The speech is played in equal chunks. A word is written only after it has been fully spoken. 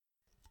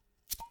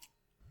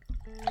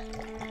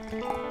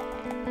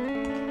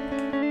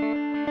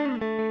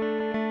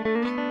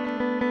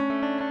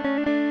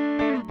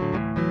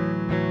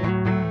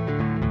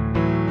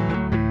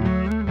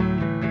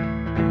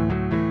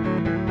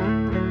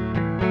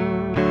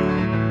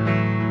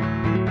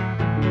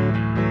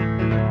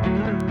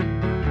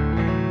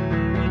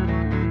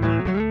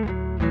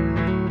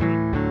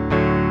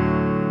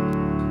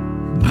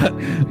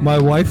My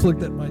wife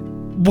looked at my...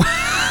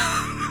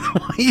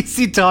 Why is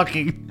he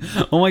talking?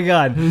 Oh my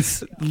God.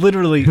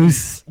 Literally.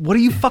 What are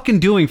you fucking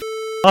doing?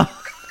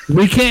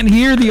 We can't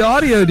hear the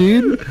audio,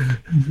 dude.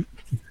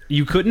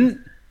 You couldn't?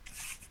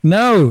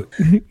 No.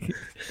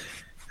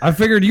 I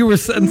figured you were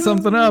setting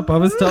something up. I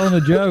was telling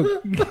a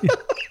joke.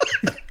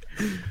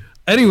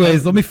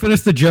 Anyways, let me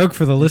finish the joke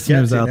for the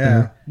listeners out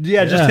there.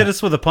 Yeah, just hit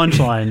us with a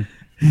punchline.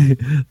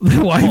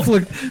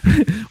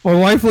 My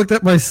wife looked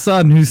at my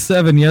son, who's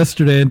 7,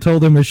 yesterday, and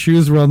told him his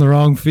shoes were on the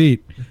wrong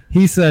feet.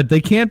 He said, "They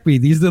can't be.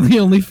 These are the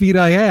only feet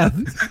I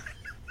have."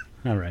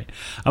 All right.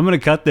 I'm going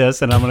to cut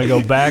this, and I'm going to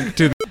go back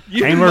to...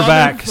 And we're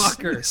back.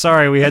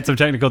 Sorry, we had some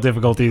technical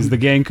difficulties. The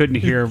gang couldn't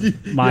hear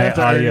my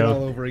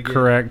audio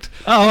correct.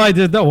 Oh, I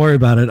did. Don't worry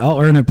about it. I'll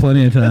earn it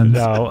plenty of times.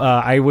 No,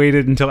 I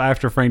waited until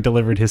after Frank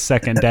delivered his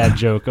second dad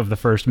joke of the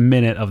first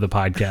minute of the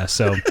podcast.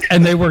 So,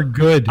 and they were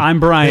good. I'm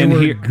Brian.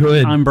 They were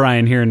good. I'm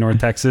Brian here in North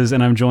Texas,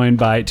 and I'm joined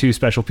by 2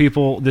 special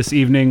people this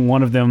evening.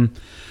 One of them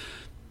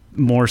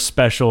more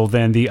special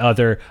than the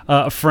other.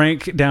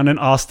 Frank down in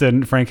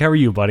Austin. Frank, how are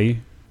you,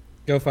 buddy?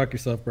 Go fuck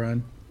yourself,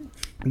 Brian.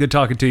 Good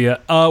talking to you.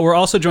 We're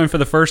also joined for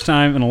the first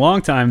time in a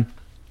long time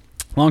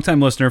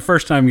listener,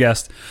 first time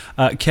guest,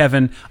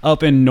 Kevin,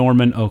 up in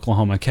Norman,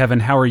 Oklahoma.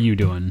 Kevin, how are you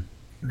doing?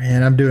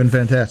 Man, I'm doing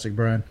fantastic,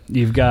 Brian.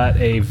 You've got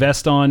a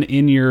vest on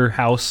in your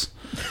house.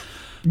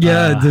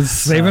 Yeah,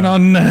 just saving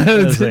on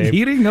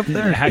heating up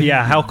there.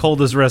 How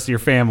cold is the rest of your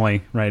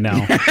family right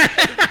now?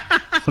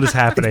 What is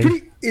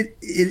happening?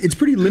 It's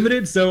pretty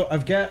limited. So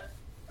I've got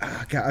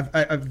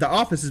the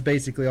office is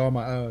basically all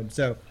my own.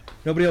 So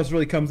nobody else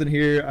really comes in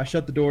here. I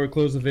shut the door,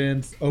 close the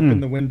vents, open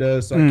the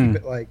windows, so I keep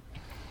it like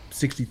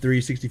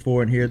 63,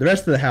 64 in here. The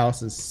rest of the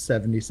house is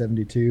 70,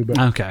 72. But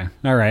okay,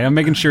 all right. I'm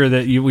making sure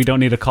that we don't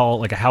need a call,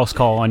 like a house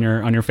call on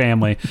your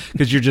family,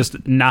 because you're just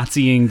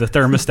Naziing the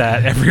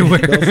thermostat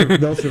everywhere.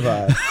 They'll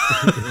survive.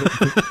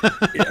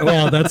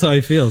 Well, that's how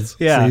he feels.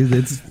 Yeah. See,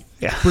 it's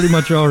pretty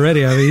much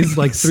already. I mean, he's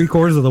like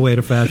 3/4 of the way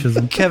to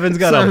fascism. Kevin's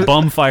got a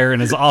bum fire in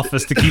his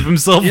office to keep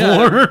himself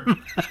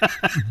warm.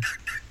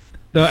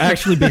 No,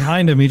 actually,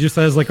 behind him, he just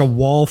has like a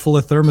wall full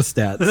of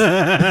thermostats.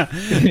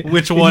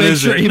 Which one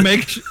is it? He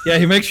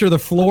makes sure the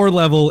floor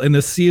level and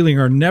the ceiling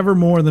are never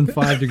more than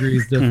 5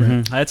 degrees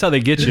different. Mm-hmm. That's how they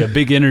get you.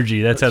 Big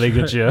energy. That's how they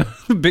get you.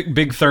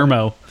 Big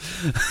thermo.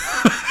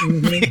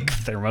 Big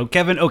thermo.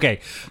 Kevin, okay.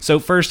 So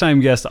first time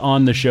guest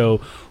on the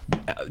show.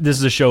 This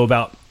is a show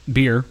about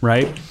beer,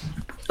 right?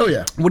 Oh,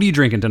 yeah. What are you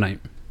drinking tonight?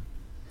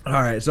 All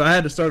right. So I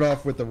had to start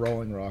off with the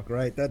Rolling Rock,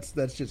 right? That's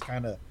just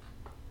kind of...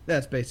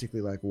 That's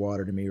basically like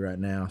water to me right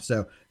now.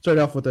 So start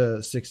off with a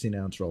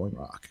 16-ounce Rolling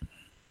Rock.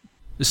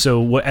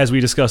 So as we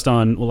discussed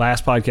on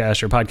last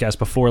podcast or podcast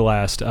before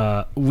last,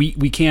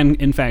 we can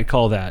in fact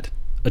call that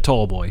a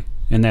tall boy,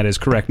 and that is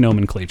correct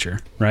nomenclature,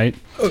 right?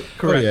 Oh,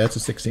 correct. Oh, yeah, it's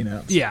a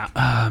 16-ounce. Yeah,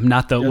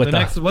 not the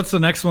what's the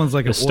next one's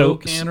like a oil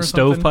can or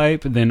something?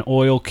 Stovepipe, then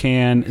oil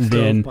can,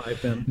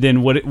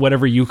 then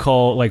whatever you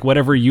call, like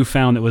whatever you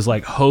found that was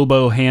like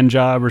hobo hand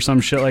job or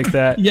some shit like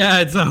that. Yeah,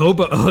 it's a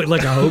hobo,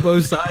 like a hobo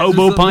size.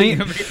 Hobo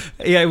pint.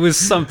 Yeah, it was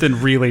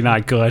something really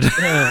not good.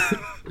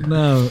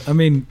 No, I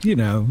mean, you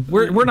know,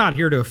 we're not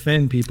here to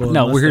offend people.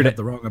 No, we're here to have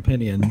the wrong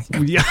opinions.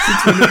 Yeah.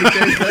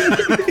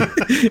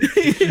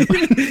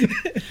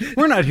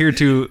 We're not here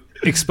to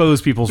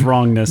expose people's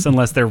wrongness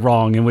unless they're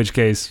wrong, in which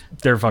case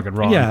they're fucking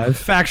wrong. Yeah,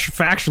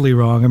 factually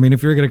wrong. I mean,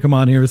 if you're going to come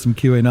on here with some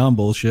QAnon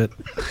bullshit,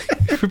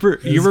 it's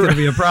going to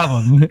be a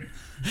problem.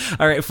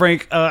 All right,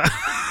 Frank,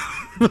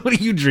 what are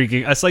you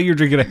drinking? I saw you were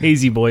drinking a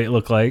Hazy Boy, it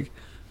looked like.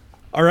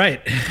 All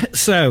right.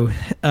 So,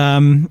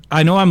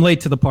 I know I'm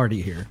late to the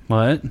party here.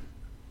 What?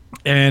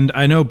 And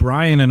I know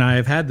Brian and I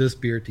have had this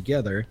beer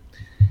together,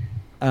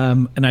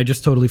 and I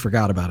just totally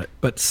forgot about it.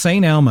 But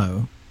St.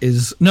 Elmo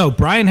is... No,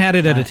 Brian had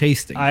it at a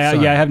tasting. I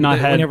have not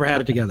had... We never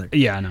had it together.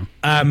 Yeah, I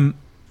know.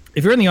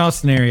 If you're in the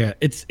Austin area,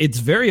 it's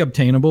very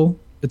obtainable.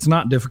 It's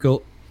not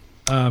difficult.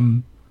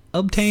 Obtain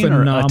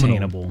phenomenal. Or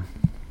attainable?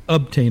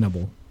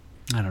 Obtainable.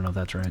 I don't know if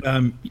that's right.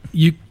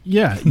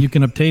 You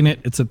can obtain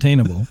it. It's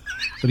obtainable.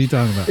 What are you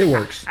talking about? It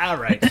works. All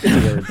right.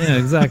 Yeah,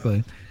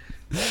 exactly.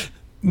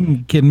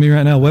 Kidding me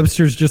right now?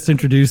 Webster's just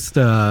introduced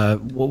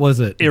what was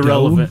it?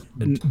 Irrelevant.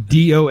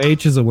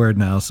 DOH is a word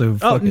now. So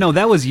no,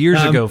 that was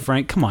years ago,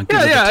 Frank. Come on.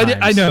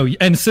 I know.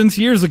 And since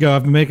years ago,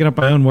 I've been making up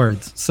my own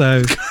words.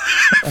 So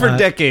for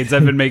decades,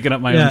 I've been making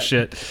up my own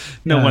shit.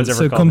 No one's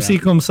ever called me. So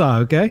come see,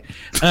 okay?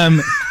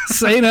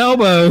 St.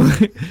 Elmo,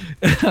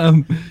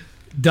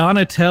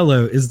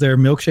 Donatello is their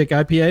milkshake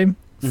IPA.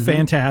 Mm-hmm.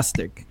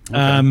 Fantastic.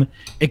 Okay.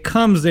 It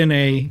comes in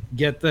a,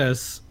 get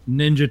this,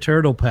 Ninja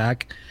Turtle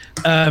pack.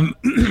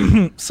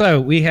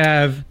 So we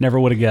have... Never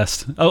would have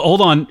guessed. Oh,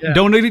 hold on. Yeah.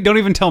 Don't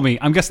even tell me.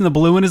 I'm guessing the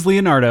blue one is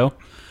Leonardo.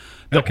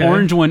 The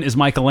orange one is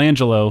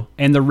Michelangelo.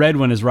 And the red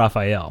one is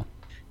Raphael.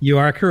 You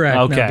are correct.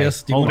 Okay. Now,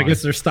 do you want to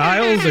guess their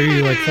styles? Or are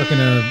you like fucking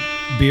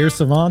a beer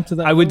savant to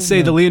that? I would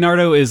say the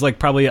Leonardo is like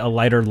probably a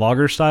lighter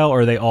lager style,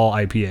 or are they all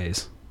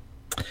IPAs?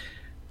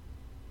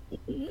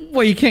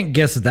 Well, you can't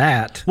guess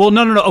that. Well,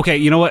 no. Okay,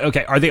 you know what?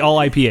 Okay, are they all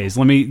IPAs?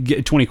 Let me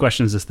get 20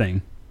 questions this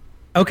thing.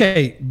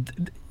 Okay.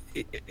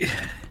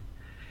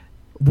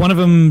 one of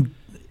them.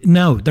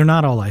 No, they're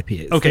not all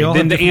IPAs. Okay,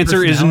 then the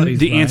answer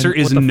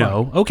is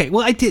no. Okay,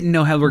 well, I didn't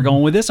know how we're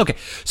going with this. Okay,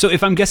 so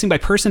if I'm guessing by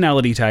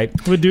personality type,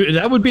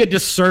 that would be a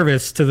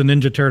disservice to the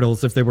Ninja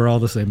Turtles if they were all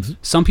the same.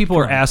 Some people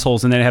are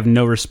assholes and they have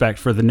no respect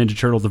for the Ninja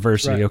Turtle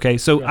diversity. Right. Okay,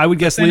 so I would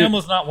guess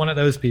Elmo's not one of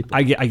those people.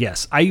 I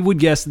guess I would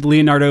guess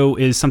Leonardo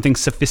is something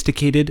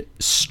sophisticated,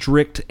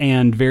 strict,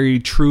 and very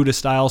true to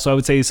style. So I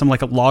would say something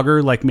like a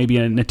lager, like maybe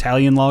an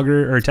Italian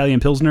lager or Italian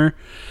Pilsner.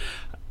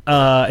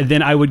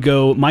 Then I would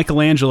go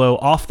Michelangelo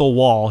off the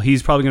wall.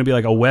 He's probably going to be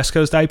like a West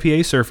Coast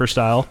IPA surfer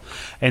style.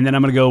 And then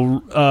I'm going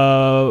to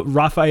go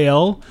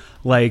Raphael.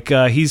 Like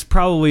he's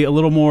probably a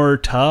little more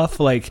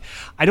tough. Like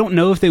I don't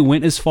know if they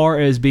went as far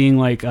as being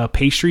like a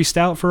pastry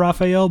stout for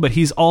Raphael, but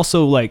he's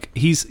also like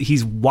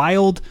he's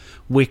wild,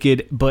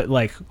 wicked, but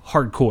like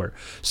hardcore.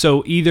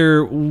 So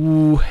either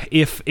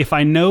if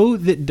I know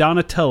that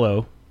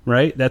Donatello.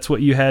 Right, that's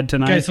what you had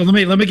tonight. Okay, so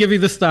let me give you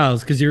the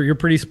styles because you're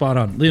pretty spot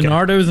on.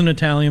 Leonardo's an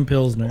Italian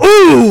Pilsner.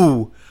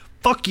 Ooh,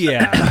 fuck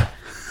yeah!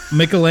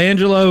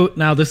 Michelangelo.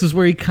 Now this is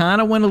where he kind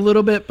of went a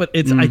little bit, but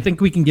it's. I think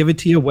we can give it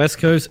to you. West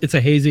Coast. It's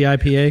a hazy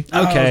IPA.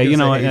 Okay, you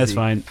know what? That's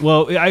fine.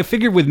 Well, I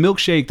figured with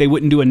Milkshake they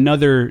wouldn't do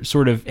another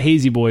sort of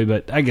hazy boy,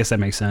 but I guess that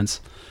makes sense.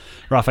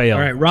 Raphael.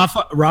 All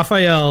right,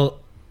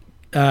 Raphael.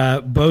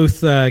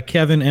 Both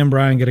Kevin and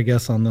Brian get a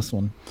guess on this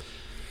one.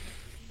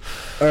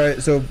 All right,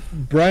 so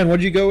Brian,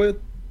 what'd you go with?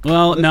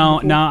 Well,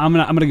 no, I'm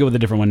gonna go with a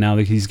different one now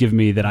that he's given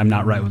me that I'm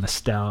not right with a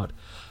stout.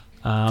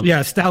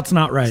 Yeah, stout's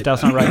not right.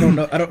 Stout's not right.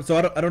 I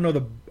don't know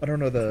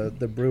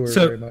the brewer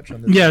very much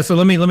on this. Yeah, so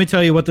let me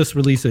tell you what this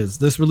release is.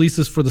 This release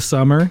is for the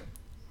summer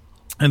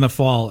and the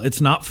fall.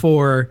 It's not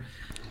for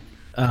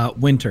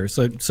winter.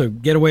 So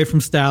get away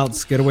from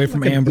stouts, get away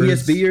from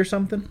ambers. ESB or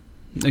something?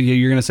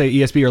 You're gonna say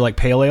ESB or like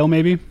pale ale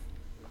maybe?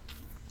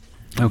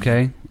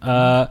 Okay.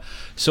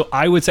 So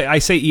I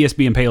say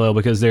ESB and pale ale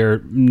because they're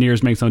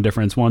nears makes no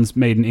difference. One's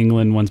made in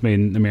England, one's made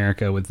in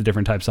America with the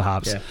different types of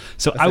hops. Yeah,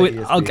 so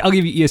I'll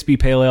give you ESB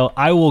pale ale.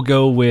 I will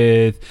go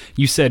with,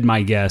 you said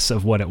my guess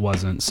of what it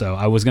wasn't. So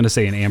I was going to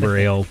say an amber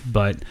ale,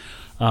 but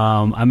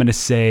I'm going to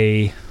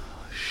say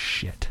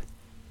shit.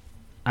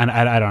 And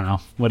I don't know.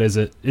 What is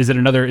it? Is it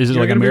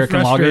like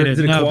American lager? Is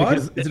it a quad?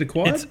 Is it a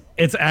quad?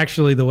 It's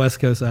actually the West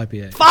Coast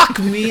IPA. Fuck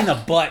me in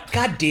the butt.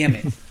 God damn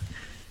it.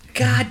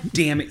 God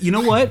damn it. You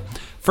know what?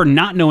 For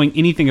not knowing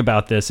anything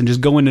about this and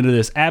just going into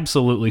this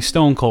absolutely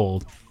stone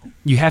cold,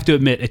 you have to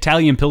admit,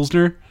 Italian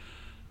Pilsner,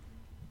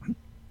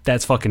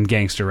 that's fucking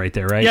gangster right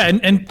there, right? Yeah,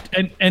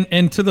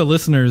 and to the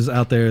listeners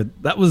out there,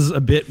 that was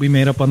a bit we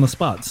made up on the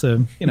spot.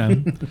 So, you know,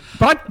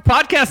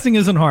 podcasting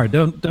isn't hard.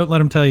 Don't let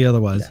them tell you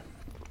otherwise.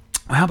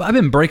 Yeah. I've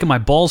been breaking my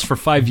balls for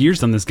 5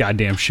 years on this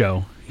goddamn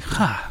show.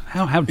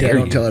 How dare you?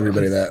 Don't tell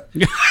everybody that.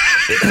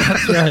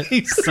 That's right.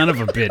 You son of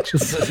a bitch.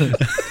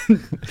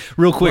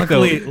 Real quick,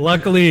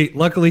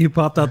 luckily, he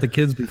popped out the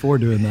kids before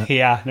doing that.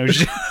 Yeah, no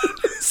shit.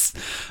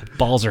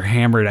 Balls are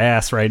hammered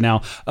ass right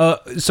now.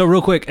 So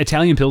real quick,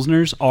 Italian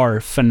Pilsners are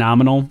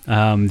phenomenal.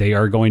 They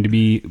are going to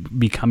be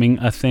becoming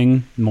a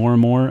thing more and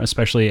more,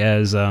 especially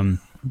as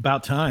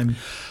about time.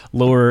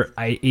 Lower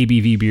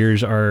ABV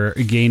beers are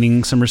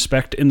gaining some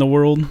respect in the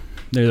world.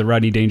 They're the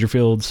Rodney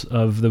Dangerfields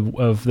of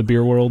the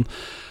beer world.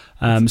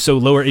 So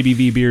lower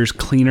ABV beers,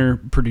 cleaner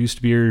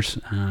produced beers,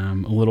 a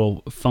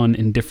little fun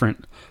and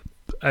different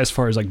as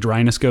far as like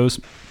dryness goes.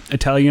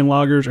 Italian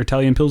lagers, or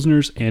Italian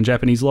Pilsners, and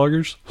Japanese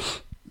lagers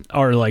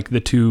are like the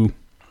two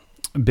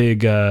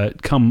big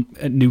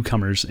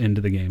newcomers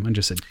into the game. I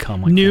just said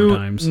come like 4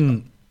 times.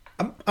 I'm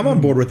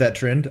on board with that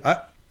trend.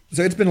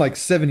 So it's been like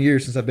 7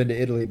 years since I've been to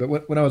Italy, but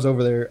when I was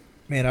over there,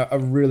 man, I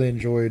really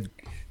enjoyed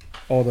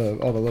all the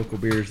local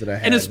beers that I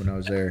had when I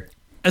was there.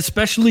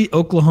 Especially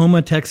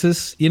Oklahoma,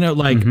 Texas. You know,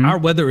 like our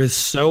weather is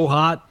so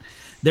hot.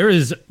 There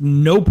is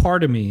no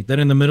part of me that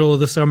in the middle of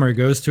the summer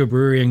goes to a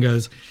brewery and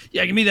goes,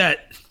 "Yeah, give me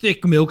that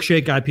thick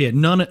milkshake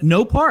IPA."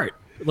 No part.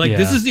 Like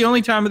this is the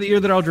only time of the year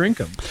that I'll drink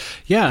them.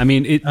 Yeah, I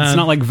mean, it's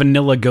not like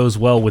vanilla goes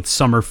well with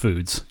summer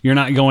foods. You're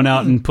not going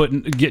out and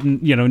getting,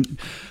 we're going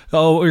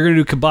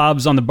to do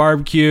kebabs on the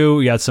barbecue.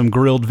 We got some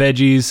grilled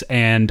veggies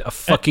and a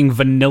fucking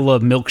vanilla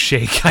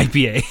milkshake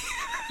IPA.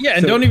 Yeah,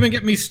 and don't even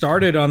get me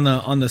started on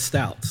the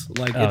stouts.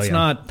 Like it's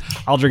not.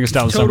 I'll drink a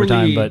stout in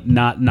summertime, but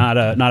not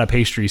a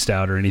pastry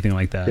stout or anything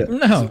like that. Yeah.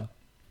 No.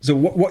 So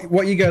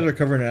what you guys are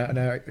covering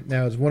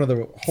now is one of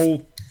the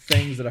whole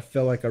things that I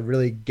feel like I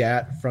really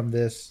got from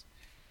this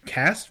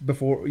cast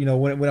before,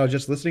 when I was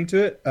just listening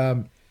to it.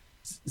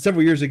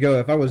 Several years ago,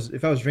 if I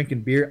was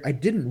drinking beer, I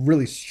didn't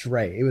really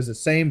stray. It was the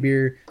same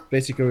beer,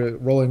 basically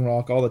Rolling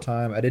Rock all the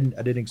time. I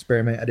didn't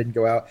experiment. I didn't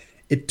go out.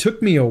 It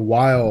took me a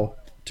while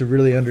to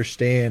really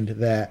understand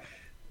that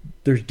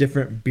there's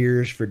different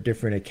beers for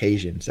different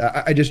occasions.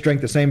 I just drank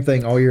the same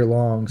thing all year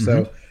long.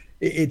 So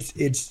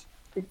it's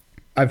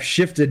I've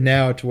shifted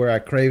now to where I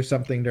crave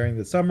something during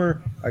the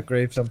summer, I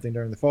crave something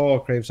during the fall,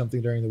 I crave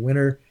something during the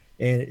winter.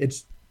 And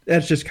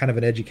that's just kind of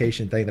an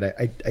education thing that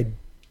I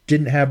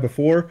didn't have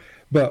before.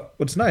 But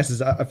what's nice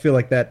is I feel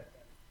like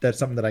that's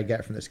something that I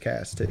got from this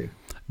cast too.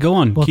 Go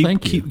on. Well,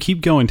 thank you.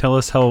 Keep going. Tell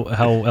us how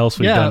else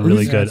we've done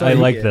really good. I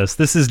like this.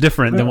 This is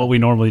different than what we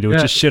normally do.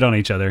 It's just shit on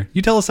each other.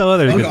 You tell us how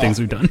other good things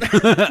we've done.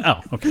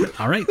 Oh, okay.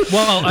 All right.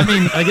 Well, I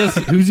mean, I guess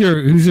who's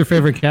your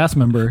favorite cast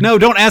member? No,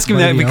 don't ask him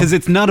that because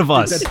it's none of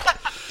us.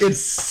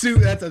 That's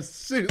a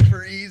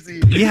super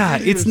easy. Yeah,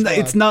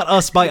 it's not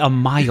us by a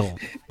mile.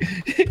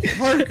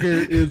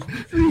 Parker is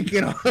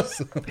freaking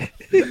awesome.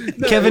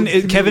 No,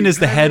 Kevin is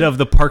the head of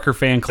the Parker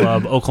fan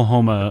club,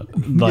 Oklahoma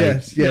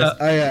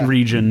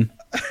region.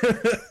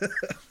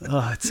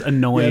 Oh, it's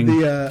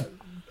annoying. Yeah,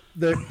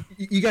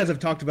 you guys have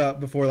talked about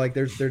before, like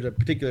there's a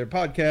particular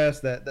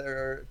podcast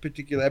or a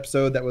particular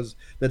episode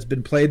that's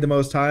been played the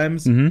most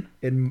times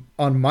on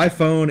my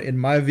phone in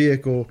my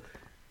vehicle.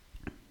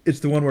 It's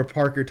the one where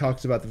Parker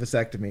talks about the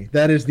vasectomy.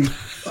 That is the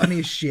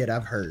funniest shit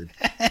I've heard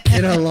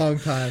in a long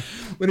time.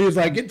 When he was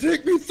like, it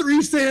took me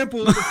 3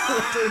 samples before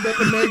it turned up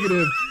a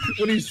negative.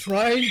 When he's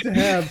trying to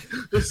have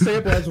the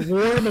sample as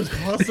warm as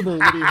possible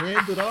when he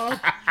hands it off.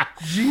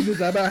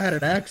 Jesus, I about had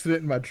an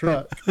accident in my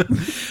truck.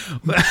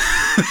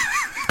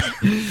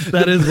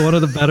 That is one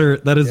of the better.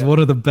 That is one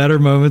of the better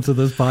moments of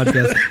this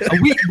podcast.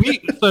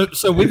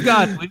 So we've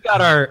got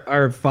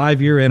our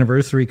 5-year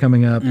anniversary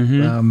coming up.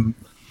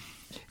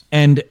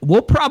 And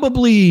we'll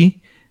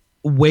probably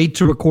wait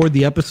to record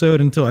the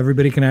episode until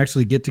everybody can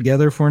actually get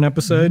together for an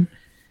episode.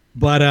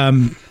 But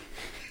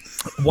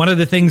one of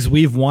the things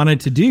we've wanted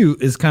to do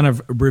is kind of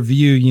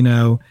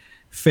review,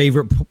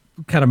 favorite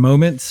kind of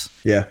moments.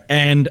 Yeah.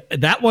 And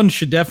that one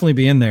should definitely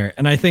be in there.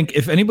 And I think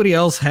if anybody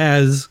else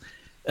has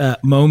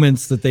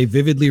moments that they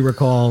vividly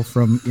recall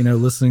from,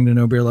 listening to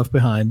No Beer Left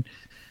Behind,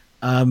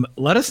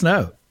 let us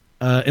know.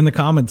 In the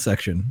comments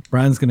section.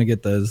 Brian's going to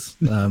get those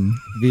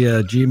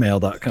via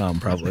gmail.com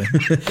probably.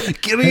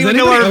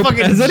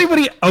 Has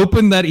anybody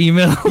opened that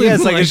email?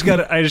 Yes, I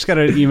just got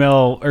an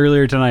email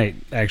earlier tonight,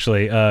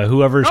 actually.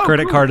 Whoever's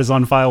credit card is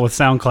on file with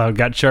SoundCloud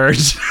got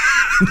charged.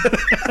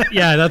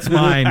 Yeah, that's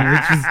mine.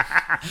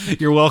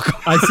 You're welcome.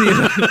 I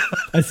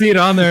see it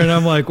on there, and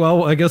I'm like,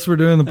 well, I guess we're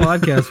doing the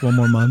podcast one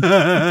more month.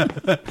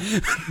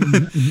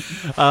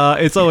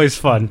 It's always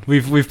fun.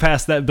 We've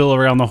passed that bill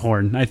around the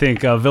horn. I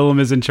think Willem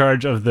is in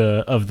charge of the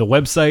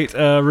website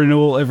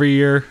renewal every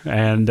year,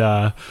 and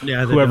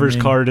whoever's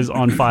card is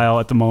on file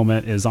at the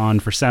moment is on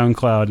for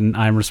SoundCloud, and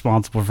I'm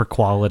responsible for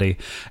quality.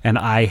 And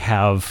I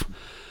have.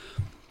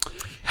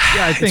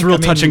 Yeah, I think it's real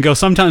touch and go.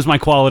 Sometimes my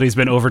quality's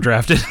been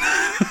overdrafted.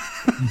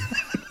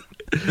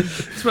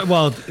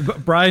 Well,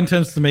 Brian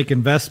tends to make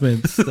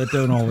investments that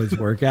don't always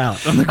work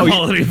out on the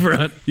quality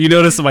front. You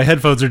notice that my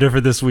headphones are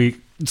different this week.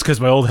 It's because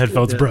my old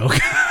headphones broke.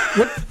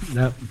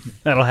 No.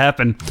 That'll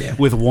happen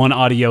with one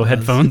audio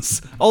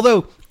headphones.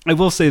 Although, I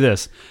will say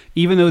this.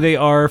 Even though they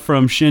are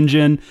from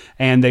Shenzhen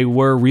and they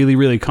were really,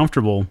 really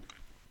comfortable,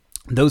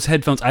 those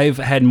headphones, I've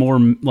had more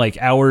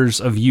hours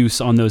of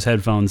use on those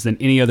headphones than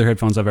any other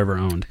headphones I've ever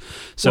owned.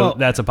 So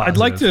that's a positive. I'd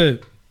like to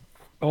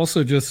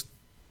also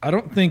I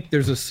don't think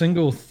there's a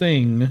single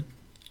thing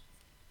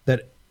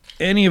that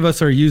any of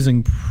us are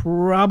using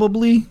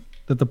probably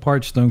that the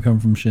parts don't come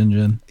from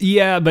Shenzhen.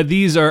 Yeah, but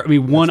these are,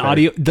 one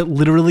audio that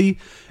literally,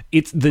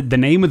 it's the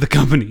name of the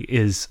company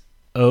is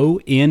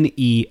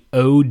ONEODIO.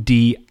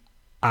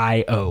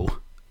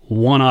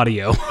 One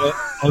Audio.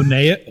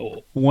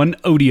 One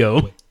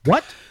Audio.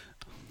 What?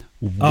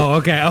 Oh,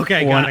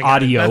 okay. One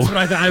Audio. That's what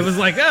I thought. I was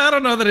like, I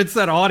don't know that it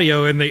said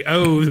audio in the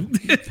O.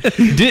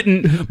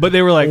 Didn't, but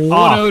they were like,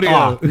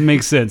 audio.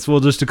 Makes sense. We'll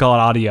just call it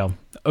audio.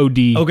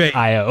 ODIO. Okay.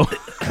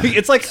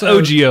 It's like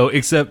OGO,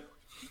 except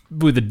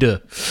with a duh.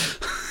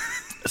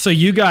 So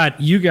you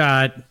got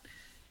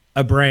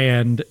a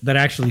brand that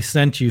actually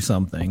sent you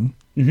something.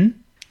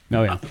 Mm-hmm.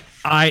 Oh, yeah.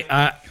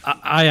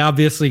 I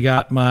obviously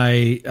got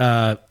my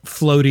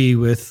floaty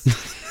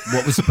with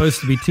what was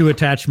supposed to be 2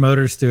 attached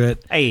motors to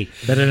it. Hey,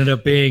 that ended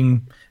up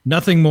being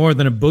nothing more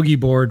than a boogie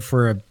board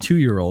for a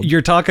 2-year-old.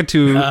 You're talking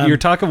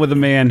with a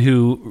man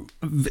who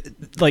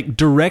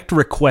direct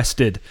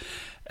requested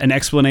an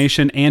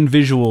explanation and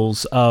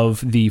visuals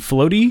of the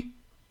floaty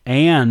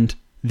and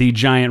the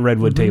giant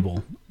redwood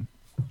table.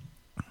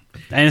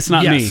 And it's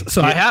not me.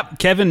 So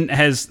Kevin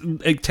has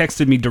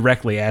texted me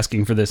directly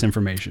asking for this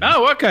information.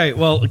 Oh, okay.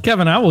 Well,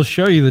 Kevin, I will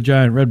show you the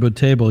giant redwood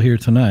table here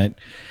tonight.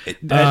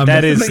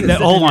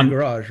 Hold on.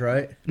 Garage,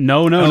 right?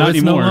 No, not it's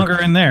anymore. No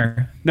longer in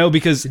there. No,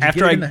 because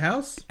after I in the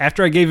house,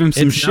 after I gave him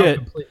some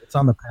shit, it's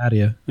on the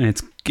patio. And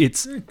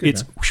it's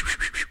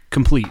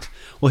complete.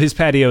 Well, his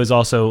patio is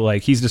also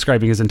he's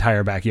describing his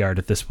entire backyard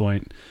at this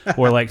point,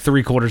 or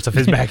 3/4 of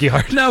his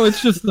backyard. No,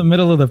 it's just the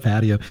middle of the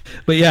patio.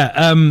 But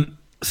yeah,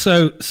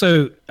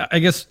 So I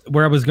guess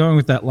where I was going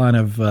with that line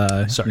of,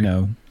 the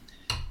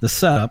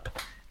setup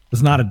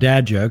was not a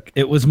dad joke.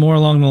 It was more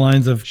along the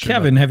lines of,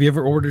 Kevin, have you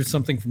ever ordered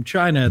something from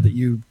China that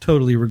you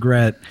totally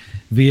regret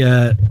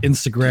via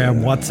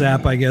Instagram,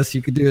 WhatsApp? I guess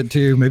you could do it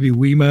too. Maybe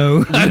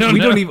Wemo. We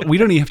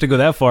don't even have to go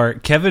that far.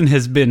 Kevin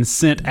has been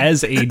sent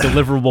as a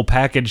deliverable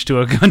package to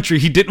a country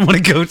he didn't want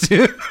to go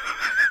to.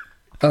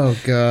 Oh,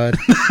 God.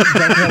 Is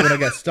that when I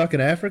got stuck in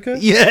Africa?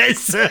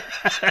 Yes.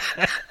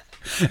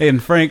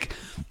 And Frank,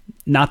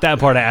 not that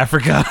part of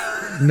Africa.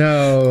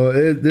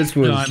 No, this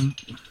was. No, I'm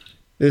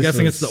this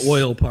guessing was, it's the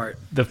oil part.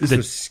 This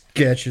was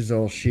sketch as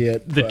all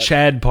shit. The but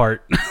Chad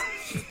part.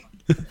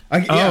 I,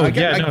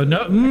 yeah, You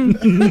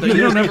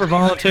don't ever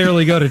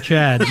voluntarily go to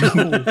Chad.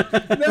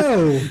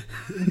 No,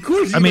 of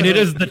course. I mean, it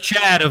is the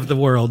Chad of the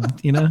world,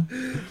 you know.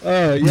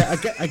 Yeah,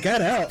 I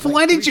got out.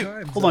 Why did you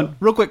hold on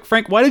real quick,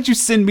 Frank? Why did you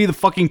send me the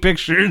fucking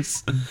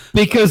pictures?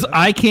 Because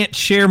I can't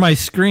share my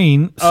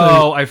screen. So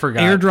Oh, I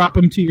forgot. airdrop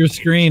them to your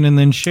screen and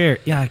then share.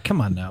 Yeah,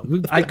 come on now.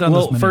 We've done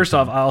this many First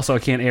off, times. I also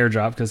can't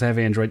airdrop because I have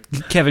Android.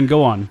 Kevin,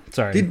 go on.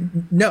 Sorry.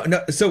 No.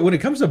 So when it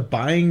comes to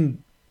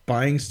buying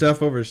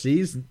stuff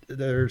overseas,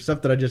 there's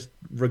stuff that I just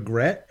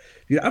regret.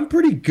 Dude, I'm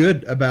pretty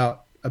good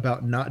about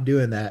not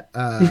doing that.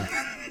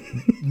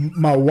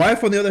 My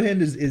wife, on the other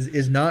hand,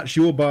 is not. She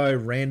will buy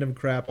random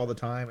crap all the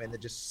time and then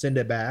just send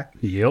it back.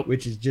 Yep.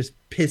 Which is just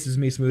pisses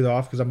me smooth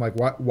off because I'm like,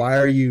 why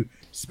are you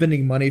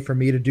spending money for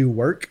me to do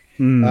work?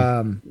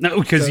 No,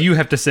 because you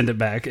have to send it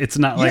back. It's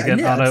not like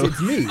an auto. It's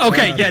me.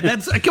 Okay, yeah,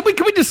 that's. Can we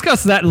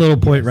discuss that little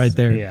point right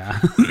there? Yeah.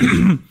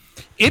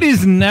 It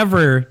is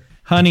never,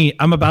 honey,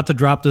 I'm about to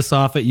drop this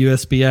off at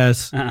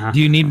USPS.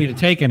 Do you need me to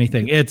take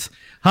anything? It's,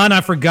 hon,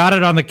 I forgot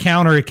it on the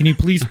counter. Can you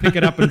please pick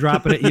it up and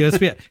drop it at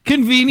USPS?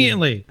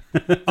 Conveniently,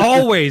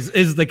 always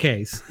is the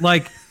case.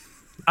 Like,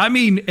 I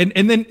mean,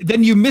 and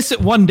then you miss it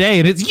one day,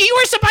 and it's, you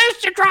were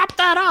supposed to drop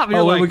that off.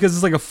 You're like, because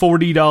it's like a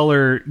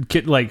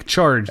 $40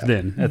 charge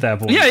then at that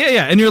point.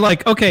 yeah. And you're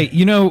like, okay,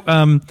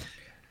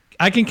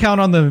 I can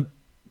count on the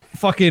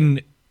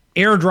fucking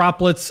air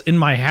droplets in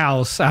my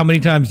house how many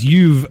times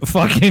you've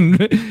fucking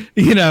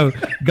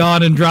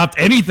gone and dropped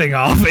anything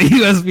off at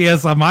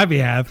USPS on my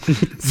behalf.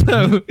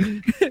 So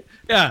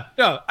yeah,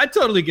 no, I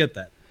totally get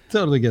that.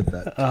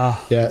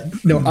 Yeah,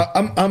 no,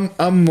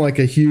 I'm like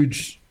a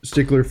huge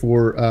stickler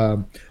for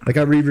like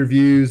I read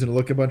reviews and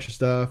look at a bunch of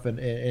stuff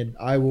and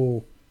I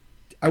will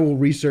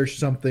research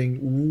something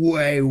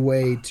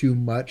way too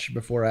much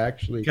before I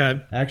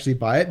actually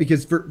buy it,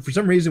 because for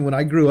some reason when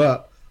I grew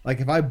up, like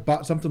if I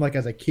bought something like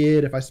as a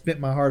kid, if I spent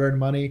my hard-earned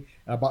money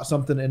and I bought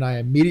something and I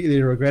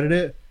immediately regretted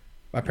it,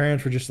 my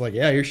parents were just like,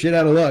 "Yeah, you're shit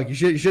out of luck. You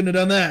shouldn't have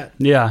done that."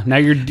 Yeah. Now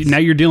you're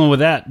dealing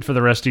with that for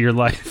the rest of your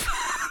life.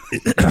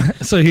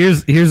 So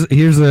here's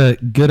a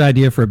good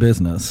idea for a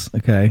business.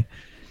 Okay,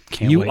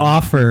 Can't you wait.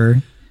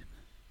 offer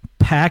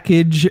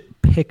package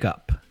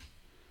pickup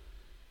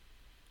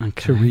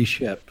to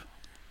reship.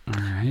 All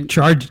right.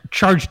 Charge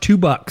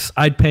 $2.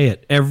 I'd pay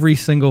it every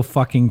single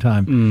fucking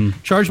time.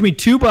 Charge me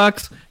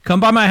 $2. Come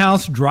by my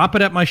house, drop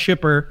it at my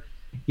shipper.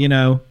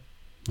 Oh,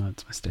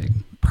 that's a mistake.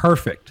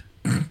 Perfect.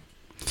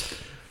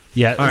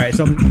 Yeah. All right,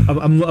 so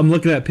I'm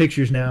looking at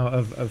pictures now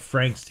of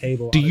Frank's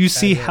table. Do you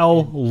see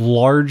how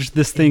large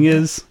this thing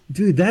is?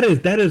 Dude, that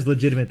is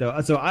legitimate though.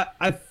 So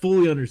I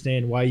fully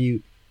understand why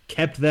you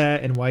kept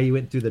that and why you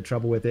went through the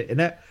trouble with it, and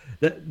that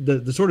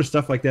the sort of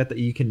stuff like that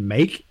you can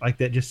make, like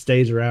that just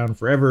stays around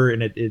forever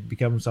and it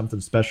becomes something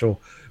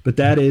special. But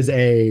that is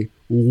a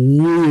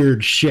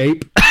weird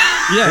shape.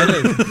 Yeah,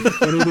 it is.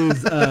 But it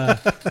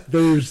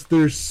is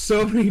there's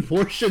so many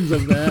portions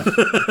of that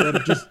are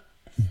just,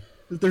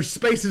 there's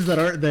spaces that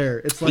aren't there.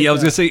 It's like I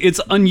was gonna say it's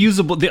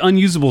unusable. The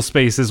unusable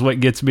space is what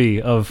gets me.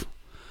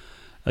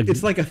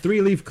 It's like a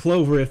 3-leaf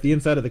clover if the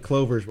inside of the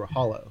clovers were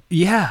hollow.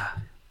 Yeah,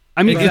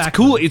 I mean Exactly. it's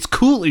cool. It's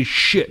cool as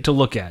shit to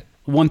look at.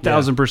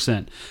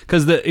 1000%.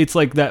 Because it's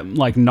like that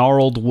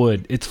gnarled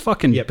wood. It's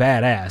fucking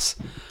badass.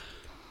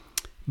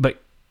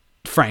 But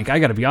Frank, I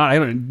gotta be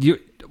honest.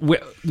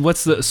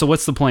 What's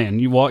the plan? Can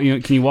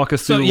you walk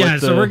us through?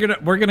 So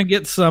we're gonna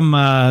get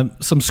some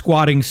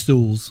squatting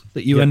stools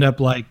that you end up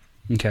like.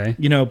 Okay.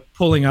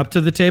 Pulling up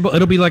to the table.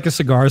 It'll be like a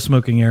cigar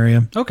smoking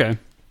area. Okay.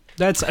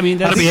 That'll be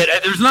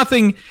it. There's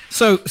nothing.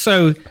 So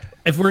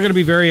if we're going to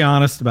be very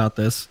honest about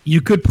this,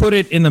 you could put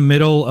it in the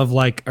middle of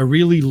like a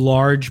really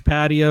large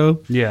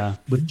patio. Yeah.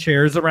 With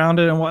chairs around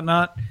it and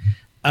whatnot.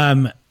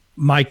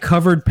 My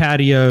covered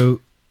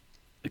patio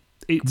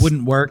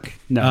wouldn't work.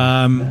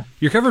 No.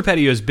 Your covered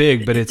patio is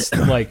big, but it's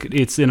like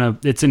it's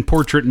in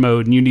portrait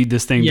mode, and you need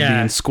this thing to be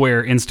in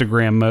square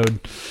Instagram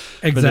mode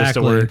for this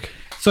to work.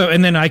 So,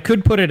 and then I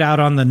could put it out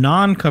on the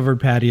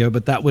non-covered patio,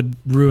 but that would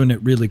ruin it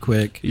really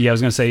quick. Yeah, I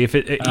was gonna say if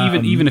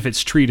even if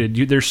it's treated,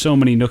 there's so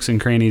many nooks and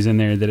crannies in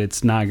there that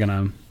it's not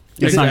gonna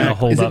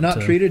hold up. Is it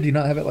not treated? Do you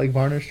not have it like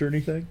varnished or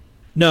anything?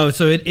 No.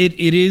 So it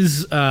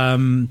is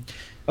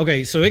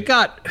okay. So it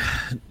got.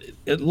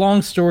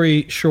 Long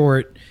story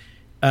short,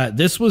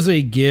 this was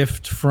a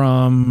gift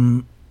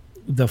from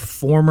the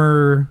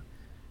former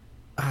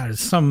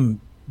some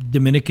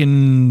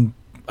Dominican.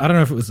 I don't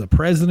know if it was the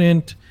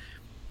president.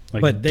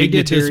 Like but they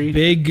dignitary? did this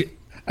big.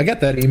 I got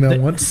that email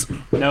once.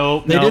 No,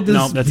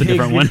 that's a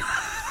different one.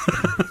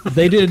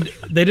 They did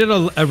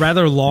a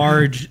rather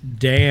large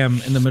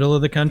dam in the middle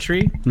of the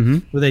country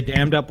where they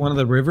dammed up one of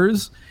the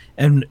rivers,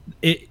 and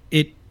it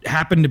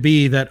happened to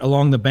be that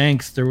along the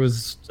banks there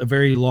was a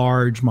very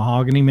large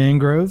mahogany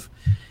mangrove.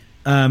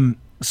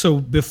 So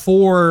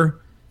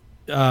before,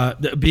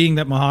 being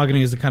that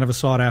mahogany is a kind of a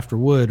sought after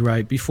wood,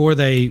 right? Before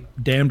they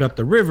dammed up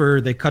the river,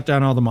 they cut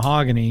down all the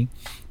mahogany.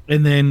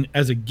 And then,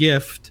 as a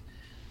gift,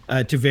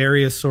 to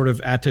various sort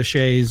of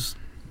attaches.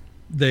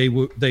 They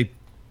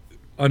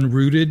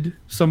unrooted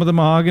some of the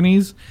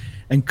mahoganies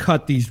and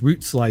cut these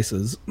root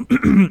slices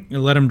and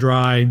let them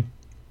dry,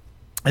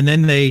 and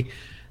then they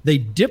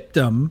dipped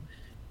them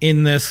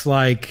in this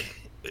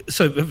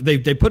so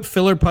they put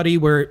filler putty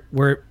where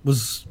it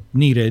was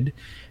needed,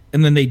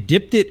 and then they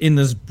dipped it in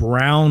this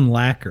brown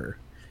lacquer,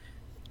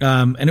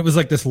 and it was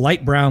like this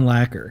light brown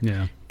lacquer.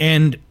 Yeah,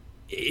 and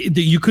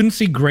you couldn't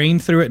see grain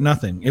through it.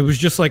 Nothing. It was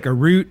just like a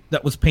root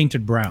that was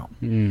painted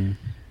brown.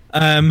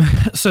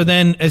 So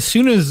then, as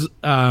soon as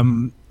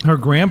her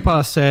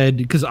grandpa said,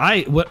 because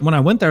when I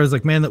went there, I was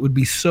like, man, that would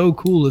be so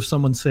cool if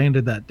someone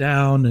sanded that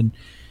down and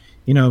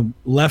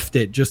left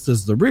it just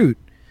as the root,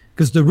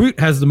 because the root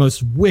has the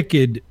most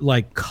wicked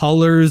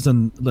colors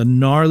and the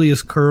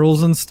gnarliest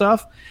curls and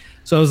stuff.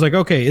 So I was like,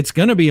 okay, it's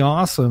gonna be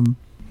awesome.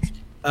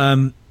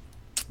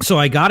 So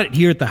I got it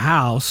here at the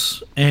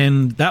house,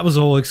 and that was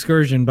a whole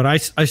excursion. But I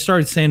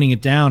started sanding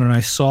it down, and I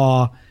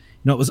saw,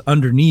 it was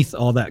underneath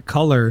all that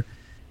color.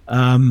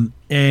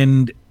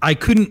 And I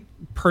couldn't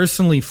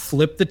personally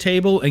flip the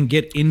table and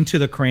get into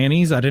the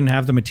crannies. I didn't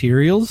have the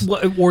materials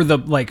or the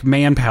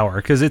manpower,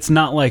 because it's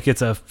not like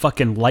it's a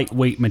fucking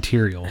lightweight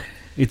material.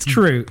 It's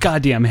true,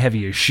 goddamn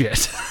heavy as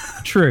shit.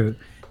 True,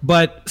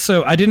 but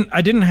so I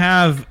didn't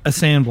have a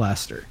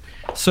sandblaster.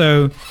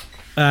 So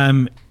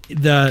to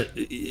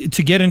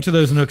get into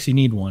those nooks, you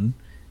need one.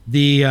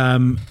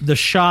 The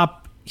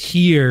shop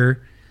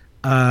here.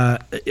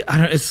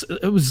 This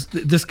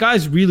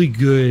guy's really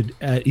good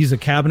he's a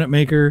cabinet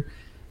maker,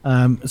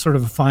 sort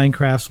of a fine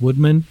crafts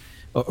woodman,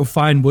 or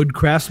fine wood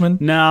craftsman.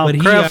 No,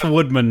 craft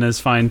woodman is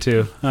fine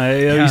too.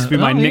 It used to be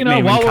my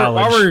nickname in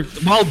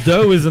college. While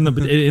dough is in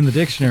the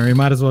dictionary,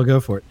 might as well go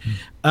for it.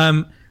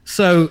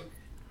 So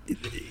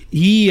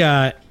he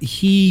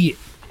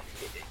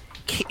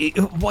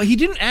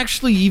didn't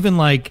actually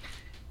even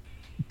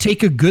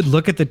take a good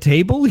look at the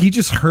table. He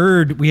just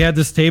heard we had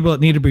this table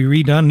that needed to be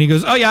redone, and he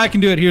goes, "Oh yeah, I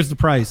can do it. Here's the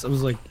price." I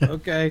was like,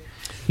 "Okay."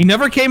 He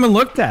never came and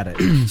looked at it.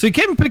 So he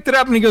came and picked it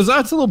up, and he goes, "Oh,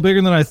 it's a little bigger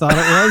than I thought it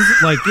was."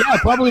 Yeah,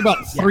 probably about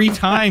 3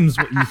 times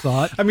what you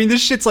thought. I mean,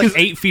 this shit's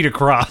 8 feet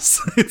across.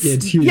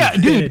 Yeah,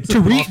 dude.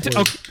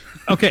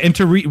 Okay, and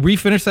to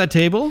refinish that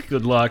table,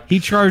 good luck. He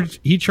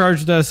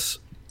charged us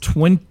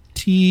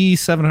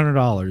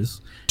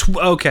 $2,700.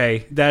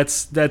 Okay,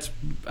 that's.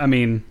 I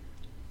mean,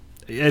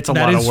 it's a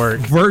lot of work.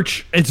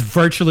 It's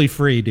virtually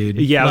free, dude.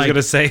 Yeah, I was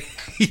gonna say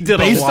he did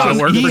a lot of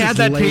work. He had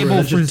that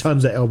table for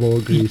tons of elbow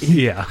grease.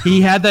 Yeah,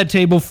 he had that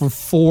table for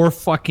 4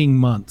 fucking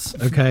months.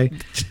 Okay,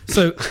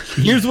 so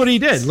here's what he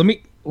did.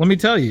 Let me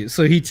tell you.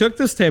 So he took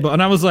this table,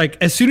 and I was like,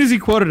 as soon as he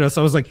quoted us,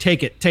 I was like,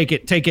 take it. No one's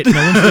doing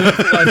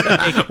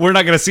it. We're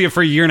not gonna see it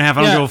for a year and a half.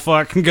 I don't give a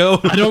fuck.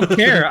 Go. I don't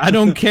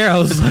care. I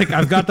was like,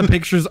 I've got the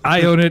pictures.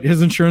 I own it.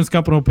 His insurance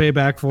company will pay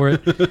back for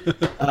it.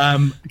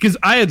 Because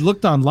I had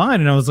looked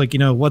online, and I was like,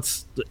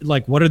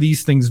 what are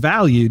these things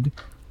valued?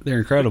 They're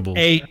incredible.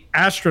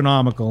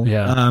 Astronomical.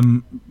 Yeah.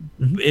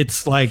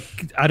 It's I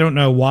don't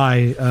know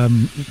why.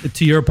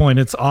 To your point,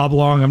 it's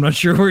oblong. I'm not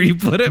sure where you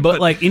put it,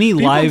 but any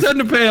people live tend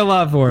to pay a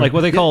lot for it.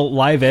 What they call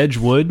live edge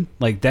wood,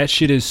 that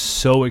shit is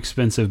so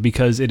expensive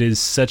because it is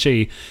such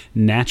a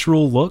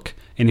natural look.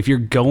 And if you're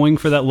going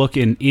for that look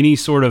in any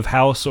sort of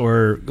house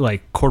or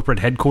corporate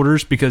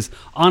headquarters, because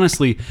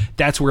honestly,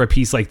 that's where a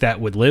piece like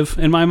that would live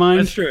in my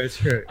mind. That's true. It's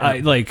true.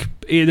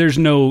 There's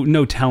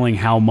no telling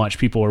how much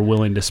people are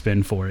willing to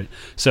spend for it.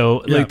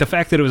 So the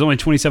fact that it was only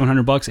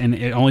 $2,700 and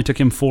it only took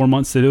him 4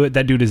 months to do it,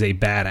 that dude is a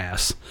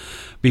badass.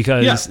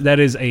 Because that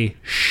is a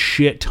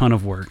shit ton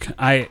of work.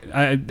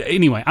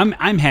 Anyway,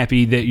 I'm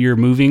happy that you're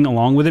moving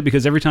along with it,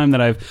 because every time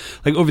that I've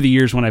over the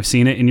years when I've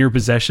seen it in your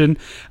possession,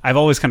 I've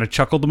always kind of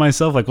chuckled to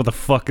myself what the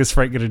fuck is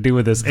Frank going to do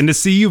with this? And to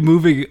see you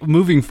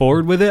moving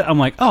forward with it, I'm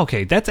like, oh,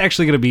 okay, that's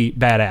actually going to be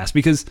badass,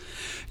 because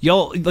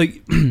y'all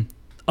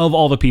of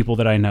all the people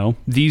that I know,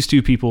 these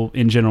two people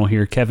in general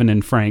here, Kevin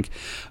and Frank,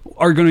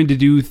 are going to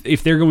do,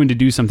 if they're going to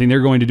do something,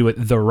 they're going to do it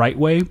the right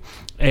way,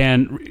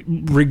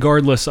 and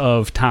regardless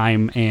of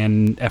time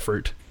and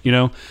effort,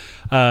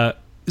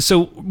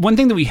 so one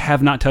thing that we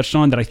have not touched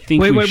on that I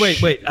think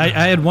wait. I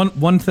had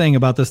one thing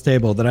about this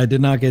table that I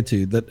did not get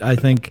to, that I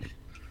think,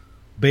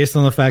 based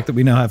on the fact that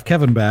we now have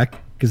Kevin back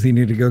because he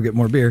needed to go get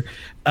more beer.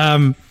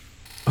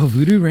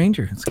 Voodoo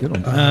Ranger, it's a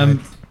good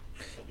one.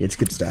 It's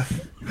good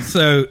stuff.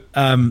 So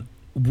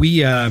we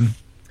get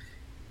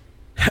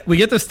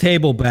this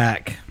table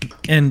back,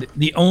 and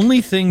the only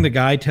thing the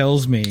guy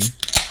tells me,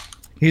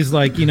 he's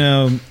like,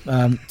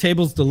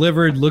 table's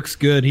delivered, looks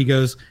good. He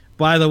goes,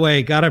 by the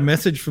way, got a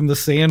message from the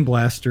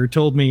sandblaster,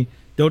 told me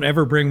don't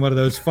ever bring one of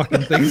those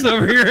fucking things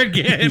over here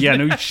again. Yeah,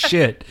 no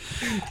shit.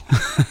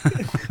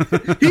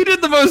 He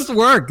did the most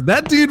work.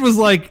 That dude was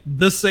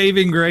the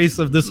saving grace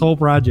of this whole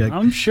project.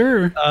 I'm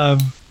sure.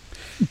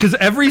 Because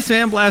every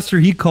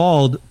sandblaster he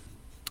called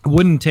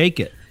wouldn't take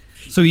it.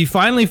 So he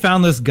finally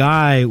found this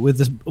guy with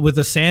a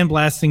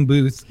sandblasting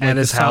booth at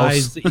his house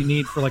size that you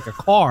need for a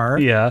car.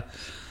 Yeah.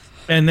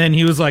 And then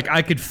he was like,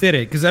 I could fit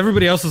it, because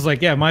everybody else was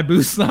like, yeah, my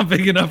boot's not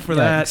big enough for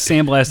that.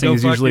 Sandblasting Go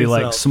is fuck usually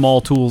like yourself.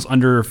 small tools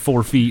under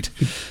 4 feet.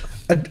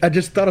 I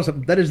just thought of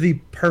something. That is the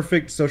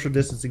perfect social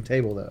distancing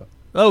table, though.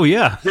 Oh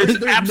yeah. There's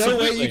no way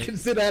Absolutely. you can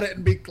sit at it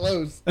and be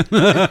close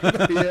to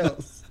everybody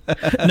else.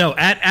 No,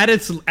 at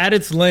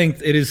its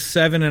length, it is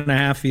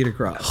 7.5 feet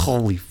across.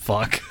 Holy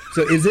fuck.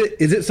 So is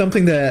it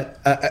something that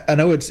I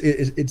know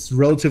it's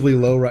relatively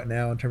low right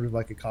now in terms of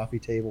like a coffee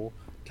table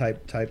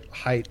type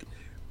height.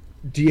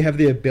 Do you have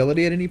the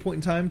ability at any point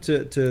in time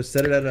to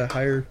set it at a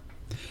higher?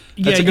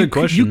 That's a good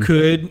question.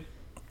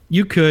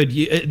 You could.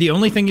 The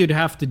only thing you'd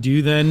have to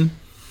do then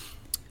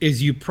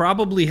is you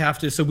probably have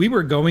to. So we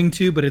were going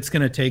to, but it's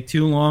going to take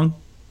too long.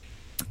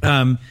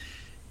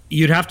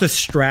 You'd have to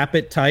strap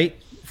it tight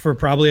for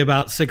probably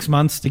about 6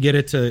 months to get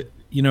it to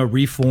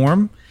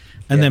reform,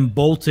 and then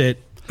bolt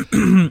it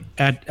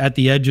at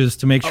the edges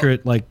to make sure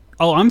it like.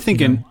 Oh, I'm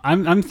thinking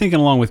I'm thinking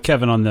along with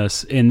Kevin on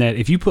this, in that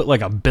if you put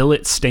like a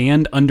billet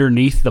stand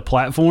underneath the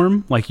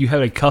platform, like you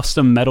have a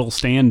custom metal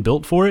stand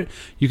built for it,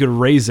 you could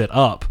raise it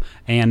up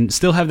and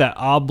still have that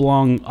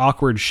oblong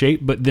awkward shape,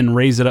 but then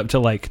raise it up to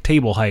like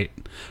table height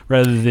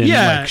rather than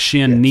like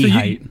shin knee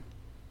height.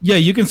 Yeah,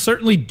 you can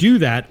certainly do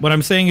that. What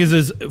I'm saying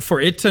is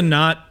for it to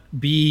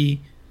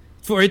be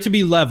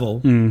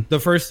level, the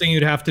first thing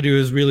you'd have to do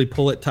is really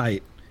pull it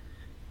tight.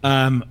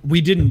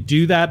 We didn't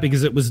do that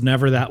because it was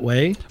never that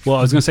way. Well,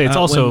 I was gonna say it's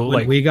also when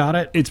like we got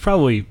it. It's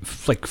probably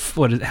like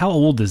how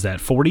old is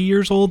that? 40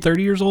 years old?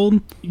 30 years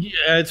old?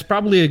 Yeah, it's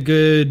probably a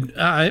good.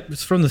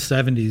 It's from the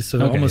 70s, so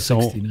almost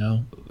 60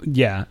 now.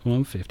 Yeah,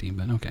 well, 50,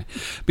 but okay.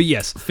 But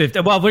yes,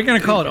 50. Well, we're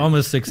gonna call it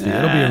almost 60.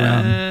 It'll be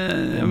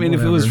around. I mean,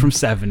 if it was from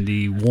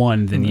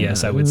 71, then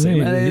yes, I would say.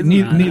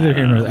 Neither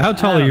here nor there. How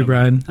tall are you,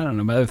 Brian? I don't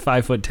know, about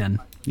 5'10",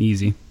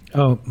 easy.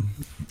 Oh,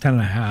 10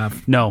 and a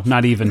half. No,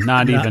 not even.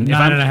 Not even.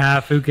 Nine and a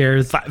half. Who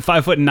cares?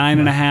 5'9"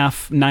 and a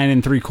half,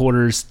 9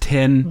 3/4,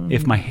 10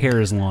 if my hair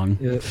is long.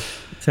 Yeah,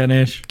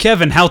 10-ish.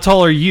 Kevin, how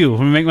tall are you?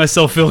 Let me make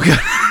myself feel good.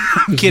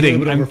 I'm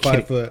kidding. Over I'm 5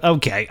 kidding. foot.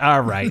 Okay,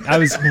 all right. I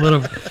was A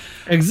little.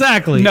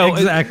 Exactly. No,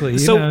 exactly.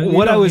 so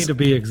what I was need to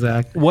be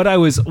exact. What I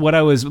was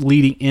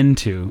leading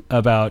into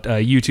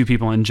about you two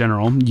people in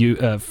general,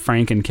 you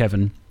Frank and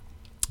Kevin,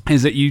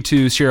 is that you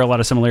two share a lot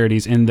of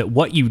similarities in that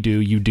what you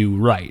do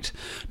right,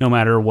 no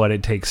matter what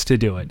it takes to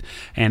do it.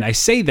 And I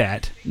say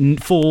that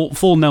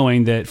full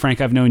knowing that,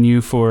 Frank, I've known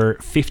you for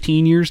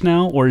 15 years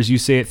now, or as you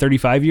say it,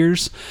 35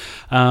 years,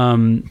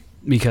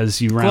 because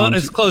you round. Well,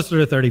 it's closer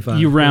to 35.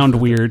 You round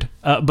weird.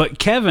 But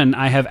Kevin,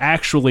 I have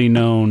actually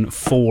known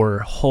for,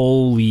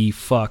 holy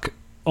fuck,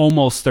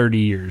 almost 30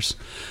 years.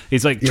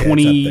 It's like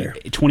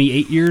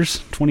 28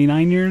 years,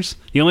 29 years.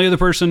 The only other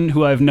person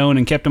who I've known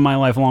and kept in my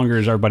life longer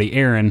is our buddy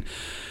Aaron,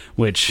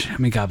 which, I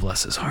mean, God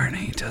bless his heart.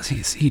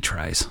 He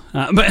tries.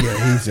 But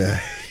Yeah,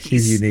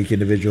 he's a unique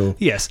individual.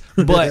 yes,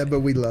 but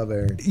But we love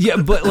Aaron. yeah,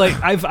 but like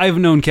I've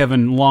known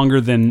Kevin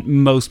longer than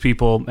most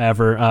people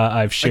ever. I've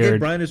I gave shared.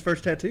 Brian his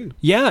first tattoo.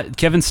 Yeah,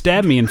 Kevin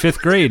stabbed me in 5th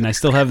grade, and I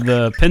still have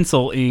the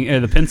pencil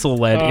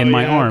lead in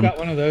my arm. I've got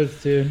one of those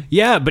too.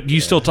 Yeah, but do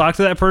you still talk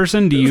to that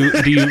person? Do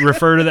you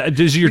refer to that?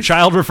 Does your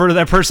child refer to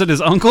that person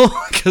as uncle?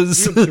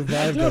 Because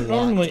Survived a lot.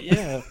 Normally,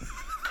 yeah.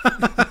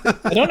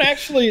 I don't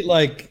actually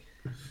like.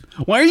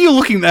 why are you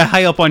looking that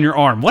high up on your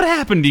arm? What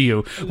happened to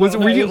you? Was it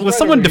was right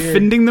someone over here.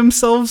 defending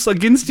themselves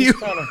against you?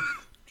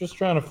 Just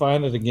trying to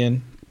find it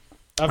again.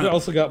 I've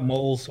also got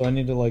moles, so I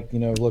need to look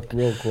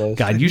real close.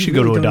 God, you should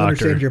go to a don't doctor.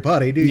 understand your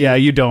body, do you? Yeah,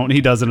 you don't.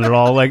 He doesn't at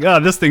all. Like, oh,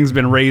 this thing's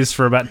been raised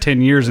for about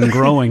 10 years and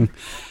growing.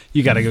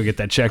 You got to go get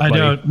that checked, I buddy.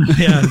 don't.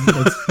 Yeah,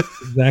 that's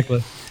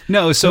exactly.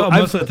 No, so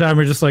Most of the time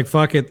we're just like,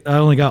 fuck it. I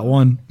only got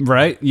one.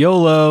 right?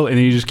 YOLO, and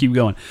then you just keep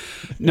going.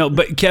 No,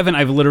 but Kevin,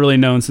 I've literally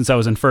known since I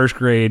was in 1st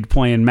grade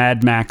playing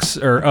Mad Max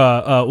or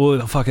what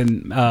the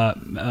fucking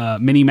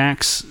Mini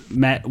Max.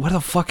 What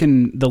the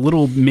fucking the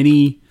little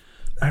mini.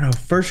 I don't know.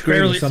 First grade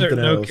Fairly was something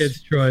certain else. No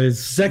Kids' Choice.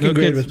 Second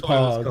grade was Kids' Toy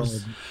was Pogs.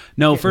 called.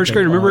 No, 1st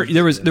grade. Remember,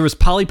 there was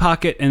Polly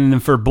Pocket, and then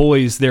for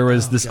boys there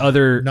was this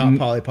other Not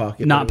Polly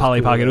Pocket. not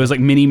Polly Pocket. It was like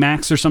Mini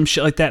Max or some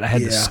shit like that. I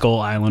had the Yeah. Skull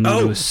Island. And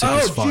it was sick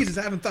as fuck. Jesus!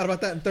 I haven't thought about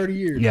that in 30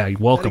 years. Yeah, you're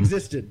welcome. That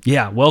existed.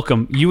 Yeah,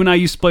 welcome. You and I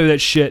used to play with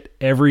that shit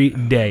every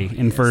day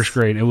in 1st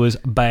grade. It was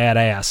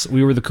badass.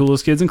 We were the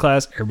coolest kids in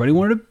class. Everybody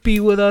wanted to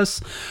be with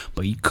us,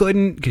 but you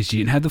couldn't because you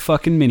didn't have the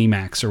fucking Mini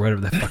Max or whatever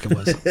the fuck it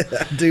was.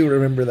 I do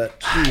remember that.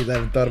 Jeez, I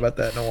haven't thought about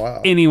that in a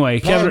while. Anyway,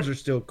 Kevin, Pogs are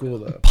still cool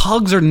though.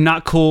 Pogs are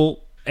not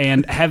cool.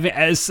 And having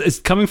as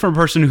coming from a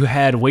person who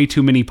had way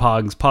too many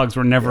Pogs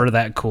were never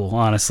that cool,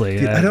 honestly.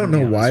 Dude, I don't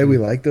know why we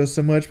like those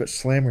so much, but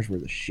Slammers were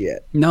the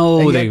shit. No,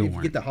 And they yet, if you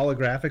weren't. get the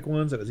holographic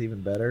ones, that was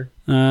even better.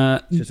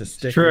 Uh, It's just a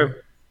sticker. True.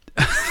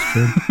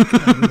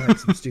 God, we like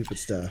some stupid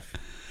stuff.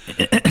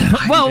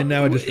 Well, And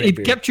now I just drink it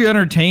beer. kept you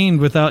entertained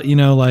without,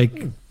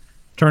 like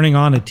turning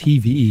on a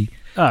TV.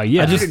 Oh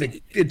yeah,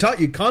 it taught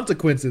you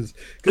consequences.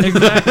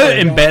 Exactly.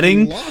 And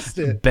betting, lost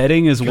it.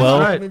 Betting as well.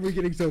 I remember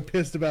getting so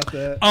pissed about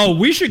that. Oh,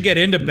 we should get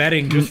into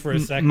betting just for a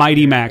second.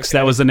 Mighty Max,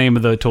 that was the name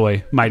of the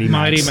toy. Mighty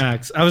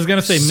Max. I was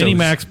gonna say Mini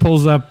Max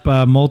pulls up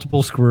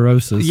multiple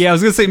sclerosis. Yeah, I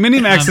was gonna say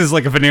Mini Max is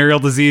like a venereal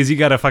disease. You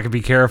gotta fucking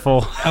be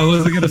careful. I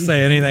wasn't gonna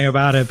say anything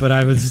about it, but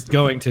I was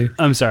going to.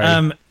 I'm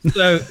sorry.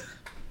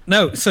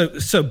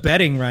 So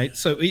betting, right?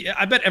 So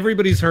I bet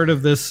everybody's heard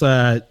of this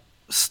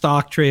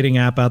stock trading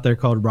app out there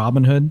called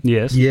Robinhood.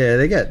 Yes. Yeah,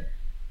 they got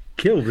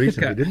killed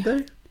recently, didn't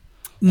they?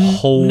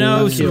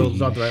 No, killed is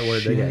not the right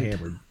word. They got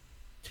hammered.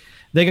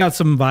 They got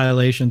some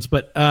violations,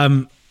 but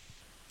so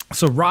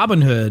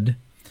Robinhood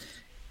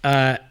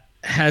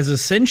has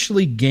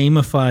essentially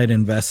gamified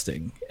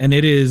investing, and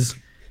it is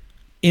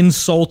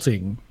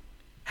insulting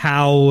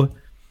how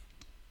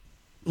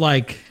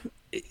like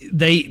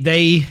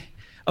they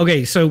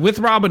okay. So with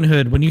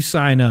Robinhood, when you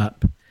sign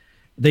up,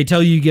 they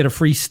tell you get a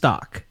free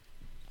stock.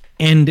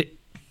 And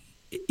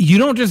you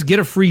don't just get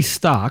a free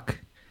stock.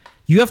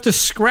 You have to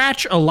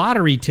scratch a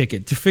lottery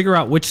ticket to figure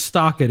out which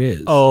stock it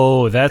is.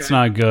 Oh, that's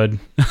not good.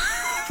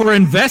 For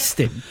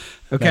investing,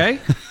 okay?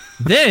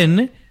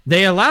 Then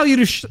they allow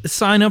you to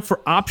sign up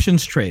for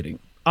options trading.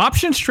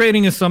 Options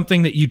trading is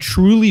something that you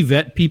truly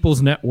vet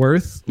people's net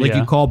worth, like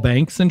you call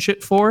banks and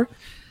shit for.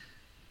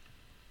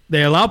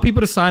 They allow people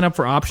to sign up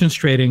for options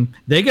trading.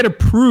 They get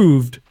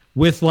approved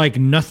with like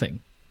nothing.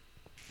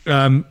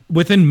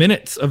 Within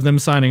minutes of them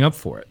signing up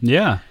for it.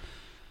 Yeah.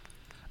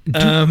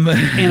 And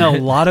a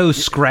lotto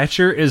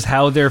scratcher is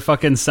how they're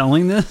fucking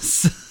selling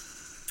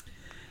this?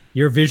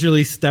 You're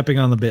visually stepping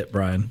on the bit,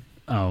 Brian.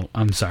 Oh,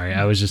 I'm sorry.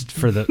 I was just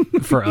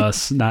for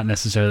us, not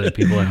necessarily the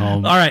people at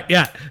home. All right,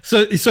 yeah.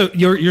 So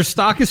your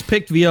stock is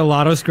picked via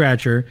lotto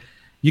scratcher.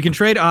 You can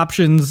trade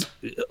options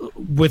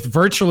with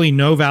virtually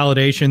no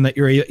validation that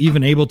you're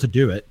even able to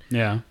do it.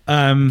 Yeah.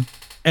 And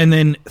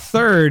then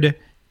third,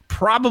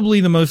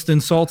 probably the most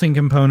insulting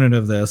component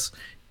of this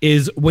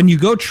is when you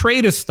go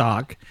trade a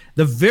stock,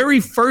 the very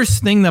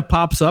first thing that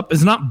pops up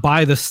is not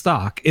buy the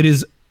stock. It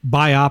is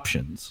buy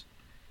options.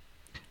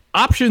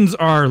 Options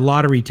are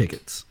lottery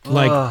tickets.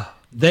 Like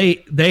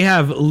they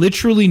have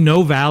literally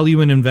no value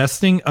in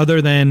investing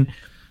other than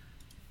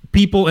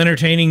people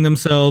entertaining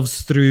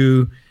themselves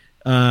through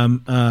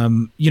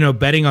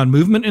betting on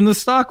movement in the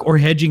stock or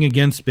hedging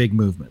against big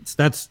movements.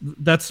 That's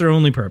their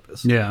only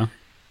purpose. Yeah.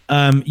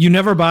 You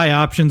never buy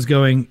options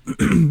going,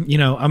 I'm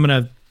going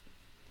to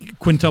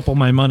quintuple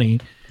my money.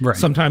 Right.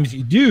 Sometimes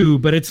you do,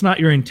 but it's not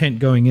your intent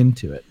going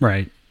into it.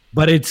 Right.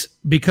 But it's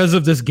because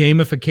of this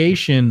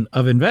gamification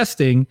of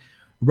investing,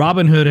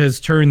 Robinhood has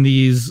turned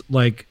these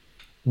like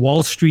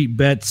Wall Street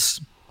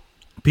bets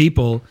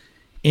people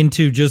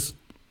into just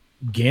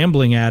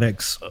gambling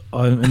addicts,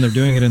 and they're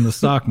doing it in the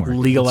stock market.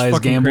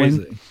 Legalized gambling.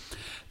 Crazy.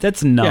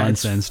 That's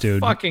nonsense,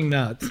 dude. Fucking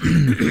nuts.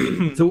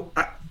 So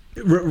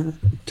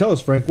tell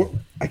us, Frank.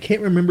 I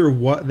can't remember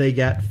what they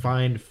got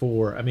fined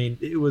for. I mean,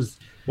 it was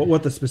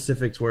what the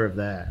specifics were of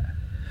that.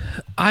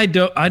 I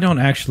don't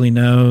actually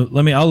know.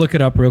 I'll look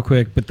it up real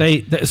quick. But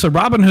so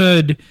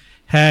Robinhood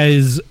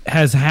has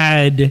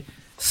had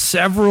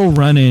several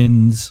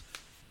run-ins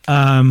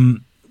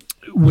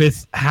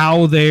with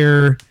how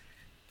they're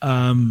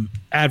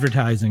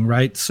advertising,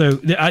 right? So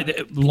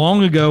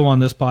long ago on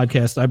this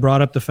podcast, I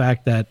brought up the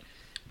fact that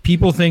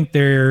people think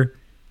they're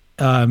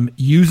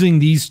using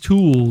these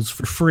tools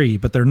for free,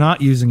 but they're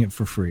not using it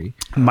for free.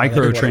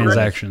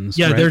 Microtransactions.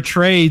 Yeah, right? Their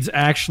trades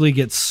actually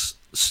get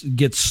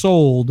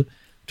sold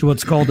to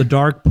what's called a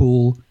dark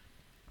pool,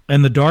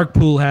 and the dark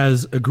pool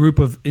has a group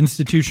of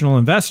institutional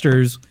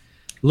investors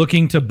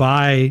looking to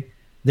buy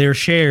their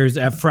shares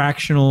at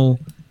fractional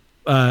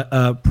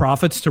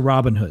profits to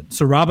Robinhood.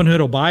 So Robinhood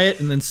will buy it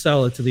and then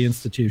sell it to the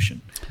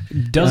institution.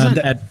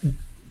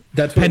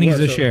 That's pennies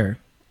a share.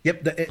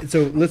 Yep.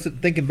 So listen,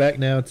 thinking back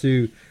now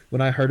to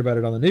when I heard about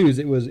it on the news,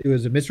 it was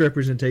a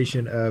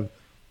misrepresentation of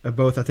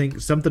both, I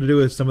think, something to do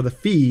with some of the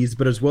fees,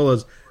 but as well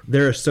as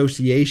their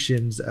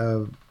associations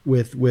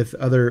with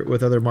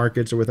other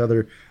markets or with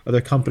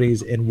other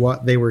companies and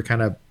what they were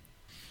kind of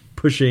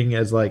pushing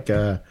as like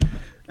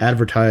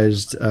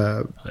advertised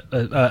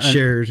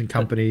shares and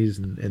companies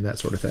and that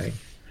sort of thing.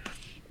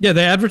 Yeah,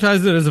 they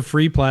advertised it as a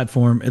free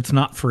platform. It's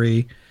not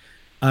free.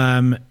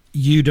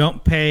 You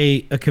don't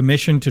pay a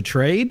commission to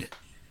trade,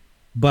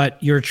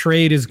 but your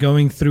trade is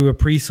going through a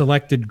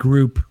pre-selected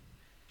group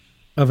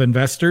of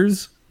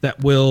investors that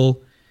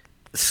will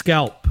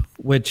scalp,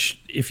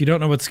 which if you don't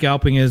know what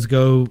scalping is,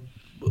 go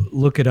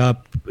look it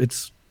up.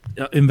 It's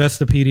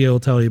Investopedia will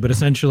tell you, but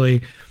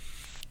essentially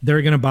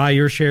they're going to buy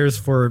your shares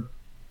for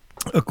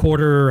a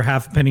quarter or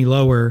half a penny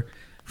lower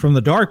from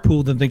the dark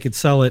pool than they could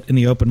sell it in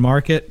the open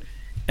market.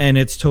 And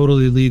it's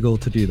totally legal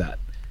to do that.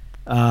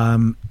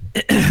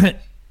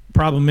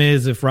 Problem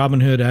is, if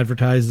Robinhood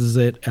advertises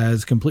it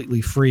as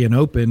completely free and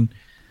open,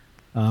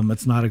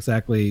 it's not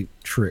exactly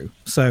true.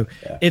 So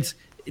it's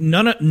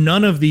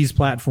none of these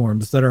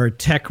platforms that are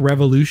tech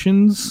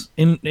revolutions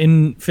in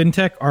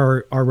fintech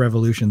are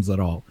revolutions at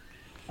all.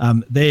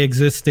 They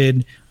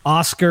existed.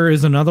 Oscar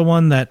is another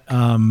one that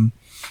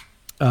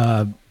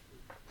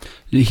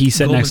He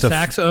sat Goldman next to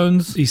Sachs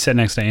owns. He sat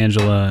next to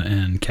Angela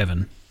and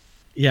Kevin.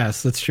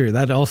 Yes, that's true.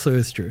 That also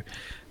is true.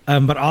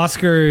 But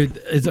Oscar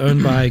is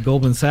owned by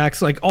Goldman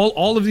Sachs. Like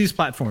all of these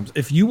platforms,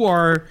 if you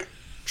are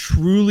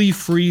truly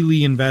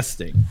freely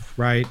investing,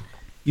 right,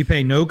 you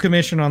pay no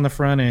commission on the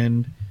front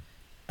end.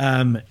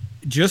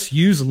 Just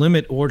use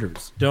limit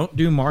orders. Don't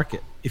do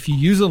market. If you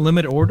use a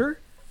limit order,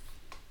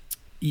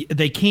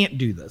 they can't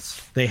do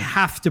this. They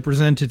have to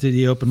present it to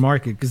the open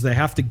market because they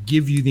have to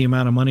give you the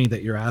amount of money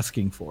that you're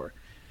asking for.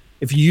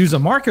 If you use a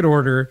market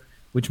order,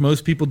 which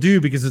most people do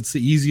because it's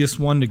the easiest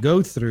one to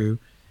go through,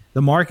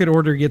 the market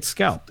order gets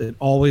scalped. It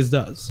always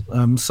does.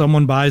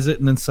 Someone buys it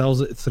and then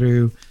sells it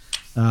through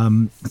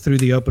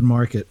the open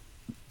market,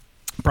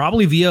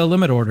 probably via a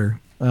limit order.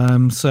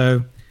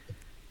 So,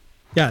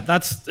 yeah,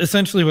 that's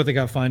essentially what they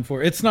got fined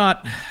for. It's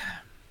not,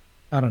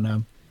 I don't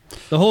know.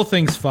 The whole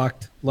thing's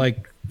fucked.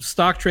 Like,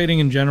 stock trading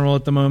in general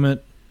at the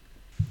moment,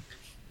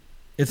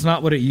 it's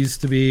not what it used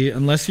to be.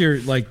 Unless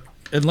you've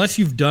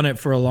done it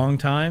for a long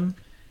time.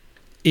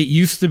 It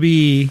used to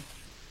be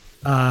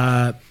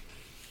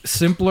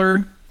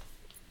simpler,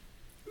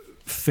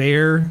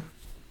 fair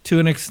to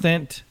an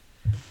extent.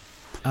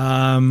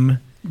 Things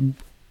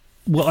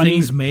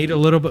made a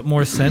little bit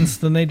more sense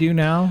than they do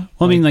now.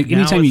 Well, I mean, like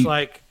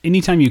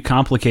anytime you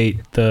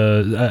complicate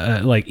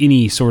the like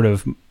any sort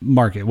of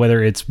market,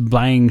 whether it's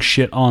buying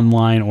shit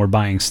online or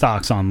buying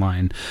stocks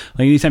online,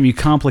 like anytime you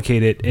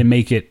complicate it and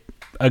make it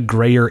a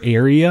grayer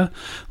area,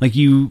 like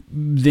you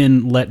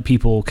then let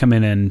people come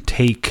in and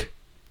take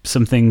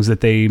some things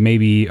that they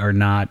maybe are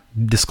not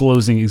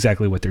disclosing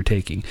exactly what they're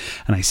taking.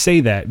 And I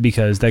say that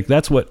because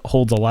that's what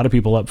holds a lot of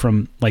people up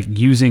from like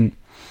using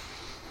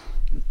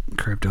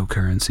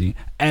cryptocurrency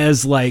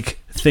as like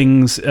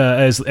things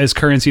as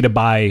currency to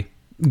buy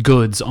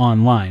goods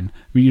online,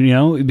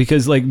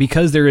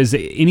 because there is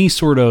any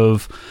sort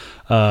of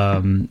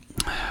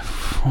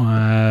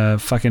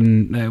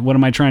what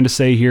am I trying to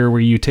say here,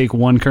 where you take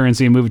one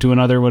currency and move it to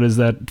another? What is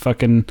that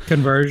fucking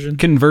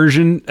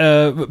conversion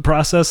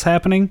process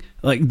happening?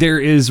 Like, there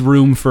is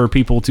room for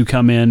people to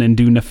come in and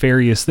do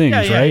nefarious things,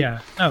 right? Yeah.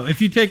 No,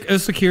 if you take a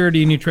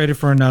security and you trade it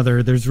for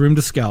another, there's room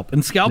to scalp.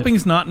 And scalping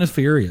is not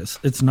nefarious.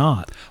 It's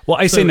not. Well,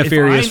 I say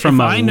nefarious from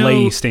a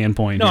lay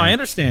standpoint. No, I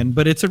understand,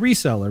 but it's a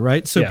reseller,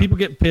 right? So people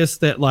get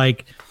pissed that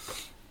like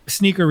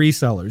sneaker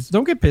resellers.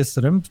 Don't get pissed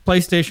at them.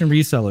 PlayStation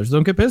resellers.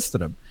 Don't get pissed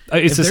at them.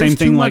 It's the same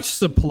thing. Too much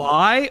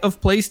supply of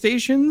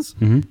PlayStations,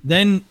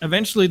 then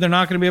eventually they're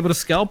not going to be able to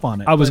scalp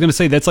on it. I was going to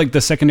say that's like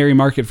the secondary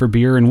market for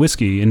beer and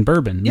whiskey and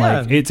bourbon.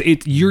 Yeah.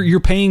 Like you're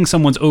paying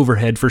someone's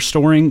overhead for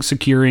storing,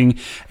 securing,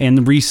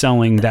 and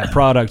reselling that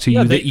product to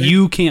you that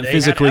you can't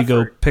physically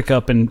go pick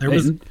up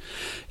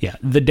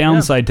the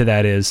downside to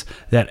that is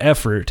that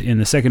effort in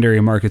the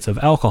secondary markets of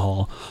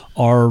alcohol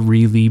are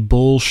really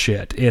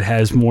bullshit. It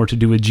has more to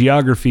do with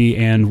geography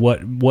and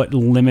what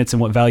limits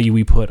and what value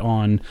we put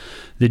on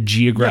the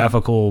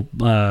geographical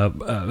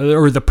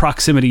or the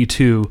proximity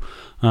to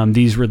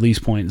these release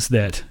points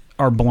that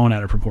are blown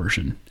out of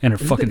proportion and are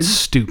fucking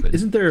stupid.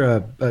 Isn't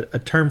there a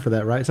term for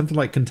that, right? Something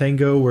like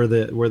contango, where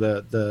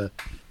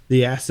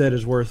the asset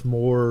is worth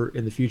more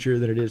in the future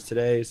than it is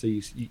today, so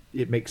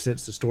it makes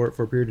sense to store it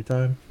for a period of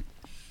time.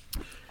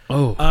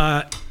 Oh,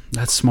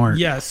 that's smart.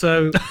 Yeah.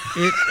 So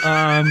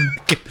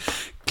it.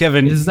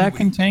 Kevin, is that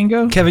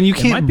contango? Kevin, you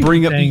can't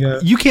bring up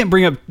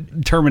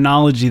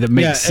terminology that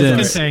makes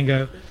sense. It's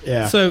contango.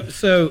 Yeah.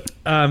 So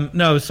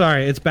no,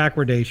 sorry, it's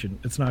backwardation.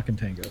 It's not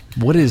contango.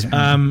 What is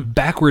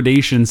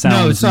backwardation? Sounds.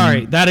 No,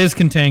 sorry, that is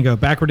contango.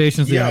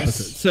 Backwardation is the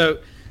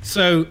opposite.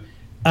 So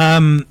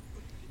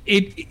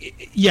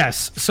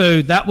yes.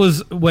 So that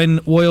was when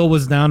oil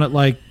was down at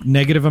like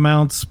negative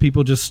amounts.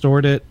 People just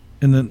stored it,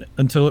 and then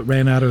until it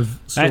ran out of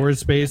storage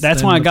space.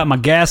 That's why I got my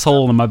gas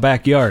hole in my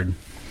backyard.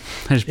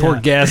 I just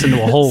poured gas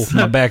into a hole in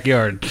my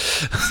backyard.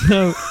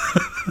 So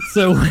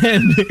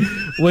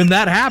when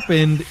that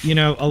happened,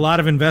 a lot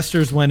of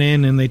investors went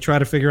in and they tried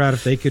to figure out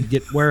if they could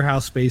get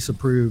warehouse space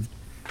approved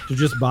to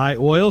just buy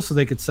oil so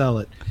they could sell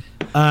it.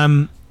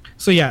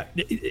 So yeah,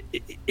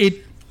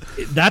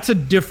 that's a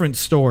different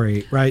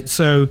story, right?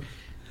 So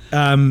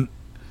in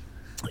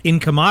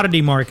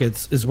commodity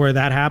markets is where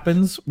that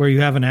happens, where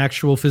you have an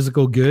actual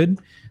physical good.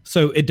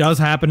 So it does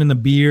happen in the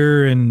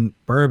beer and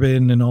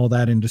bourbon and all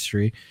that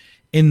industry.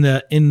 In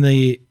the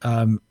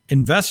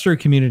investor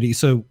community,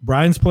 so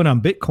Brian's point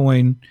on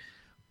Bitcoin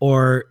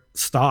or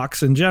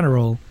stocks in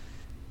general,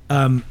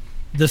 the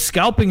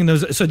scalping in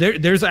those. So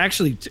there's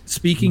actually,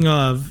 speaking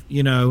of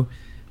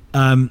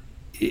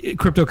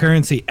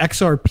cryptocurrency,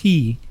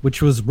 XRP,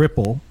 which was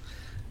Ripple,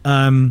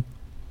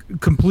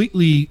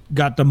 completely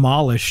got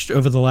demolished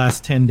over the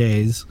last 10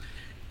 days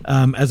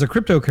as a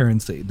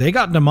cryptocurrency. They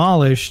got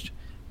demolished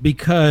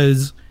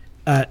because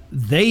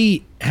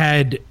they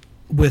had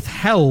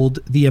withheld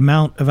the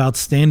amount of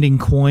outstanding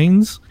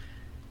coins,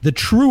 the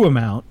true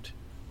amount,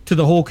 to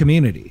the whole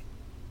community.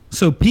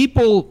 So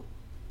people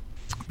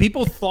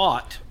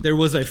thought there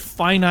was a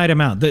finite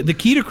amount. The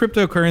key to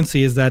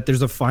cryptocurrency is that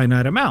there's a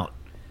finite amount.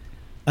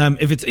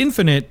 If it's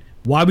infinite,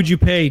 Why would you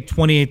pay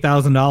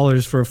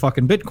 $28,000 for a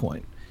fucking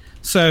Bitcoin?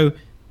 So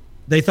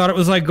they thought it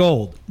was like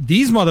gold.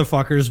 These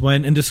motherfuckers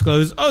went and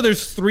disclosed, oh,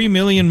 there's 3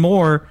 million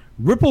more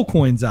Ripple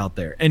coins out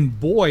there, and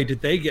boy,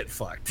 did they get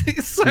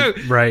fucked. So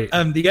right.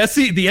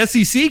 The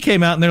SEC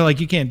came out and they're like,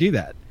 you can't do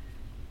that.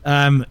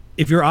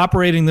 If you're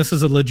operating this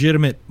as a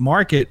legitimate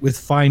market with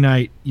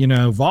finite,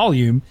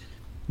 volume,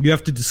 you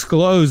have to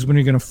disclose when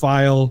you're going to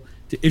file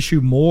to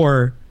issue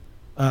more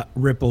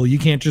Ripple. You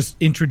can't just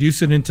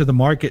introduce it into the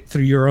market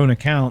through your own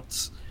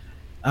accounts.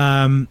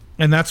 And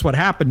that's what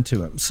happened to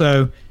them.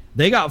 So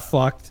they got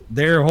fucked.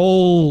 Their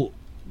whole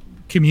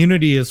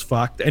community is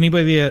fucked.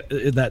 Anybody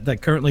that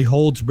currently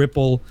holds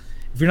Ripple,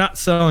 if you're not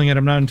selling it,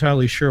 I'm not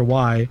entirely sure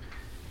why.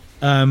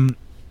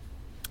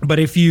 But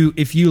if you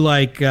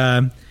look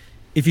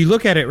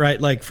at it, right,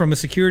 like from a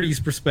securities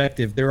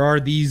perspective, there are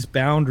these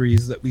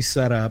boundaries that we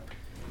set up.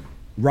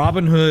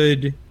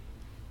 Robinhood,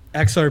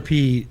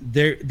 XRP,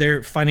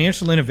 they're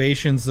financial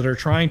innovations that are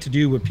trying to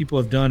do what people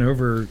have done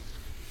over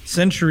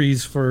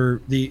centuries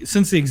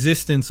since the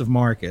existence of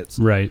markets.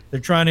 Right. They're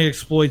trying to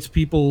exploit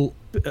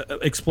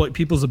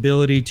people's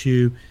ability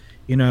to,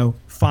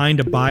 find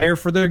a buyer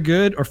for their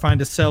good or find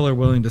a seller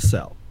willing to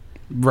sell.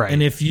 Right.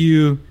 And if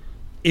you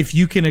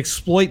can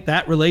exploit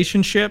that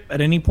relationship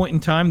at any point in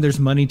time, there's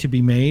money to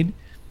be made.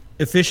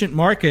 Efficient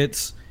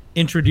markets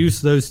introduce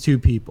those two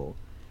people.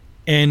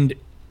 And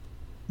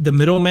the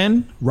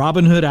middlemen,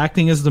 Robinhood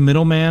acting as the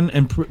middleman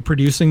and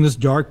producing this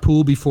dark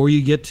pool before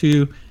you get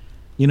to,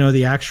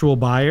 the actual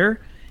buyer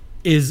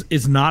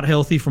is not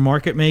healthy for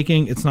market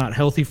making. It's not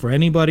healthy for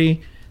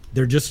anybody.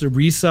 They're just a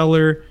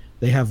reseller.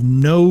 They have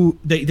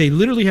they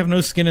literally have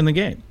no skin in the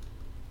game,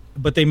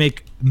 but they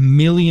make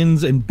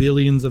millions and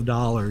billions of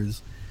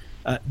dollars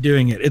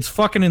doing it. It's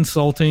fucking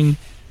insulting.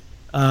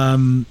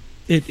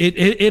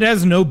 It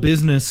has no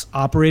business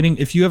operating.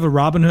 If you have a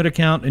Robinhood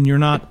account and you're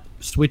not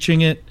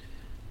switching it,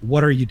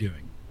 what are you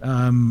doing?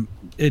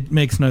 It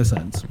makes no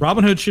sense.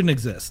 Robinhood shouldn't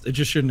exist. It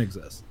just shouldn't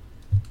exist.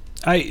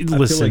 I feel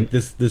like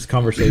this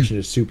conversation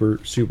is super,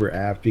 super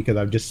apt because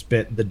I've just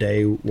spent the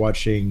day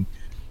watching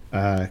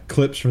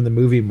clips from the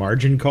movie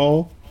Margin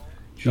Call.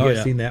 Have you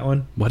guys seen that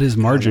one? What is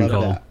Margin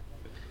Call? That.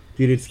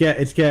 Dude,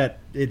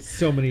 it's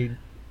so many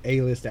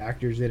A-list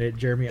actors in it.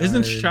 Jeremy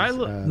Isn't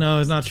Irons, no,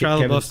 it's not Shia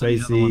Kevin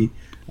LaBeouf.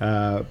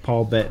 Spacey,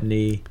 Paul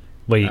Bettany.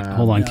 Wait,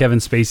 hold on. Yeah. Kevin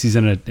Spacey's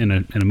in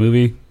a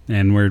movie,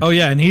 and we're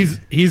and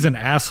he's an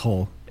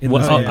asshole.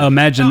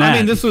 Imagine that.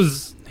 I mean,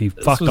 he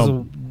fucked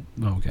up.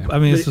 Okay. I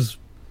mean, this is.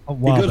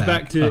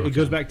 It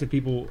goes back to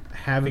people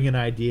having an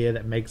idea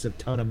that makes a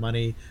ton of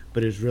money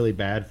but is really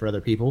bad for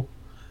other people.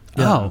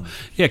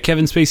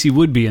 Kevin Spacey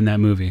would be in that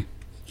movie.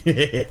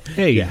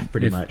 Hey, yeah,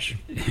 pretty much.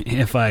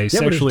 If I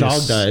sexually, but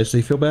his dog dies, so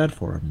you feel bad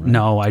for him. Right?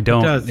 No, I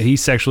don't. He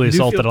sexually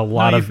assaulted a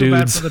lot of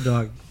dudes. Feel bad for the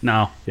dog.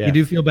 No, you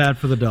do feel bad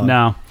for the dog.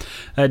 No,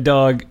 that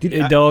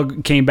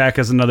dog came back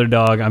as another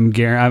dog.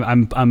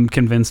 I'm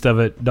convinced of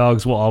it.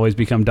 Dogs will always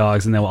become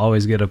dogs, and they will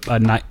always get a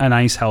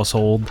nice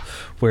household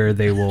where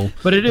they will.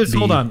 But it is.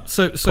 Hold on.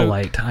 So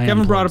polite.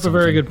 Kevin brought up a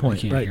very good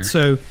point, right? Hear.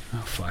 So,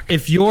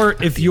 if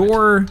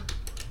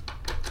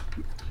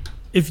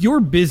your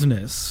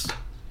business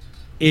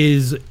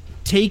is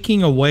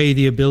taking away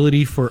the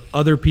ability for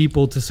other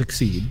people to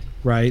succeed,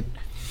 right?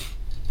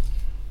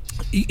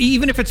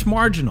 Even if it's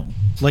marginal.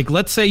 Like,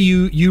 let's say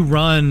you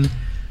run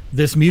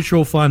this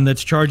mutual fund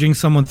that's charging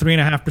someone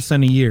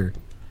 3.5% a year,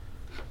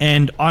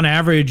 and on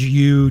average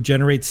you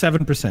generate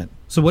 7%.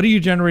 So what are you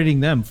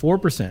generating them?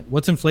 4%.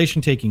 What's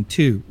inflation taking?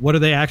 2%. What are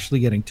they actually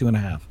getting?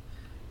 2.5%.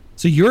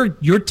 So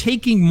you're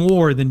taking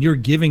more than you're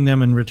giving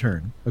them in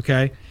return.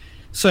 Okay,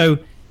 so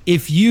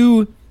if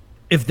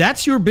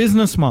that's your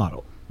business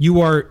model,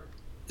 you are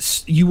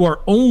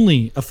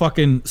only a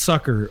fucking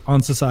sucker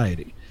on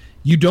society.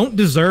 You don't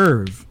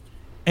deserve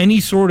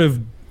any sort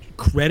of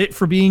credit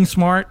for being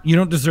smart. You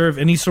don't deserve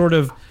any sort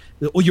of,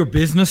 your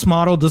business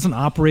model doesn't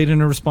operate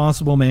in a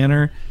responsible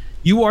manner.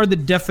 You are the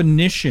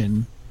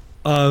definition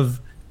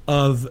of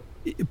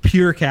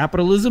pure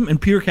capitalism,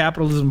 and pure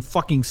capitalism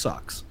fucking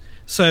sucks.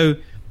 So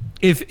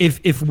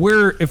if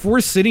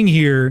we're sitting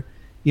here,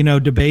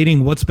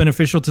 debating what's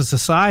beneficial to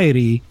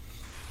society,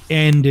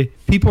 and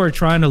people are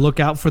trying to look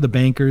out for the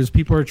bankers,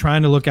 people are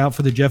trying to look out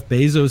for the Jeff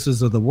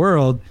Bezoses of the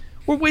world,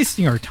 we're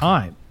wasting our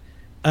time.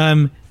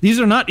 These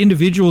are not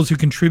individuals who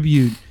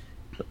contribute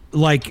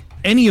like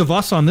any of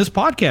us on this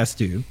podcast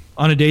do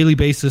on a daily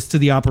basis to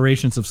the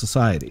operations of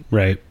society.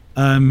 Right.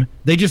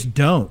 They just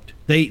don't.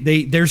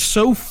 They're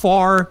so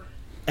far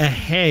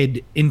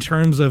ahead in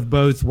terms of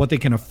both what they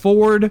can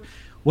afford,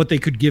 what they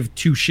could give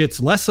two shits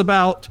less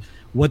about,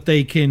 what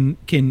they can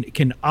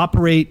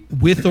operate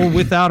with or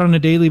without on a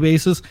daily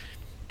basis.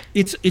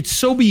 It's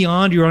so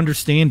beyond your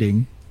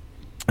understanding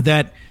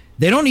that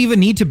they don't even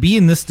need to be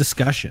in this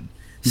discussion.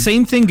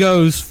 Same thing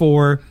goes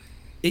for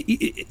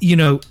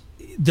the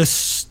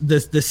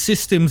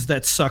systems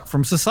that suck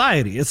from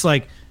society. It's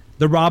like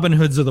the Robin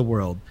Hoods of the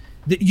world.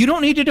 You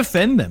don't need to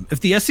defend them.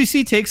 If the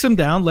SEC takes them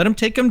down, let them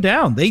take them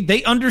down.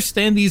 They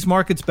understand these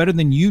markets better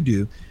than you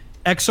do.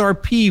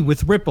 XRP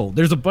with Ripple.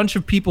 There's a bunch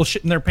of people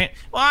shitting their pants.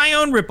 Well, I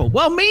own Ripple.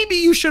 Well, maybe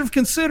you should have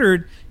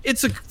considered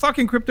it's a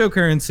fucking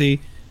cryptocurrency.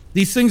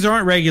 These things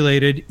aren't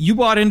regulated. You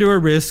bought into a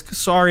risk.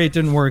 Sorry, it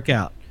didn't work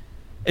out.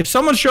 If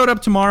someone showed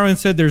up tomorrow and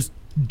said there's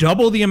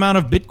double the amount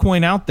of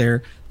Bitcoin out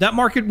there, that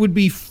market would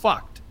be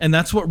fucked. And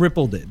that's what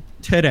Ripple did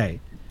today.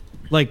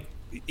 Like,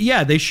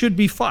 yeah, they should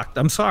be fucked.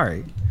 I'm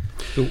sorry.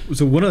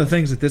 So one of the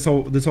things that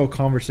this whole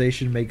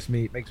conversation makes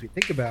me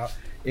think about,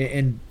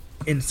 and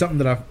something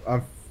that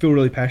I feel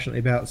really passionately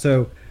about.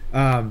 So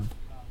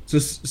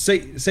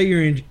say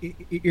you're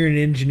an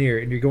engineer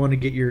and you're going to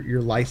get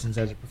your license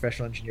as a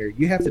professional engineer.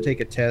 You have to take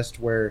a test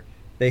where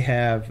they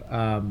have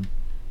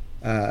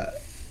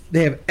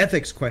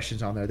ethics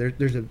questions on there.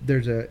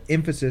 There's a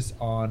emphasis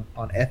on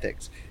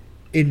ethics.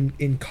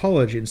 In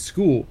college, in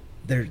school,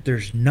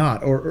 there's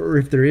not, or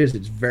if there is,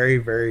 it's very,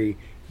 very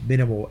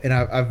minimal. And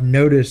I've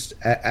noticed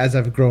as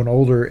I've grown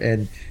older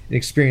and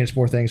experienced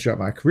more things throughout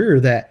my career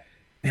that,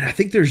 man, I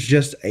think there's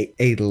just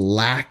a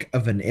lack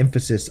of an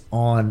emphasis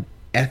on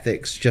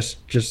ethics, just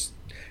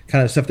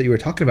kind of stuff that you were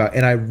talking about.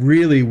 And I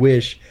really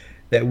wish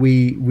that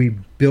we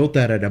built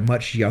that at a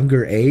much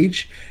younger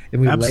age, and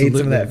we laid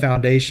some of that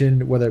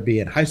foundation, whether it be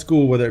in high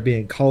school, whether it be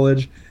in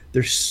college.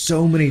 There's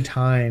so many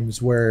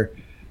times where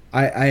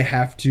I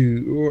have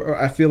to,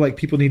 or I feel like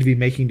people need to be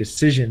making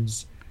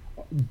decisions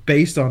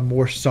based on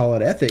more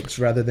solid ethics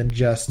rather than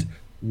just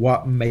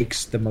what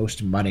makes the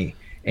most money.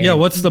 And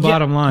what's the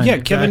bottom line? Yeah,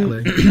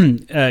 exactly.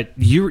 Kevin,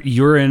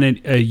 you're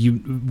in a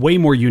way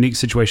more unique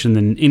situation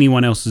than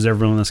anyone else has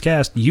ever on this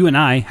cast. You and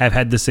I have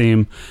had the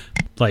same,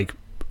 like,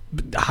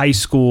 high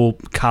school,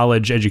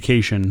 college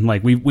education.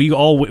 Like we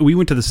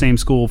went to the same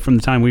school from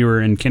the time we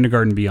were in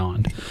kindergarten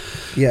beyond.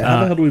 Yeah,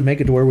 how the hell do we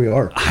make it to where we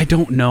are? I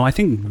don't know. I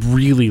think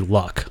really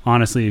luck.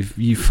 Honestly, if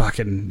you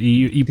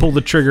you pull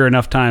the trigger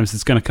enough times,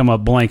 it's going to come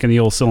up blank in the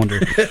old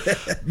cylinder.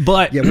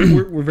 But yeah,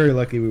 we're very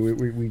lucky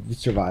we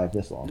survived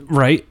this long.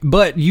 Right,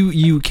 but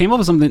you came up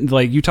with something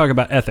like you talk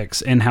about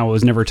ethics and how it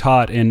was never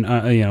taught in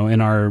in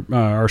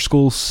our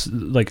schools,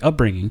 like,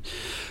 upbringing.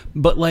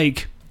 But,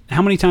 like,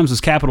 how many times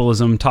was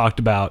capitalism talked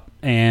about,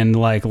 and,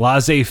 like,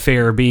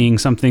 laissez-faire being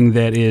something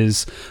that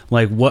is,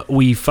 like, what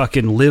we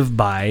fucking live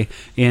by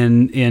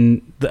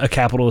in a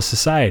capitalist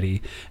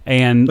society?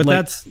 And but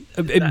like, that's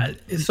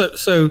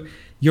so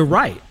you're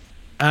right.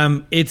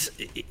 It's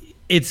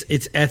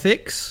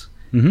ethics,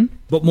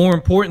 but more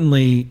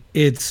importantly,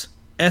 it's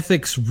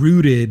ethics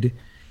rooted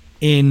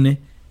in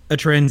a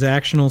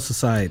transactional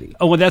society.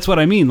 Oh, well, that's what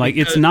I mean. Like,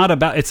 it's not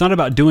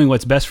about doing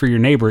what's best for your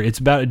neighbor. It's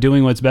about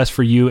doing what's best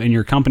for you and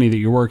your company that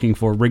you're working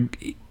for,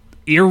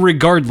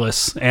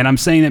 irregardless. And I'm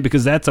saying that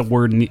because that's a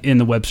word in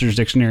the Webster's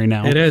dictionary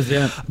now. It is,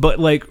 yeah. But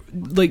like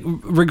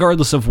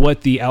regardless of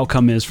what the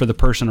outcome is for the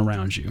person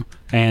around you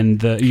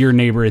and your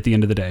neighbor at the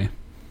end of the day.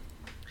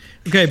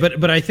 Okay,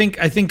 but I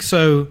think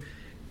so.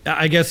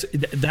 I guess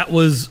that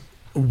was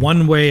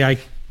one way I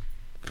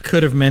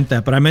could have meant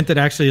that, but I meant it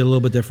actually a little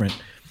bit different.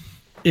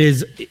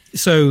 No,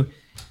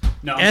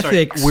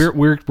 ethics. Sorry.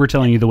 We're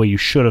telling you the way you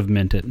should have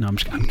meant it. No, I'm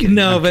kidding.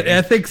 No, but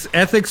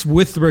ethics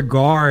with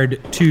regard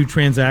to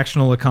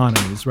transactional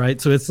economies, right?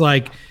 So it's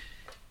like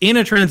in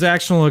a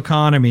transactional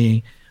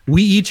economy,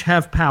 we each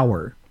have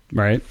power,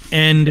 right?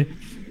 And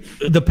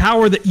the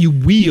power that you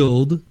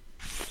wield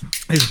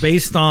is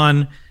based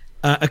on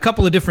a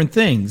couple of different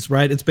things,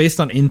 right? It's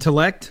based on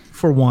intellect,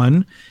 for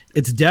one.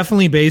 It's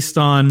definitely based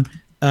on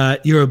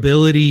your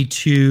ability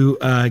to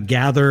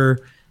gather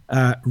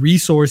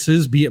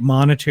resources, be it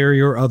monetary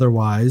or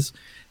otherwise.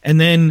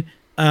 And then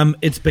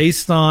it's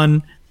based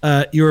on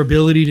your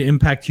ability to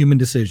impact human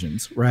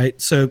decisions, right?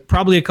 So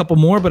probably a couple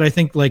more, but I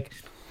think, like,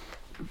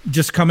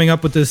 just coming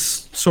up with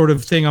this sort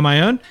of thing on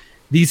my own,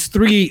 these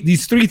three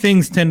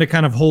things tend to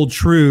kind of hold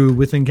true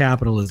within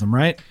capitalism,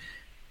 right?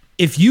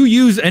 If you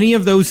use any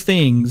of those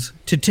things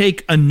to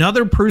take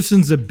another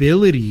person's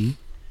ability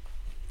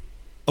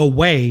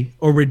away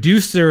or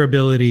reduce their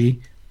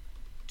ability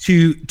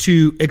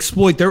to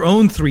exploit their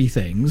own three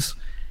things,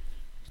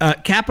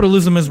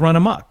 capitalism has run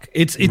amok.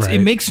 Right. It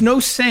makes no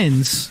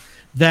sense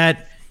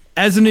that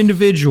as an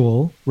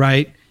individual,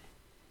 right,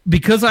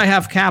 because I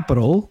have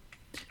capital,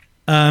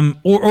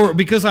 or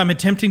because I'm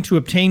attempting to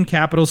obtain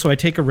capital, so I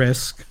take a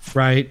risk,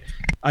 right?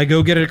 I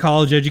go get a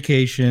college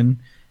education.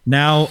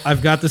 Now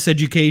I've got this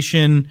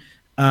education,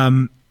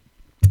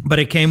 but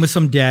it came with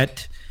some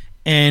debt,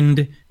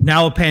 and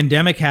now a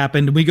pandemic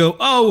happened, and we go,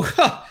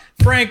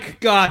 Frank,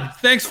 God,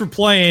 thanks for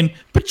playing.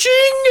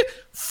 Paching!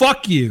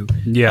 Fuck you.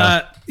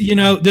 Yeah.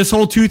 This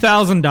whole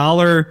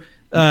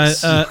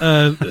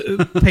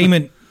 $2,000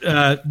 payment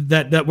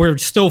that we're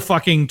still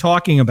fucking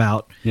talking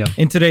about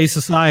in today's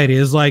society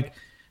is like,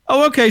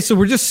 oh, okay, so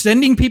we're just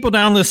sending people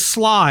down this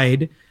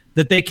slide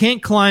that they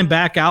can't climb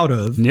back out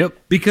of. Yep.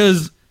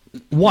 Because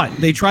what?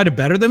 They try to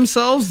better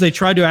themselves? They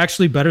try to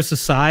actually better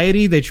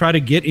society? They try to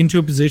get into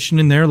a position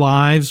in their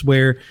lives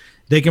where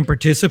they can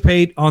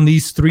participate on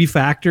these three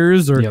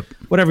factors or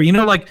whatever.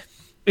 Like,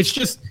 it's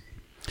just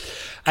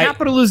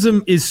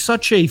capitalism is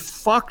such a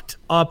fucked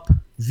up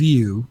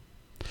view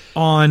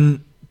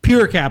on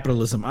pure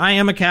capitalism. I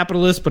am a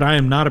capitalist, but I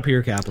am not a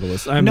pure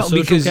capitalist. I'm a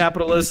social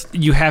capitalist.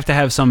 You have to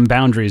have some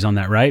boundaries on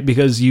that, right?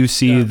 Because you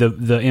see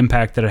the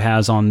impact that it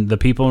has on the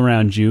people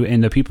around you,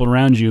 and the people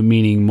around you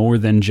meaning more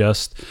than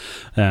just,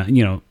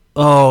 the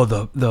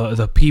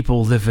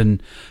people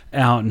living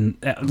out and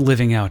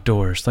living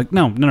outdoors. Like,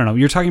 no.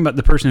 You're talking about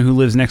the person who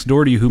lives next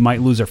door to you who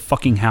might lose their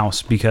fucking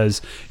house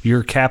because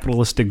your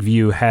capitalistic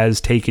view has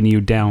taken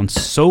you down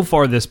so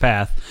far this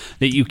path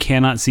that you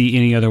cannot see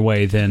any other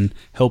way than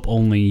help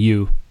only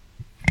you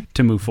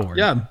to move forward.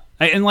 Yeah.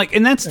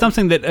 And that's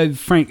something that,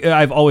 Frank,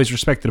 I've always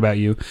respected about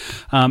you,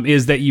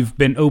 is that you've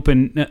been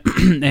open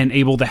and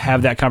able to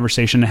have that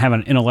conversation and have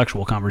an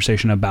intellectual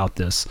conversation about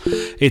this.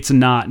 It's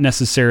not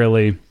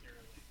necessarily...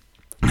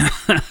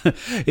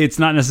 it's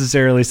not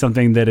necessarily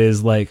something that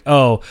is like,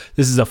 oh,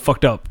 this is a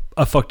fucked up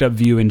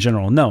view in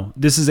general. No,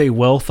 this is a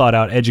well thought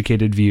out,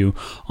 educated view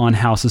on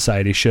how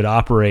society should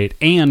operate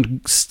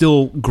and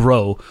still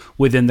grow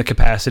within the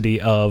capacity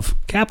of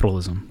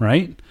capitalism,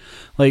 right?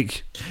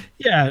 Like,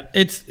 yeah,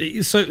 it's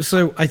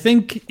so I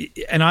think,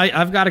 and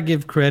I've got to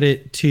give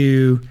credit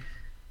to,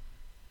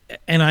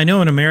 and I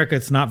know in America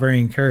it's not very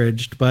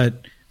encouraged,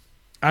 but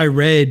I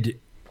read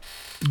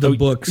the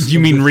books. You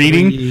mean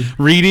reading?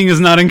 Reading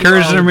is not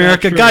encouraged in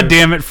America? God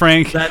damn it,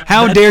 Frank.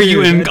 How dare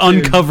you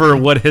uncover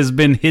what has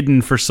been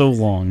hidden for so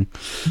long?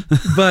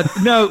 So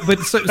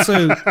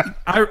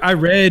I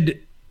read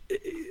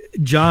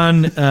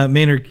John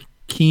Maynard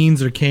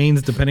Keynes or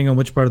Keynes, depending on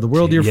which part of the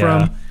world you're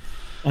from.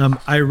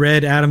 I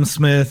read Adam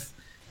Smith,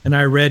 and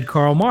I read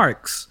Karl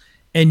Marx.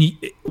 And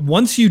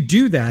once you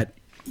do that,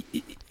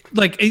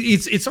 like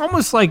it's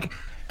almost like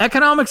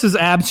economics is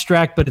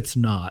abstract, but it's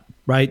not,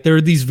 right? There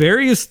are these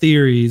various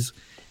theories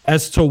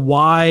as to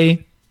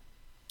why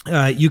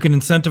you can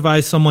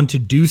incentivize someone to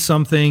do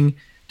something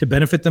to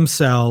benefit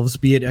themselves,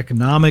 be it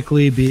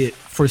economically, be it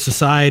for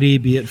society,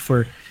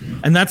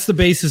 and that's the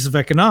basis of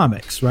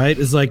economics, right?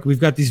 Is like we've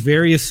got these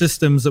various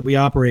systems that we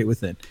operate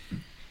within,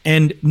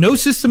 and no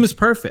system is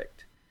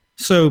perfect.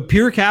 So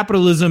pure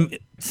capitalism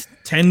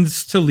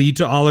tends to lead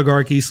to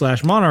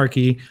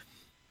oligarchy/monarchy.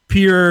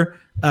 Pure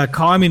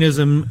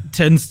communism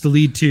tends to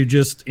lead to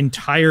just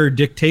entire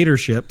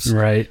dictatorships,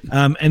 right?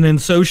 And then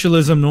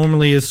socialism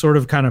normally is sort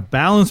of kind of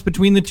balanced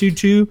between the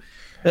two,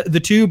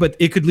 but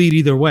it could lead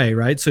either way,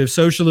 right? So if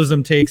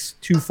socialism takes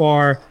too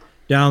far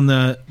down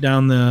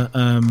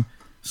the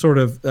sort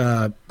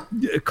of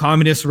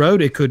communist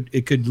road, it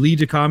could lead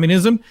to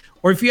communism.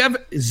 Or if you have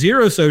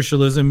zero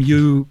socialism,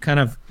 you kind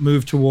of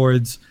move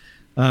towards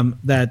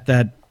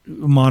that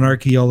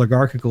monarchy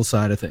oligarchical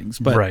side of things,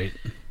 but right.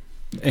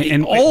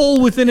 And all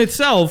within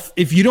itself,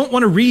 if you don't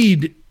want to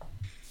read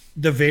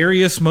the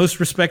various most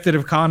respected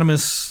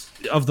economists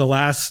of the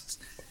last,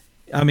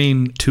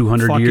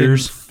 200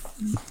 years,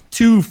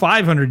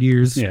 500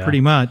 years,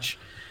 pretty much,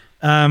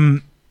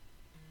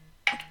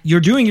 you're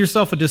doing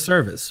yourself a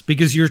disservice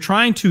because you're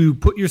trying to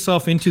put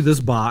yourself into this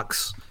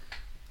box,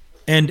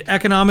 and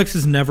economics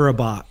is never a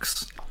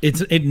box.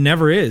 It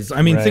never is.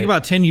 Think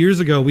about 10 years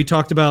ago, we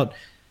talked about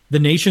the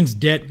nation's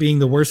debt being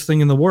the worst thing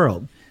in the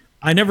world.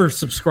 I never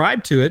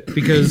subscribed to it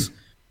because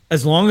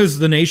as long as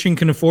the nation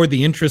can afford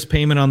the interest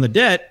payment on the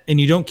debt and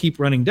you don't keep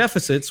running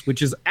deficits,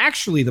 which is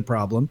actually the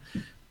problem,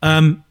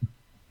 the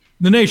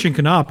nation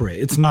can operate.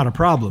 It's not a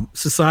problem.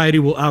 Society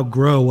will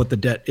outgrow what the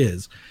debt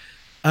is.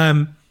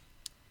 Now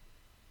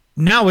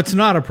it's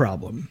not a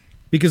problem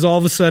because all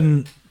of a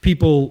sudden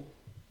people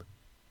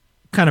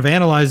kind of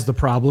analyze the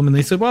problem and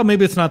they said, well,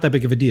 maybe it's not that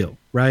big of a deal,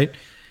 right?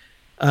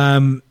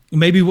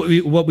 Maybe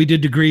what we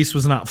did to Greece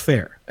was not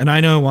fair. And I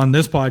know on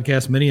this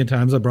podcast, many a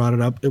times I brought it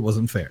up, it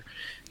wasn't fair.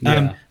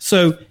 Yeah.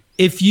 So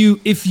if you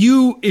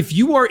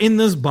are in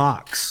this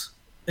box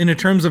in a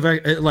terms of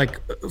like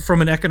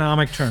from an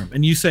economic term,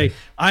 and you say,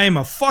 I am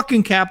a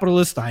fucking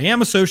capitalist, I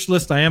am a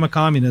socialist, I am a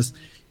communist,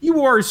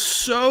 you are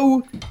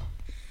so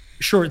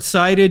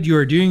short-sighted. You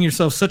are doing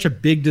yourself such a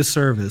big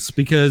disservice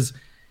because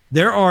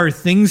there are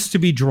things to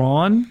be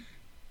drawn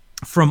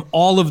from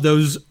all of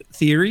those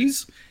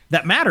theories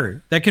that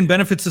matter, that can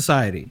benefit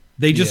society.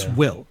 They just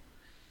will.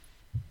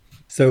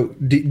 So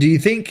do you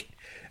think,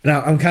 and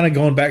I'm kind of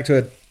going back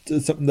to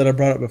something that I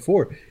brought up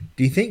before,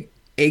 do you think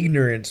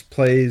ignorance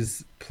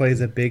plays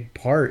a big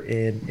part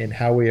in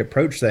how we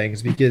approach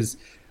things? Because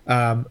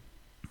I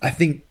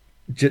think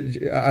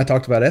I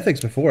talked about ethics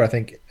before. I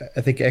think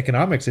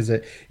economics is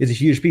a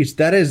huge piece.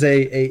 That is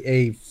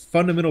a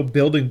fundamental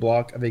building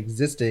block of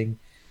existing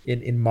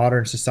in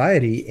modern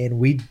society, and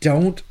we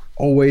don't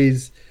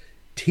always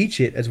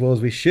teach it as well as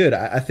we should.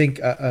 I think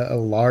a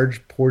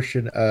large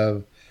portion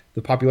of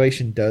the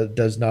population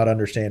does not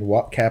understand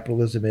what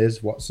capitalism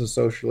is, what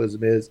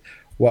socialism is,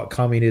 what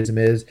communism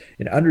is,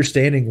 and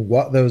understanding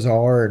what those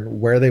are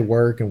and where they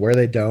work and where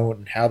they don't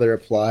and how they're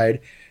applied.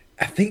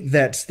 I think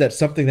that's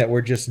something that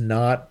we're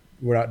not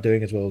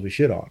doing as well as we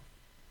should on.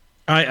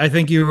 I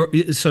think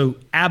so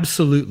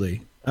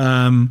absolutely.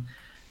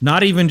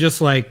 Not even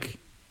just like,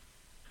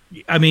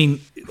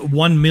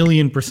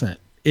 1,000,000%.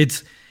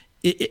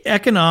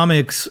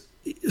 Economics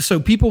so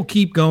people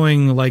keep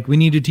going like, we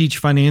need to teach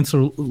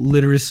financial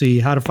literacy,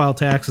 how to file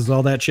taxes,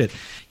 all that shit.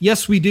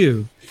 Yes, we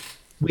do.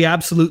 We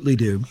absolutely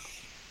do.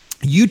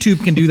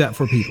 YouTube can do that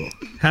for people.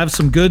 Have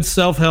some good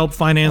self-help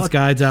finance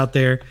guides out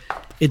there.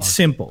 It's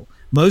simple.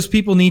 Most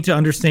people need to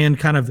understand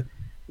kind of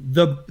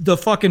the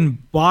fucking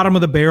bottom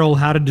of the barrel,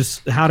 how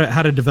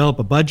to develop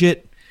a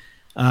budget.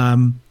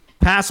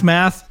 Pass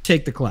math,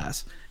 take the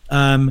class.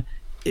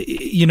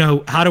 You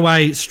know, how do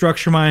I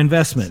structure my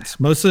investments?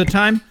 Most of the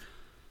time,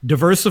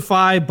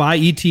 diversify, buy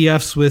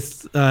ETFs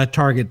with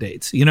target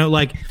dates. You know,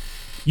 like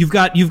you've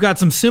got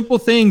some simple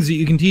things that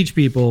you can teach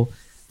people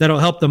that'll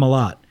help them a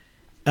lot.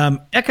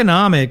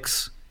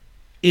 Economics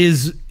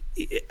is,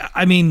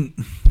 I mean,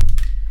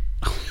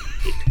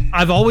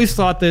 I've always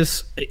thought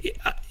this.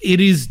 It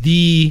is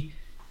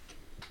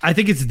I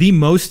think it's the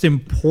most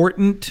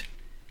important.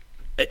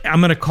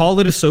 I'm going to call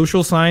it a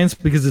social science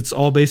because it's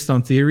all based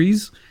on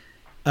theories.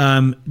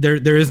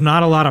 There is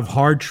not a lot of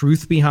hard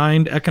truth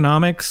behind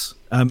economics.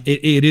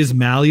 It is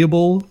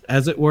malleable,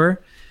 as it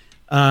were,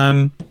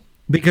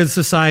 because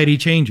society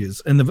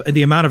changes and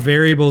the amount of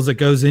variables that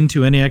goes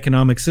into any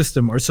economic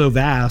system are so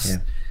vast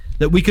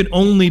that we can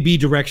only be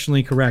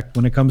directionally correct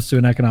when it comes to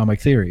an economic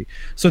theory.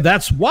 So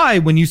that's why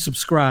when you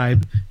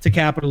subscribe to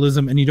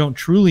capitalism and you don't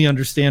truly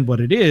understand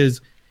what it is,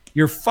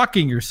 you're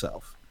fucking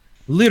yourself.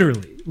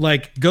 Literally.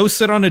 Like, go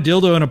sit on a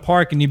dildo in a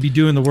park and you'd be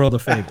doing the world a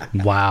favor.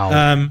 Wow. All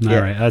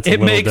right, that's a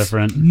little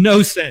different. It makes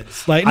no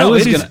sense. Like, no,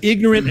 it is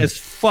ignorant as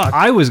fuck.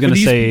 I was going to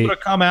say, people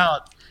to come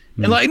out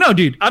and like, no,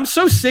 dude, I'm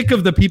so sick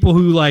of the people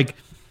who like,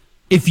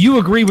 if you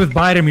agree with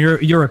Biden,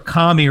 you're a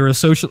commie or a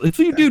socialist.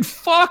 Dude,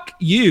 fuck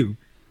you.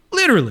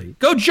 Literally,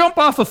 go jump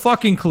off a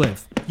fucking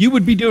cliff. You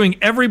would be doing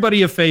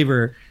everybody a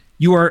favor.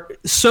 You are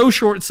so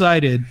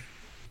short-sighted,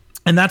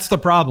 and that's the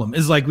problem.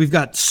 Is like, we've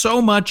got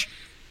so much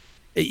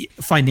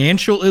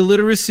financial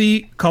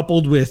illiteracy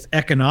coupled with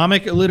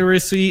economic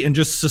illiteracy and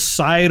just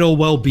societal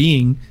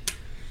well-being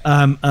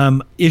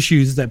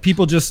issues that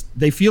people just,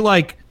 they feel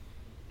like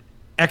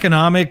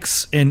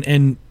economics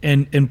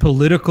and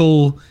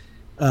political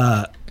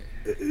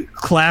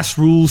class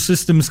rule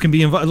systems can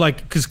be involved, like,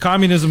 because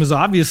communism is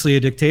obviously a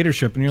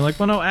dictatorship, and you're like,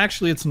 well, no,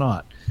 actually it's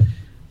not.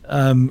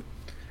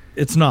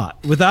 It's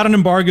not. Without an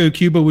embargo,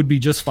 Cuba would be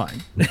just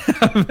fine.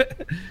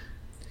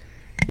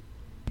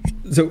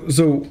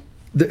 So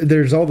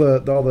there's all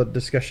the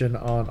discussion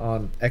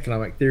on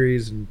economic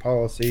theories and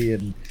policy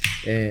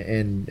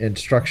and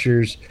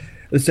structures.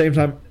 At the same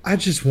time, I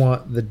just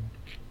want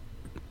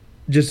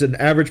just an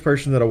average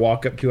person that I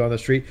walk up to on the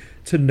street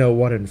to know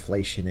what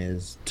inflation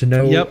is, to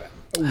know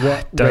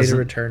what rate of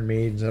return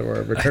means,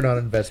 or return on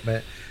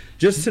investment,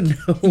 just to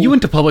know. You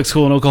went to public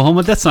school in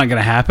Oklahoma. That's not going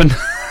to happen.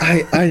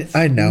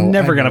 I know.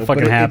 Never going to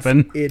fucking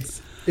happen.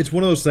 It's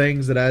one of those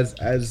things that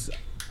as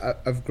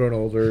I've grown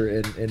older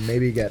and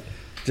maybe get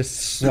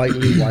just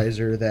slightly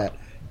wiser, that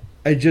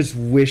I just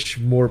wish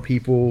more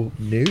people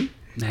knew.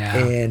 Yeah.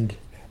 And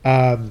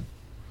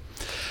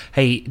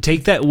hey,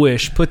 take that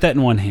wish, put that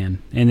in one hand,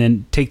 and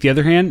then take the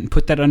other hand and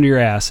put that under your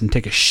ass and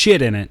take a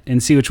shit in it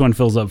and see which one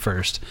fills up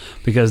first.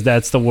 Because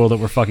that's the world that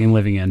we're fucking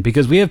living in.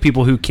 Because we have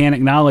people who can't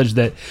acknowledge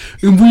that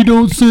if we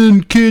don't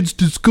send kids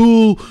to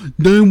school,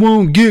 they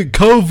won't get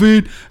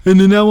COVID, and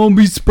then that won't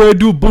be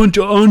spread to a bunch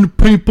of other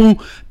people.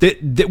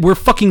 That we're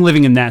fucking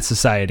living in that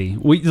society.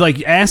 We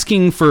like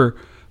asking for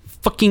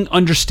fucking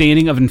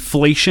understanding of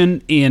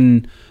inflation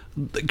in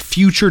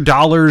future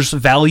dollars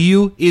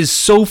value is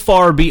so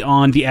far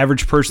beyond the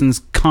average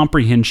person's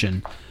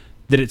comprehension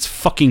that it's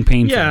fucking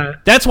painful. Yeah.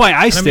 That's why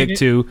I stick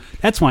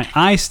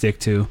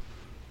to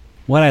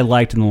what I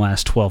liked in the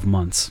last 12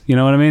 months. You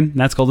know what I mean?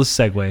 That's called a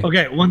segue.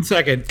 Okay, 1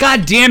 second.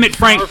 God damn it,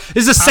 Frank.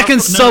 This is the second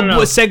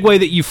segue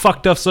that you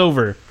fucked us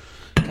over.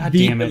 God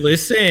damn it.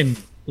 Listen.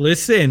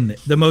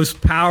 The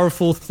most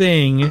powerful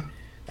thing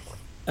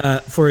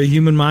for a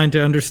human mind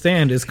to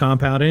understand is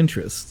compound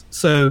interest.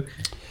 So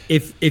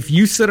if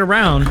you sit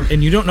around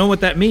and you don't know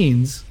what that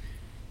means,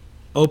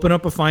 open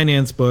up a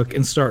finance book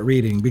and start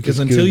reading, because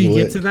Just until you Google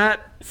get it. to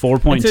that,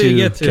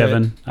 4.2,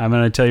 Kevin. I'm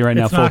going to tell you right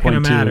now, it's not 4.2. gonna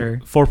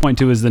matter.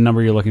 4.2 is the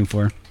number you're looking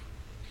for.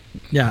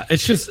 yeah,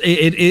 it's just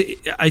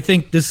I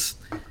think this.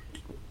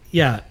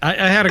 Yeah, I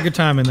had a good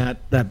time in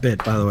that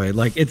bit, by the way.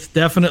 Like, it's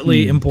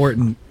definitely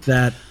important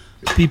that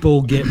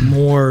people get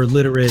more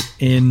literate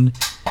in.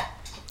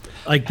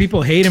 Like,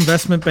 people hate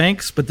investment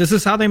banks, but this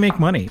is how they make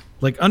money.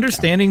 Like,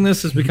 understanding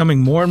this is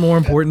becoming more and more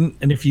important.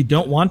 And if you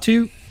don't want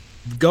to,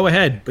 go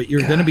ahead, but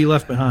you're going to be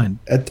left behind.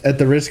 At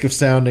the risk of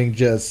sounding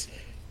just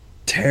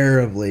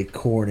terribly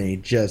corny,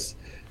 just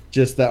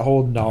that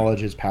whole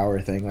knowledge is power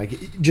thing.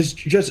 Like,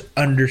 just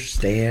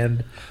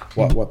understand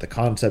what the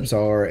concepts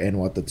are and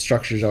what the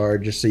structures are,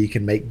 just so you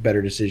can make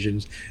better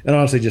decisions. And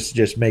honestly,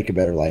 just make a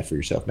better life for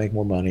yourself. Make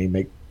more money.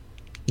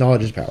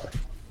 Knowledge is power.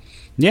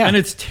 Yeah. And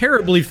it's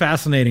terribly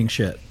fascinating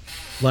shit.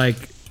 Like,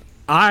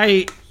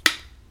 I,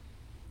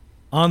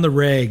 on the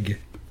reg,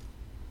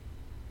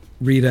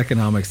 read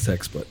economics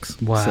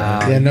textbooks. Wow. So,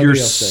 Yeah, nobody You're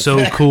else does.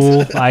 so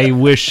cool. I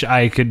wish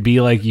I could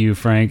be like you,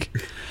 Frank.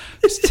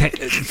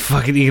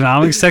 Fucking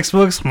economics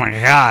textbooks. Oh my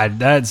god,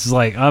 that's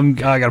like I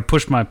gotta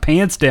push my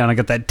pants down. I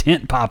got that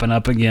tent popping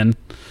up again.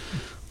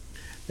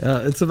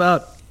 It's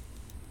about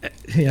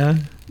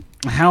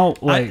how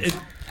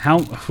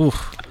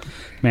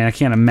man, I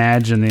can't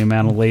imagine the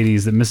amount of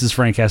ladies that Mrs.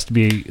 Frank has to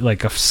be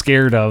like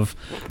scared of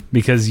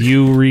because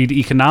you read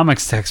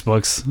economics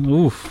textbooks.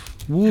 Oof.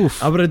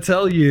 I'm gonna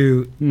tell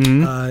you,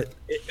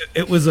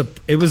 it was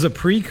a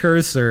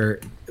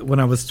precursor. When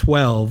I was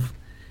 12,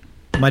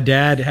 my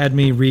dad had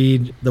me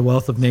read The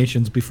Wealth of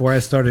Nations before I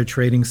started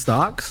trading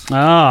stocks.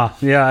 Ah,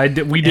 yeah, I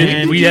did. We did.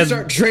 And we had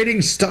start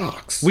trading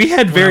stocks. We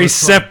had very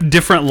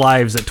different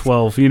lives at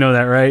 12. You know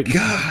that, right?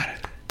 God.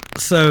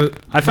 So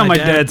I found my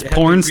dad's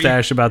porn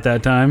stash about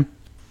that time.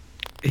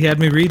 He had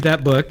me read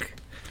that book,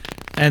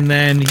 and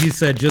then he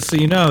said, "Just so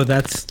you know,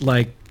 that's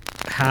like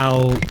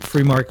how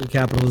free market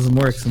capitalism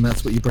works, and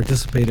that's what you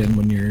participate in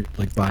when you're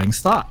like buying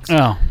stocks."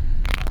 Oh.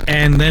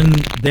 And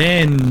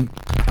then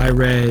I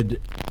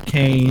read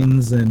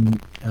Keynes and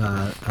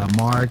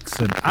Marx,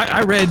 and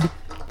I read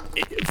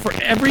for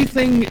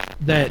everything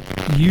that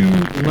you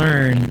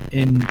learn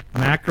in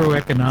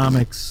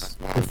macroeconomics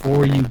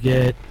before you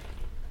get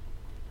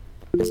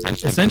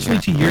essentially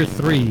to year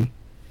 3.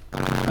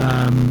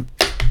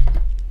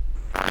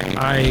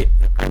 I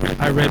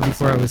read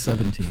before I was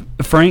 17.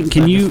 Frank,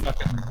 can you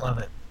fucking love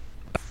it?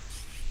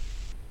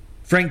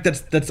 Frank,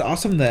 that's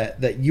awesome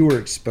that you were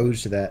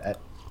exposed to that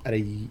at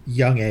a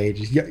young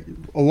age,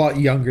 a lot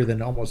younger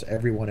than almost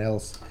everyone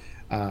else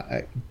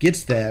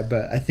gets that.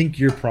 But I think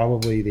you're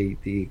probably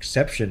the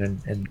exception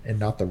and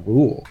not the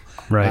rule.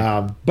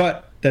 Right.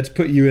 But that's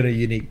put you in a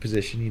unique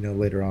position,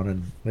 later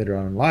on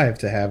in life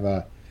to have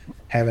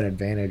an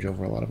advantage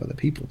over a lot of other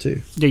people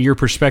too. Yeah, your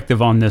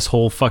perspective on this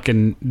whole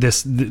fucking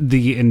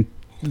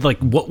like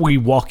what we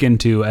walk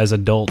into as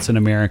adults in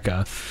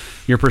America.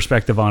 Your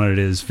perspective on it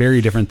is very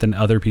different than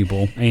other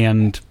people,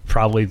 and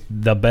probably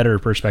the better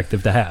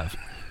perspective to have.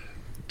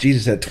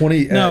 Jesus, at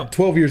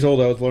 12 years old,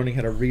 I was learning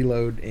how to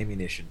reload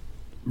ammunition.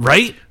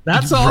 Right?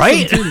 That's awesome,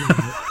 right? too.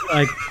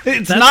 Like,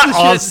 it's not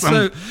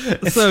awesome.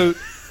 So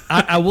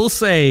I will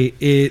say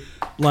it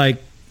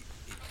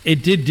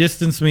did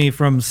distance me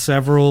from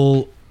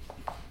several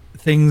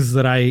things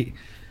that I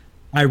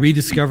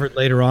rediscovered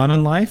later on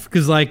in life,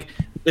 because like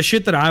the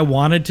shit that I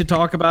wanted to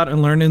talk about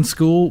and learn in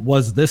school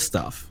was this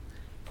stuff.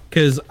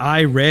 Because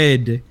I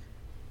read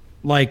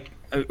like.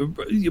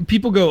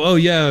 People go, oh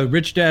yeah,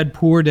 Rich Dad,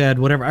 Poor Dad,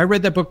 whatever. I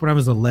read that book when I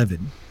was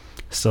 11.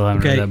 Still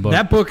haven't read that book.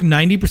 That book,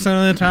 90%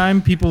 of the time,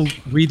 people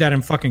read that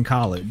in fucking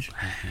college,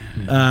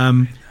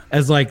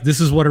 as like this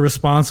is what a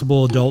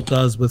responsible adult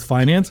does with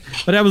finance.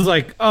 But I was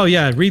like, oh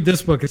yeah, read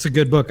this book. It's a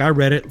good book. I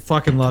read it,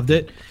 fucking loved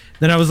it.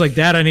 Then I was like,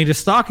 Dad, I need a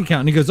stock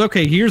account. And he goes,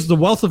 okay, here's The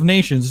Wealth of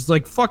Nations. It's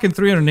like fucking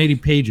 380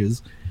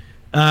 pages.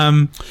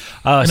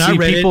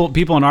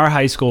 People in our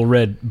high school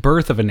read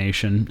Birth of a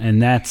Nation,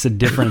 and that's a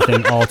different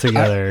thing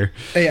altogether.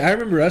 I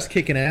remember us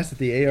kicking ass at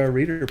the AR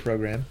Reader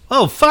program.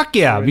 Oh fuck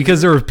yeah,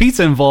 because there was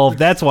pizza involved.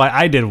 That's why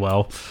I did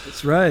well.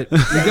 That's right. You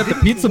got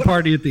the pizza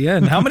party at the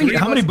end. How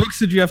many books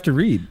did you have to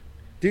read?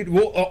 Dude,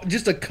 well,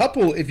 just a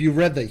couple if you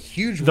read the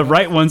huge ones. The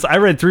right ones. I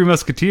read Three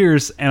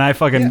Musketeers, and I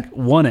fucking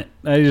won it.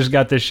 I just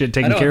got this shit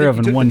taken care of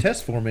in one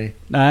test for me.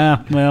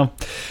 Well,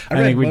 I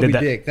think we did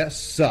that. Dick. That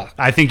sucked.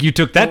 I think you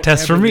took that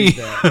test for me.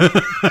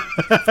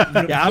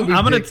 Yeah,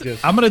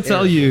 I'm gonna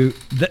tell you.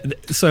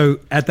 So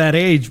at that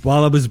age,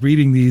 while I was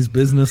reading these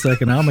business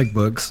economic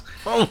books,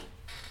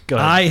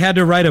 I had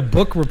to write a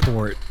book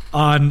report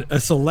on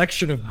a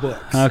selection of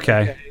books.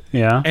 Okay.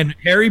 Yeah. And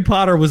Harry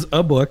Potter was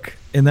a book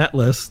in that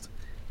list.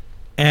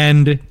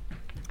 And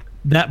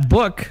that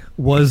book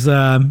was,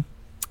 I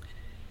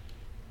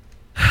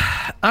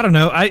don't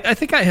know. I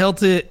think I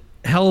held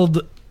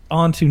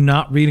on to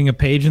not reading a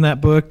page in that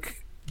book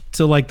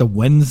till like the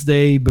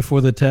Wednesday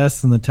before the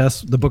test, and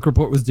the book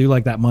report was due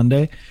like that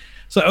Monday.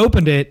 So I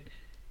opened it,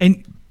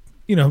 and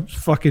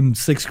fucking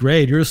 6th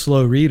grade, you're a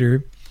slow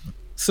reader.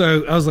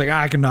 So I was like,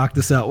 I can knock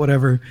this out,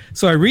 whatever.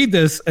 So I read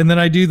this, and then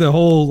I do the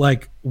whole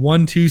like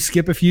 1-2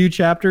 skip a few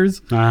chapters.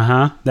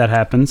 That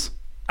happens.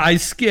 I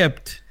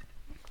skipped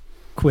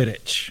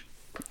Quidditch.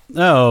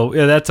 Oh,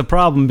 yeah, that's a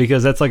problem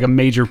because that's like a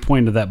major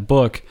point of that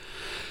book.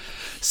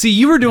 See,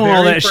 you were doing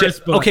all that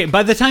shit. Book. Okay,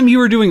 by the time you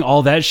were doing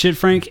all that shit,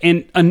 Frank,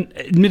 and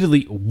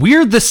admittedly,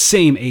 we're the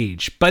same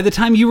age. By the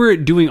time you were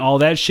doing all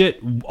that shit,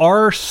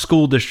 our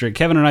school district,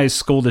 Kevin and I's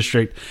school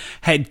district,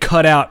 had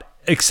cut out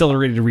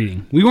accelerated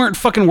reading. We weren't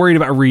fucking worried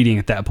about reading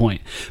at that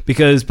point,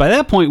 because by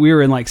that point we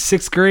were in like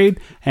 6th grade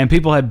and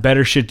people had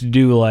better shit to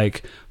do,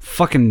 like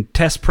fucking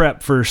test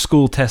prep for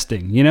school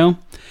testing,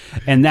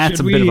 and that's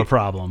a bit of a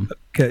problem.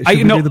 Okay,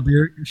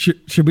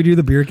 should we do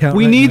the beer count?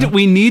 We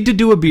need to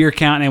do a beer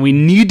count, and we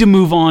need to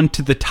move on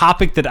to the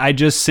topic that I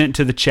just sent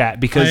to the chat,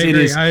 because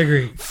I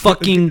agree.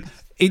 Fucking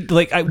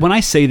when I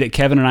say that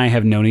Kevin and I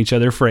have known each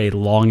other for a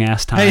long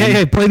ass time.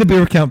 Hey, play the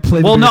beer count.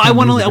 I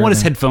want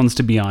his headphones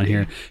to be on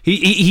here.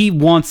 He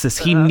wants this.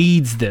 He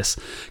needs this.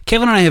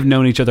 Kevin and I have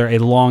known each other a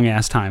long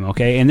ass time,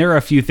 okay? And there are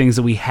a few things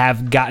that we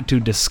have got to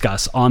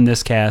discuss on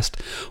this cast.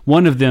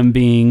 One of them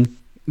being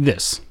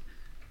this.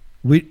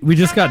 We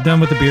just got done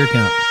with the beer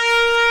count.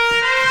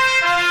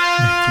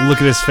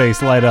 Look at his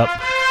face light up.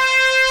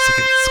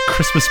 It's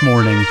Christmas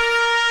morning.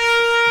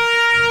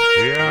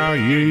 Hear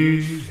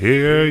ye,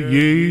 hear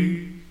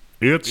ye.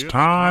 It's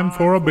time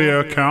for a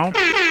beer count.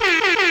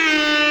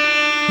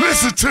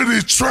 Listen to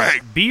this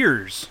track.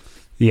 Beers.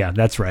 Yeah,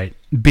 that's right.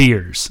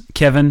 Beers.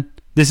 Kevin,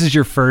 this is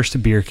your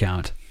first beer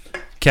count.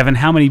 Kevin,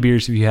 how many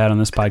beers have you had on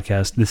this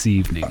podcast this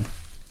evening?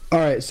 All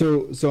right,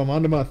 so I'm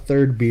on to my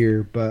third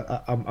beer,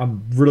 but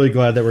I'm really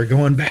glad that we're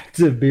going back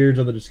to beers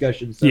on the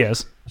discussion. So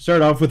Yes. I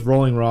started off with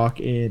Rolling Rock,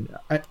 and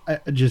I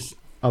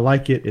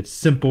like it. It's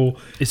simple.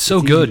 It's so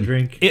easy good. to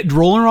drink.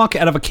 Rolling Rock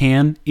out of a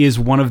can is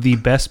one of the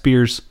best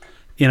beers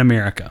in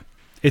America.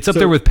 It's up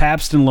there with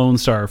Pabst and Lone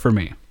Star for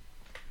me.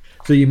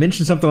 So you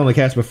mentioned something on the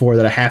cast before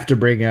that I have to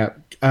bring up.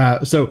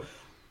 So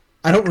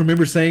I don't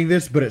remember saying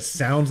this, but it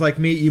sounds like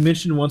me. You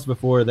mentioned once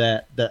before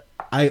that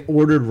I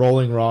ordered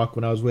Rolling Rock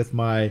when I was with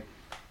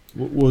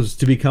was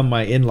to become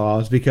my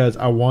in-laws because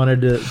I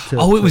wanted to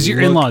Oh, it was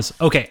your in-laws.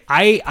 Okay.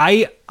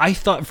 I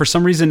thought for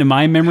some reason in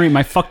my memory,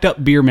 my fucked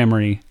up beer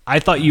memory, I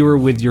thought you were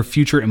with your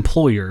future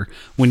employer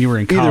when you were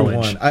in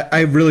college. Either one.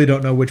 I really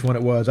don't know which one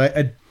it was.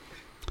 I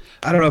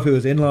don't know if it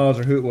was in-laws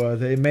or who it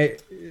was. It may.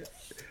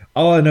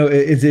 All I know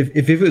is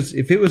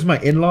if it was my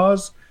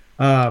in-laws,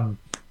 that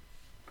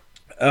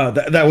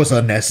was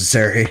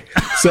unnecessary.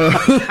 So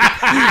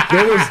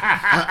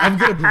I'm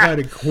going to provide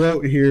a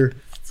quote here.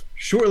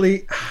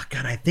 Shortly,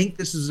 God, I think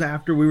this is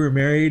after we were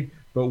married,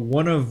 but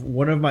one of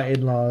my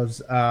in-laws,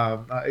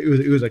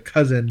 it was a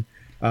cousin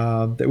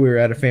that we were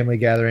at a family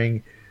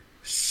gathering.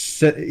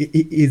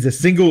 He's a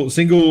single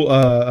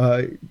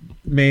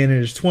man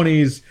in his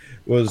 20s,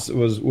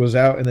 was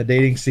out in the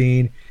dating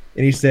scene,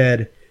 and he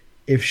said,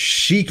 if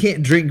she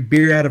can't drink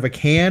beer out of a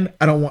can,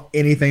 I don't want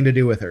anything to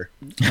do with her.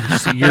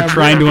 So you're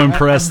trying to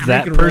impress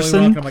that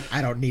person? I'm like,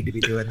 I don't need to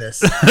be doing this.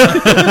 This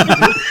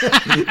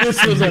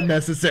was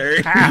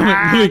unnecessary.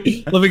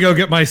 Let me go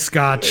get my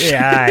scotch.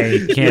 Yeah,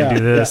 I can't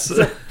do this.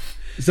 Yeah.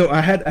 So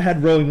I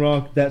had Rolling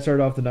Rock. That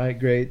started off the night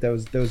great. That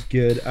was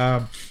good.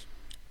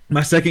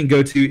 My second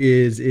go-to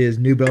is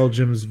New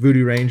Belgium's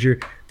Voodoo Ranger,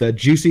 the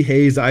Juicy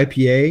Haze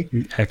IPA.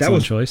 Excellent that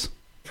was choice.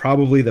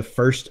 Probably the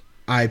first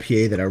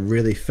IPA that I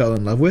really fell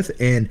in love with,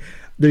 and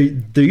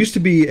there used to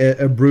be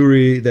a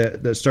brewery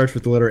that starts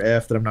with the letter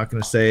F that I'm not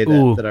going to say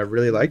that I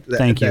really liked.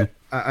 That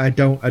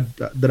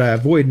I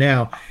avoid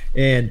now.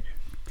 And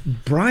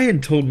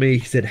Brian told me,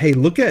 he said, "Hey,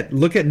 look at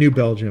New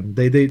Belgium.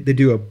 They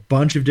do a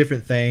bunch of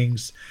different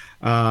things,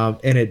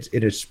 and it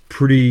is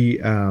pretty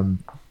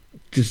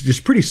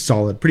just pretty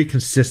solid, pretty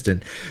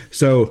consistent."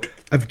 So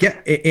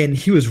and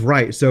he was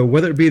right. So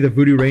whether it be the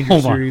Voodoo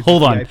Ranger series,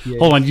 hold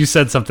on. You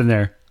said something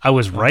there. I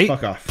was right.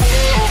 Fuck off.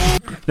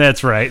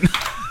 That's right.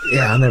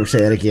 Yeah, I'll never say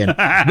that again.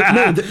 But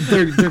no,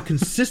 they're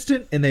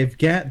consistent, and they've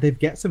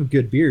got some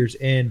good beers.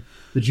 And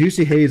the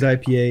Juicy Haze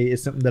IPA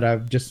is something that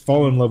I've just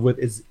fallen in love with.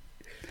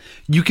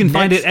 You can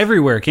find it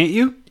everywhere, can't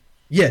you?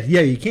 Yeah,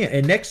 you can.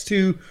 And next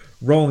to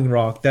Rolling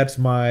Rock, that's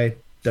my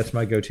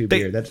go-to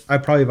beer. I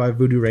probably buy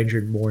Voodoo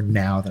Ranger more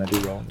now than I do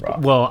Rolling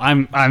Rock. Well,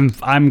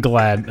 I'm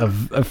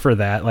glad for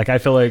that. Like I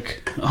feel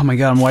like, oh my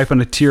god, I'm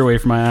wiping a tear away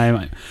from my eye.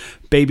 My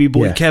baby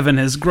boy Kevin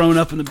has grown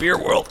up in the beer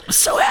world. I'm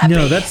so happy.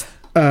 No, that's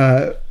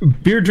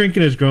beer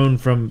drinking has grown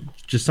from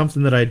just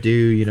something that I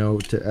do,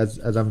 to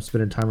as I'm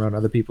spending time around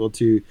other people,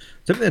 to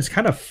something that's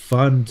kind of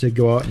fun to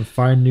go out and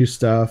find new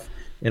stuff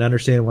and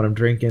understand what I'm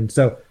drinking.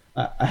 So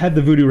I had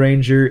the Voodoo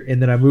Ranger,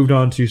 and then I moved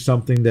on to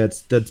something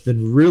that's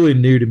been really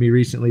new to me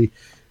recently.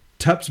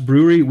 Tups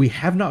Brewery. We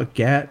have not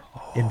got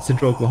in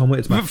Central Oklahoma.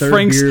 It's my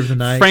third beer of the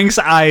night. Frank's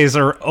eyes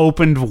are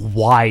opened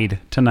wide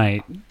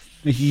tonight.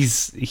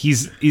 He's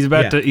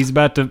about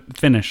to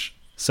finish.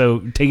 So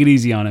take it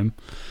easy on him.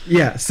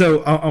 Yeah.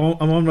 So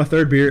I'm on my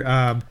third beer.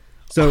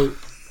 So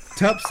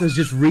Tups has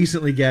just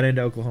recently got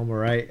into Oklahoma,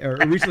 right? Or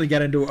recently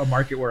got into a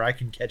market where I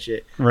can catch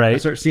it. Right. I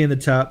start seeing the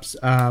Tups.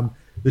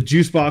 The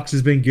juice box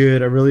has been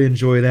good. I really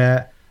enjoy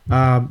that.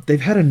 They've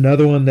had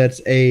another one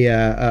that's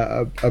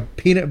a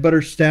peanut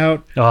butter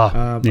stout.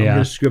 I'm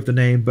gonna screw up the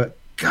name, but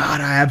God,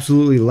 I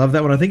absolutely love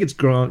that one. I think it's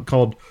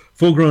called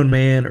Full Grown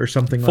Man or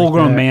something. Full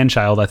Grown Man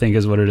Child, I think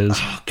is what it is.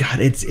 Oh God,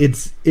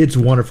 it's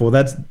wonderful.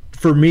 That's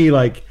for me.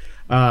 Like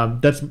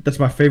that's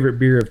my favorite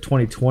beer of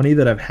 2020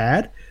 that I've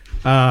had.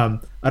 I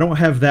don't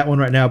have that one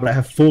right now, but I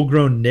have Full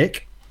Grown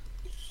Nick,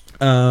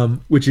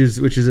 which is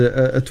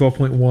a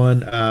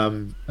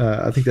 12.1.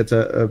 I think that's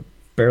a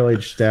barrel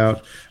aged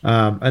stout.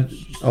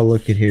 I'll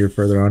look in here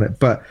further on it,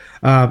 but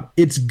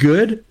it's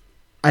good.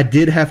 I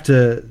have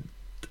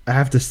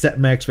to set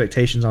my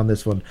expectations on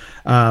this one.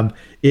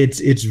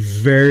 It's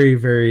very,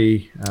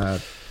 very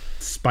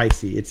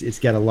spicy. It's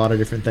got a lot of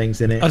different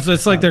things in it. So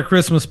it's like their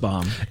Christmas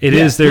bomb. It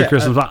is their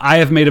Christmas bomb. I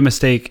have made a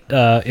mistake.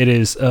 It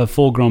is a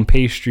full grown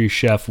pastry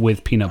chef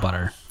with peanut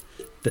butter.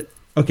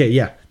 Okay,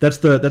 yeah, that's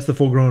the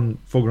full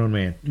grown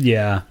man.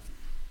 Yeah.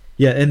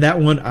 Yeah, and that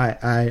one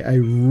I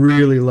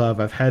really love.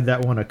 I've had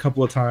that one a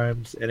couple of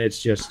times, and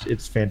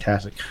it's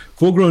fantastic.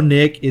 Full Grown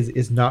Nick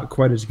is not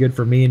quite as good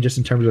for me, and just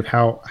in terms of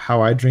how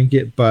I drink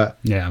it, but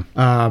yeah,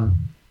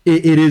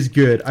 It is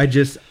good. I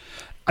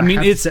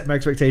mean, it's set my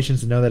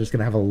expectations to know that it's going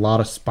to have a lot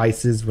of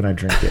spices when I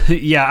drink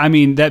it. Yeah, I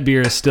mean that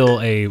beer is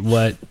still a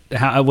what?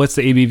 What's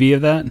the ABV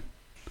of that?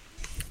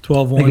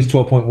 12.1. I think it's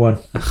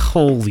 12.1.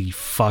 Holy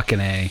fucking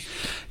A!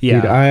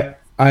 Yeah, Dude,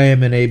 I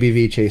am an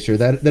ABV chaser.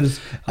 That is.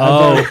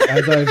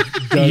 As I've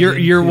dug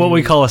you're what into-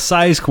 we call a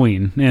size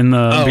queen in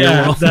the beer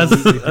Yeah, world.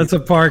 that's a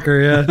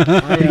Parker. Yeah,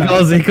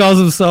 he calls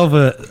himself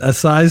a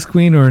size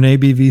queen or an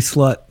ABV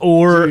slut.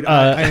 Or Dude,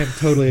 I am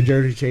totally a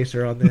Jersey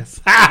chaser on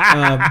this.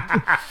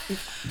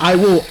 I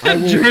will.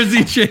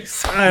 Jersey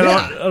chase. I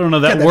don't know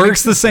that that works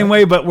makes the same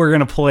way, but we're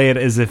gonna play it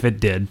as if it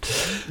did.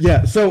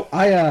 Yeah. So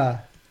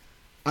I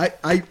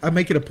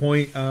make it a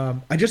point.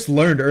 I just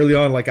learned early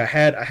on. Like I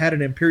had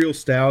an imperial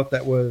stout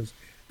that was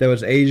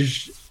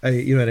aged,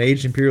 an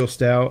aged imperial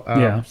stout.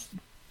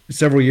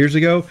 Several years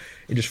ago,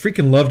 and just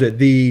freaking loved it.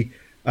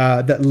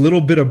 That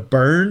little bit of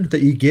burn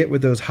that you get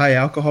with those high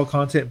alcohol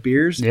content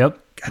beers. Yep.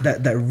 God,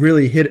 that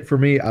really hit it for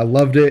me. I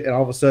loved it, and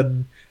all of a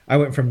sudden, I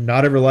went from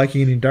not ever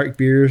liking any dark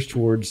beers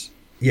towards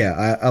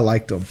I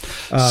liked them.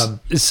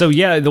 So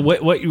yeah,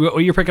 what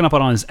you're picking up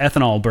on is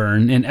ethanol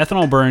burn, and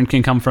ethanol burn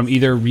can come from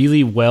either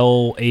really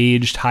well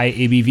aged high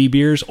ABV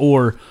beers,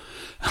 or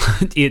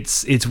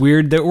it's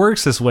weird that it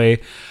works this way.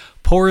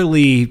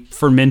 Poorly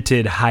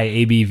fermented high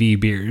ABV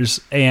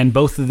beers, and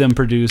both of them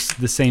produce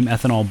the same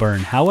ethanol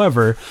burn.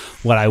 However,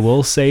 what I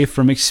will say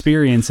from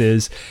experience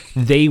is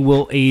they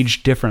will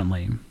age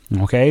differently.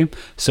 Okay,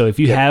 so if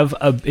you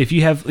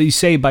you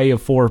say buy a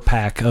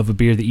 4-pack of a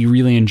beer that you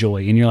really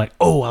enjoy, and you're like,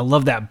 oh, I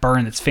love that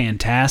burn, that's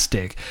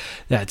fantastic,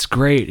 that's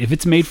great. If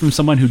it's made from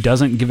someone who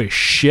doesn't give a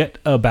shit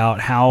about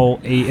how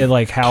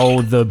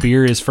the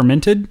beer is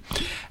fermented,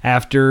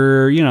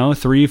 after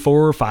 3,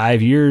 4,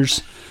 5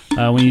 years,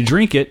 when you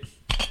drink it,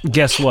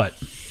 guess what?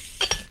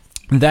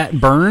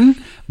 That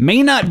burn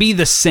may not be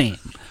the same,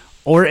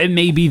 or it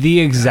may be the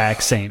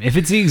exact same. If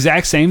it's the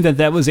exact same, then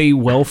that was a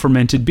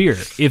well-fermented beer.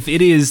 If it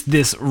is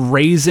this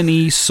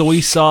raisiny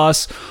soy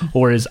sauce,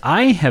 or as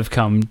I have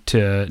come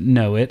to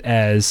know it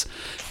as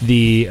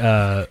the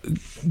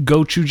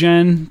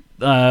gochujang,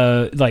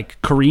 like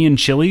Korean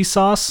chili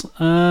sauce,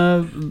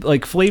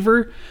 like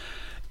flavor,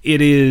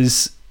 it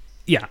is.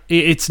 Yeah,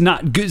 it's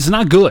not good. It's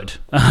not good.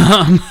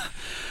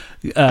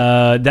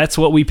 That's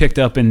what we picked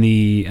up in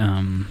the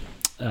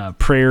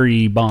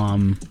Prairie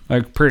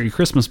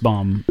Christmas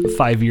Bomb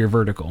 5-year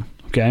vertical.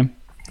 Okay.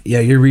 Yeah,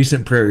 your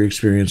recent Prairie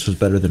experience was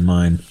better than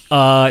mine.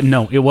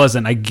 No, it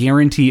wasn't. I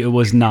guarantee it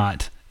was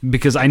not,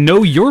 because I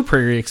know your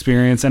Prairie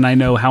experience, and I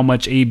know how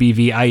much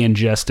ABV I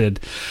ingested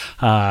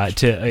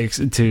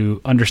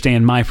to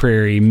understand my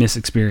Prairie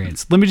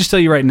misexperience. Let me just tell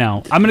you right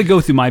now. I'm going to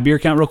go through my beer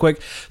count real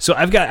quick. So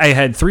I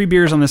had 3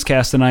 beers on this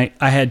cast tonight.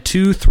 I had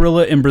 2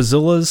 Thrilla and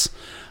Brazillas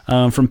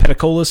from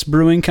Petacolis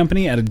Brewing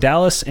Company out of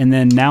Dallas, and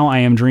then now I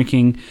am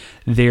drinking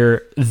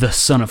The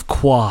Son of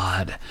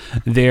Quad,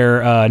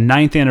 their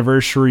 9th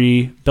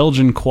anniversary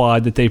Belgian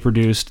quad that they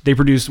produced. They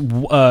produced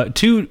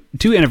two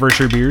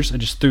anniversary beers. I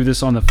just threw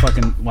this on the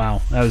fucking...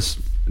 Wow, that was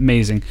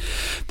amazing.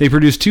 They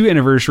produced 2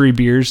 anniversary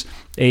beers,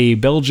 a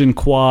Belgian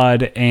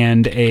quad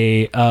and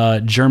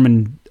a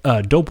German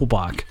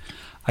Doppelbock.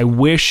 I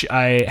wish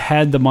I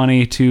had the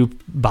money to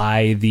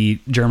buy the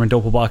German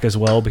Doppelbock as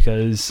well,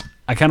 because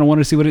I kind of want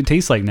to see what it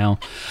tastes like now.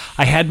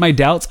 I had my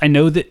doubts. I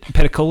know that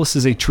Petacolis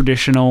is a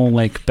traditional,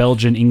 like,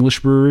 Belgian English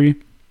brewery.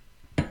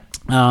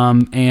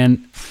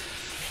 And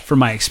from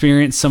my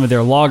experience, some of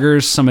their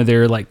lagers, some of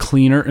their, like,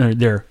 cleaner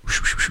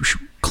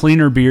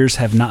beers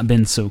have not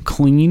been so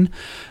clean.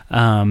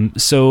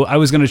 So I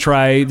was going to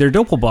try their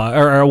Doppelbock,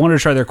 or I wanted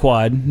to try their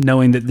quad,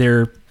 knowing that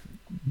their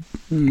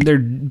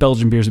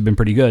Belgian beers have been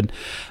pretty good,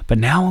 but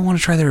now I want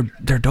to try their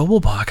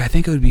Doppelbock. I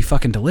think it would be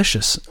fucking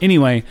delicious.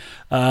 Anyway,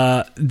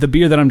 the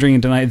beer that I'm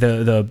drinking tonight,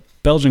 the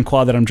Belgian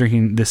quad that I'm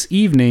drinking this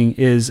evening,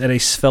 is at a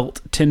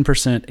svelte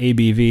 10%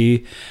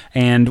 ABV,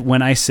 and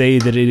when I say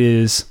that it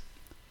is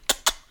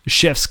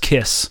chef's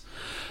kiss,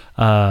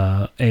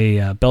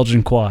 a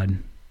Belgian quad,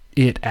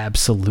 it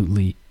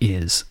absolutely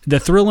is. The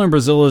Thrilla and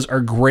Brazillas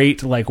are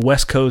great, like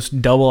West Coast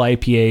double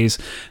IPAs.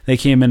 They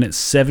came in at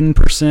 7%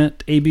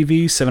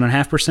 ABV,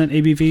 7.5%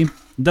 ABV.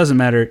 It doesn't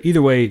matter.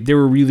 Either way, they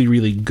were really,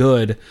 really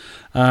good.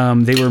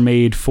 They were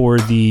made for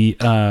the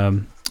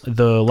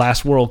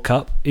last World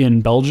Cup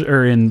in Belgium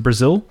or in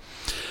Brazil.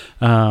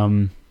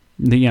 They're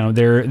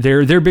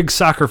big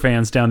soccer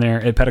fans down there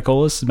at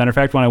Petacolis. As a matter of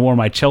fact, when I wore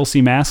my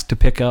Chelsea mask to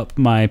pick up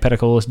my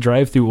Petacolis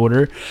drive-through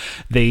order,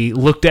 they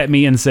looked at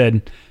me and said,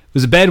 "It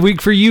was a bad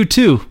week for you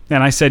too."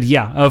 And I said,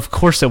 yeah, of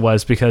course it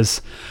was,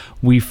 because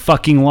we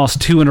fucking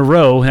lost 2 in a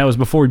row. That was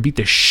before we beat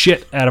the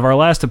shit out of our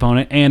last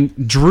opponent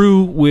and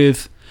drew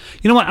with...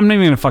 You know what? I'm not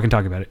even going to fucking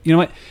talk about it. You know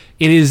what?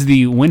 It is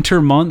the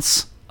winter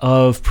months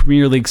of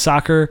Premier League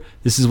soccer.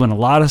 This is when a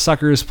lot of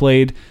soccer is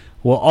played.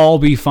 We'll all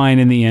be fine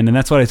in the end. And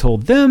that's what I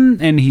told them.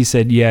 And he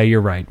said, yeah,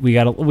 you're right. We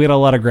got a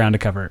lot of ground to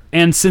cover.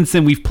 And since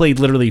then, we've played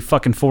literally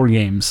fucking 4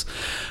 games.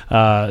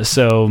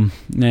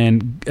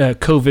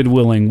 COVID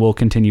willing, we'll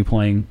continue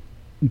playing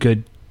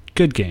good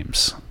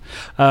games.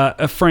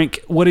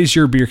 Frank, what is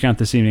your beer count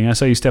this evening? I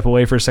saw you step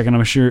away for a second.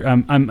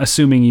 I'm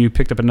assuming you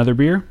picked up another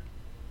beer.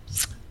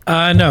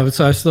 No,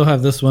 so I still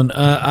have this one.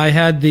 I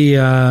had the.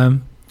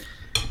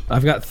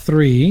 I've got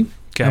 3.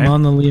 Okay. I'm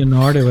on the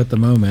Leonardo at the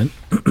moment.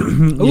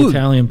 The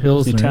Italian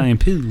Pilsner. Italian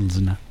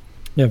Pilsner.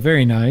 Yeah,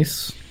 very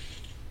nice.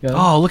 Yeah.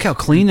 Oh, look how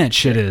clean that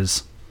shit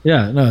is.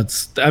 Yeah, no,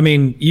 it's. I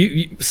mean,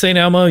 you St.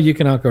 Elmo, you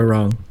cannot go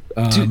wrong.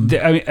 Dude,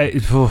 I mean,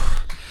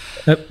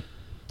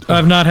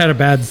 I've not had a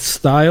bad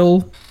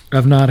style.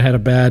 I've not had a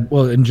bad,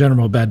 well, in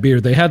general, bad beer.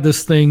 They had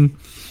this thing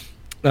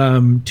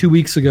 3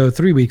 weeks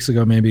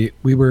ago, maybe.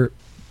 We were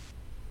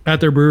at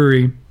their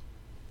brewery,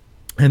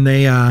 and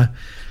they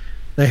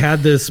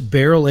had this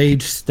barrel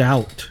aged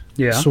stout,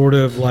 sort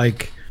of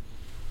like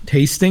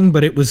tasting,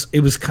 but it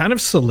was kind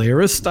of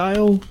Solaris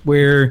style,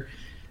 where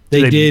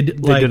they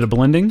did a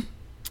blending.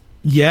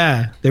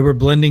 Yeah, they were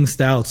blending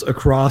stouts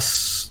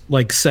across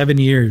like 7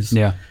 years.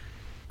 Yeah,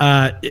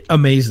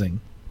 amazing.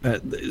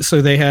 So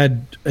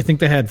I think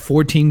they had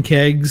 14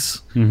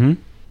 kegs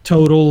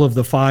total of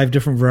the 5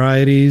 different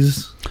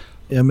varieties.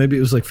 Yeah, maybe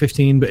it was like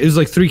 15, but it was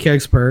like 3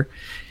 kegs per.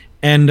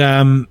 And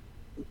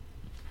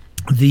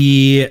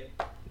the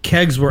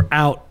kegs were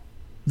out.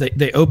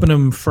 They opened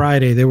them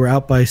Friday. They were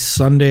out by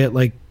Sunday at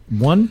like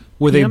 1.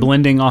 Were they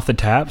blending off the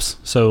taps?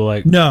 So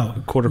like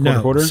quarter.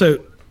 So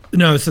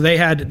they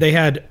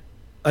had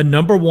a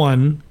number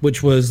 1,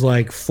 which was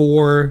like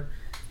 3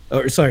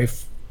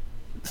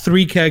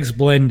 kegs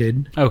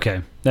blended.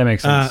 Okay, that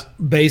makes sense.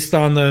 Based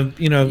on the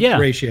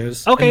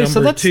ratios. Okay, so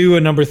that's 2,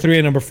 a number 3,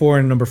 a number 4,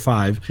 and a number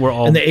 5.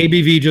 And the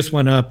ABV just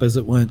went up as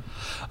it went.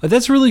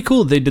 That's really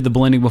cool. They did the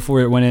blending before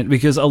it went in,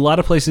 because a lot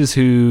of places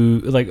a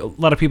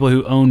lot of people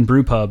who own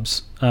brew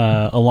pubs,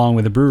 along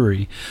with a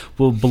brewery,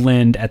 will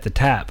blend at the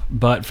tap.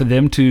 But for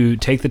them to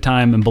take the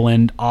time and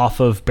blend off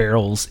of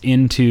barrels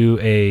into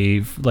a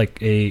what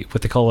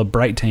they call a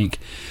bright tank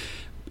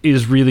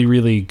is really,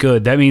 really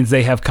good. That means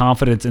they have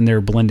confidence in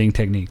their blending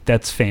technique.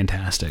 That's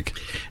fantastic.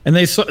 And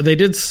they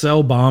did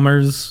sell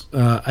bombers.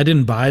 I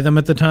didn't buy them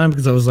at the time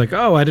because I was like,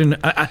 I didn't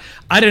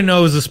know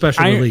it was a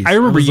special release. I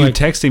remember you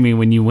texting me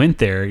when you went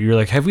there. You were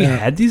like, have we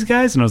had these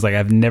guys? And I was like,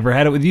 I've never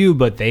had it with you,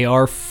 but they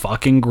are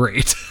fucking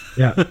great.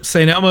 Yeah,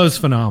 St. Elmo is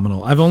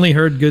phenomenal. I've only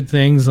heard good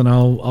things, and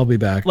I'll be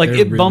back. Like,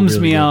 it bums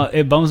me out.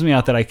 It bums me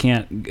out that I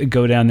can't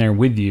go down there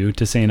with you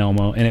to St.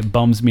 Elmo, and it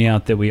bums me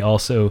out that we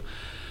also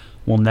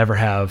will never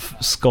have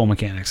Skull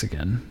Mechanics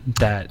again.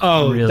 That's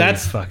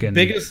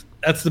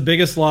the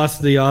biggest loss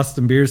to the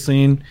Austin beer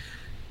scene.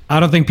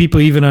 I don't think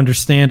people even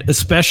understand,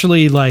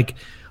 especially like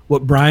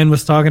what Brian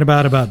was talking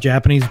about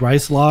Japanese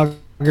rice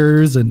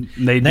lagers, and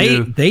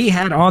they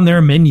had on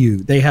their menu,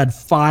 they had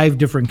 5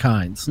 different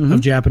kinds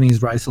of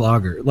Japanese rice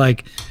lager.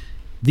 Like,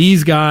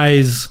 these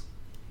guys,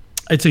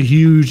 it's a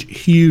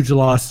huge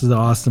loss to the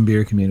Austin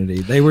beer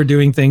community. They were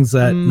doing things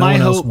that no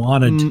one else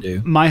wanted to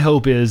do. My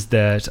hope is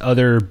that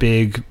other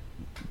big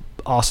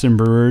Austin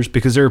brewers,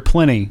 because there are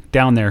plenty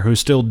down there who are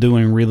still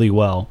doing really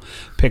well,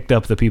 picked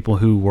up the people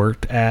who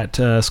worked at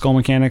Skull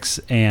Mechanics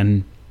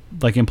and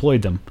like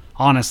employed them.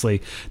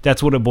 Honestly,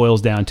 that's what it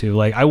boils down to.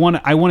 Like, I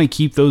want to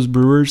keep those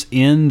brewers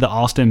in the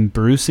Austin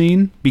brew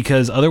scene,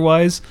 because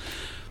otherwise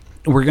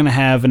we're going to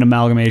have an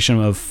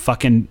amalgamation of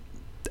fucking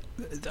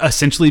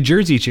essentially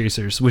Jersey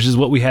chasers, which is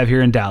what we have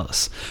here in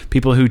Dallas.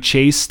 People who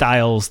chase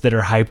styles that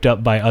are hyped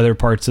up by other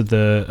parts of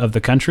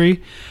the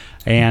country,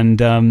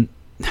 and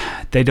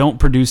they don't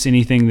produce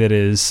anything that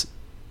is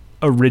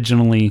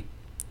originally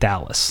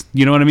Dallas.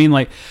 You know what I mean?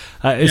 Like,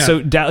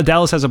 so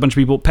Dallas has a bunch of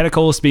people,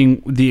 Peticolas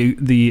being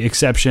the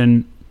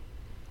exception,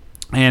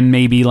 and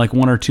maybe like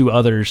 1 or 2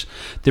 others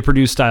that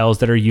produce styles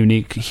that are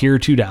unique here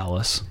to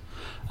Dallas.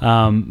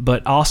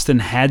 But Austin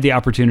had the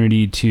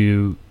opportunity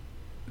to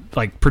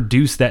like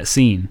produce that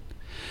scene,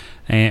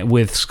 and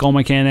with Skull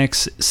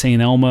Mechanics,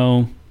 St.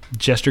 Elmo,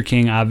 Jester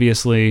King,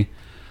 obviously,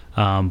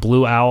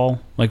 Blue Owl,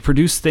 like,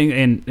 produce thing.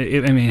 And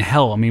I mean,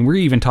 hell, we're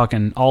even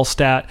talking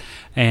Allstat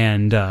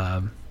and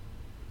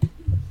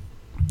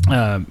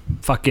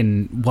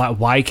fucking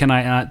why can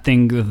I not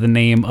think of the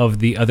name of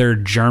the other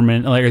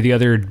German, like, or the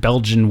other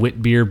Belgian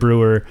wit beer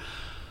brewer?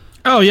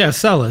 Oh yeah,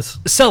 Celis.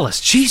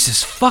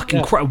 Jesus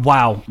fucking Christ!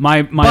 Wow,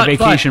 my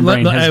vacation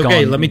brain has gone.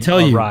 Okay, let me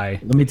tell you.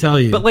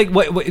 But like,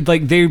 what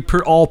like they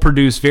all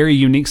produce very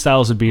unique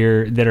styles of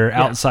beer that are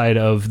outside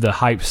of the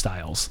hype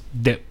styles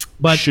that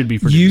should be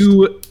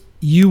produced.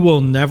 You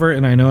will never,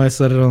 and I know I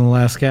said it on the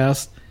last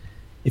cast,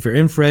 if you're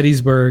in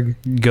Fredericksburg,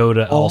 go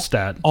to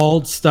Allstat.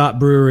 Allstat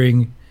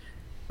Brewing.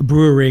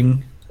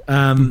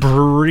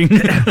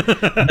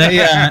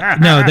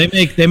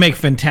 They make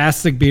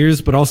fantastic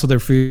beers, but also their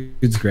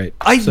food's great.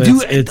 I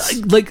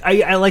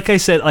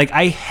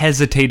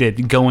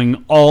hesitated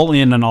going all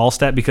in on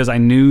Allstat because I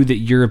knew that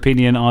your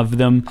opinion of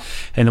them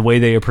and the way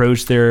they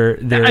approach their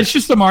it's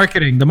just the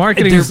marketing. The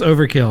marketing is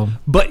overkill.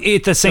 But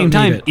at the same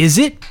time, is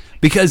it?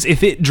 Because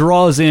if it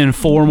draws in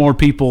 4 more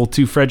people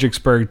to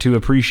Fredericksburg to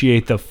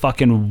appreciate the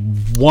fucking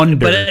wonder,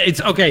 but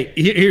it's okay.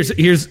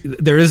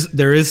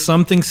 There is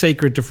something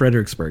sacred to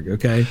Fredericksburg.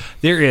 Okay,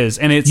 there is,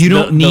 and it's you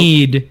don't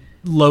need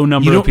low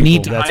number You of don't people.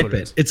 need to That's hype what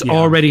it. It's Yeah.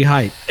 already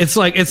hype. It's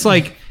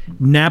like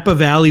Napa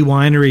Valley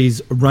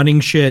wineries running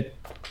shit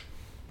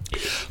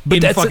But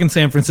in that's fucking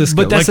San Francisco.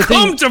 but that's like, the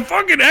thing. come to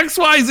fucking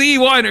XYZ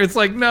winery. It's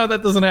like, no,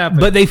 that doesn't happen.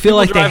 But they feel People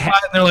like they drive by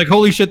and they're like,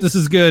 holy shit, this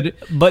is good.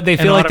 But they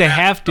And feel like they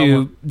automatic- have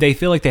to. They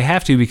feel like they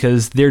have to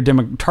because their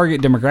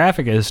target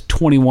demographic is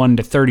 21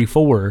 to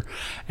 34,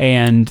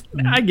 and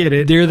I get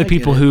it. they're the I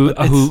people get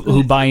it.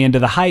 who buy into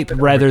the hype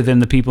rather than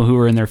the people who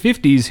are in their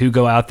 50s who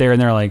go out there and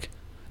they're like,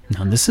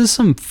 no, this is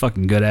some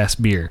fucking good ass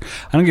beer.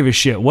 I don't give a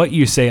shit what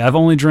you say. I've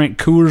only drank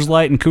Coors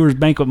Light and Coors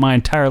Banquet my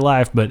entire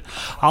life, but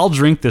I'll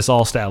drink this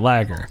all stout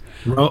lager.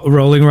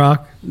 Rolling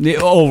Rock.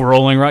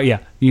 Rolling Rock. Yeah,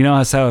 you know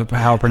that's how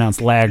I pronounce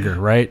lager,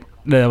 right?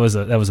 That was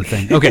a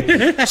thing.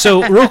 Okay,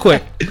 so real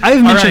quick,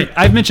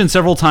 I've mentioned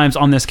several times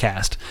on this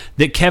cast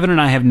that Kevin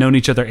and I have known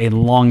each other a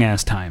long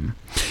ass time.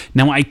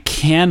 Now I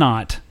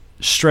cannot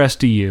stress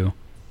to you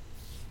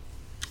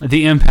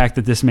the impact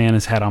that this man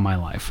has had on my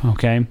life.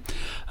 Okay,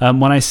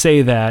 when I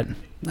say that,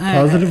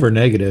 Positive or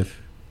negative?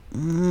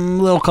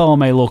 little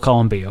column A, little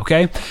column B,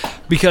 okay?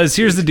 Because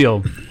here's the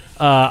deal.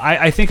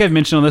 I think I've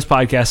mentioned on this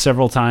podcast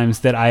several times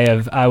that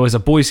I was a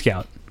Boy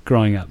Scout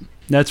growing up.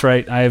 That's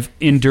right. I've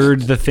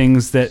endured the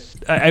things that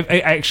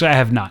I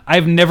have not.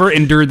 I've never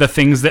endured the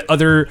things that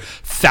other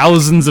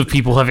thousands of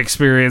people have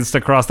experienced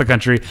across the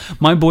country.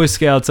 My Boy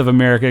Scouts of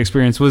America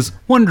experience was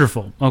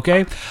wonderful,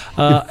 okay?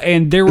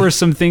 And there were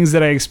some things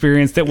that I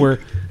experienced that were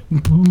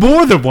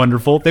more than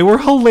wonderful. They were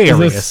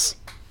hilarious.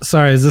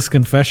 Sorry, is this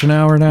confession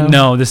hour now?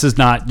 No, this is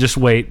not. Just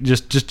wait.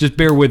 Just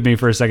bear with me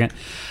for a second.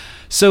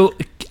 So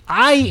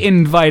I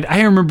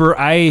remember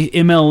I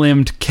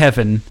MLM'd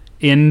Kevin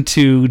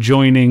into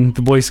joining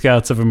the Boy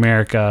Scouts of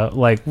America.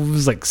 Like, it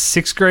was like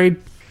 6th grade,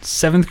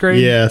 7th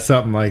grade? Yeah,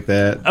 something like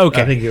that.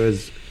 Okay. I think it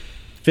was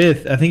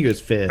fifth.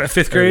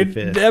 5th grade?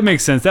 Fifth. That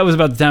makes sense. That was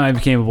about the time I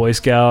became a Boy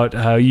Scout.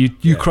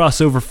 You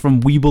cross over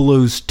from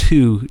Weebelows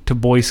 2 to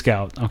Boy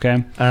Scout,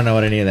 okay? I don't know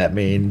what any of that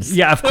means.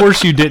 Yeah, of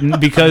course you didn't,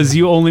 because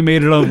you only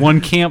made it on one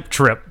camp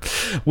trip,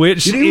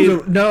 which There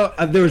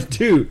was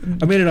 2.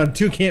 I made it on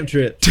 2 camp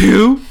trips.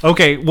 2?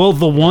 Okay, well,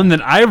 the one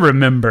that I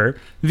remember,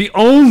 the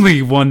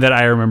only one that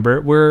I remember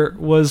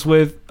was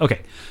with,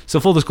 okay, so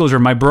full disclosure,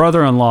 my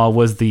brother-in-law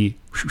was the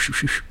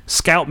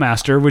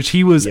Scoutmaster, which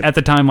he was at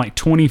the time like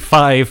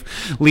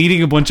 25,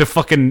 leading a bunch of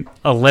fucking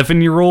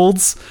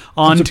 11-year-olds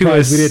onto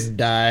we didn't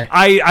die.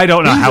 I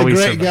don't know how He's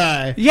he a great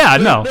survived. guy. Yeah,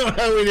 no. I don't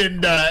know how we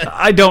didn't die.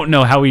 I don't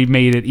know how he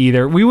made it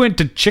either. We went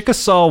to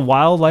Chickasaw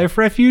Wildlife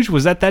Refuge.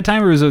 Was that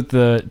time, or was it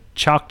the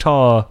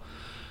Choctaw?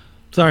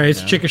 Sorry,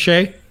 it's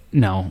Chickasha.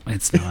 No,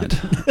 it's not.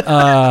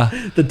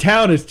 The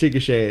town is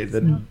Chickasha.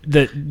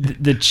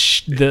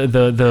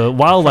 The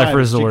wildlife Tribe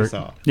is resort.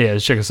 Chickasaw. Yeah,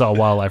 it's Chickasaw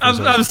Wildlife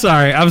Resort.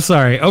 I'm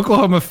sorry.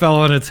 Oklahoma fell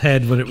on its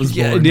head when it was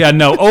born. Yeah,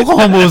 no.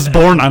 Oklahoma was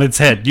born on its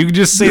head. You can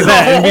just say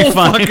that and be whole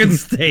fine. fucking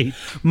state.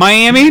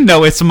 Miami?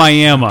 No, it's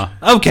Miami.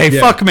 Okay,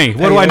 fuck me.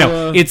 What do I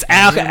know? It's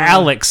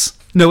Alex.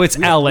 No, it's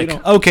Alec.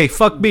 don't- Okay,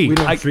 fuck me. We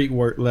don't treat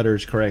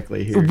letters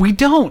correctly here. We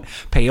don't.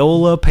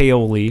 Paola,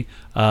 Paoli.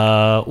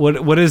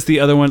 What is the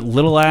other one?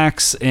 Little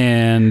Axe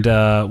and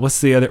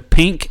what's the other?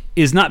 Pink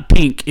is not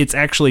pink. It's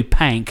actually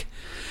pank,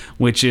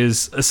 which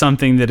is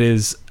something that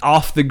is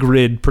off the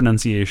grid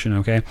pronunciation.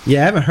 Okay.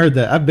 Yeah, I haven't heard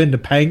that. I've been to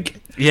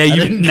Pank. Yeah, I you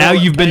didn't now call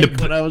it you've been Pank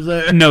to. when I was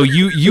there. No,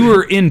 you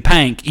were in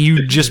pank.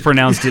 You just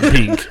pronounced it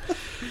pink.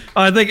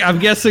 I'm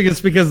guessing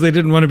it's because they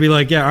didn't want to be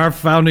like, yeah, our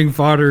founding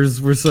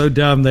fathers were so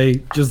dumb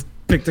they just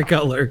picked a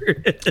color.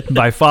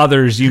 By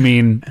fathers, you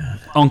mean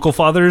uncle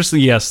fathers?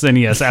 Yes, then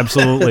yes,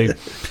 absolutely.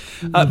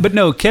 But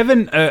no,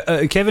 Kevin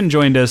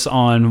joined us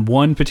on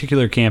one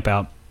particular camp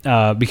out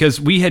because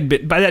we had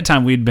been, by that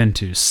time we'd been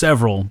to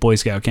several Boy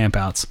Scout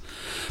campouts.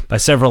 By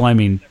several, I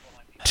mean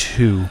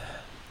 2.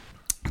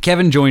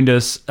 Kevin joined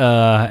us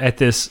at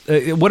this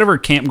whatever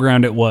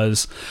campground it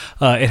was.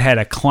 It had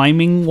a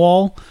climbing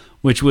wall,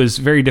 which was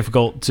very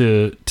difficult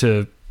to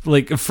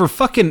like for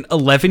fucking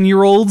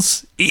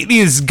 11-year-olds. It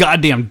is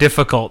goddamn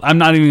difficult. I'm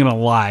not even gonna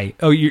lie.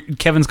 Oh,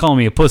 Kevin's calling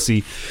me a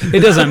pussy. It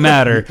doesn't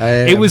matter.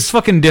 It was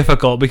fucking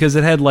difficult because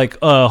it had like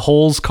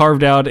holes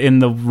carved out in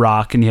the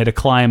rock, and you had to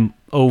climb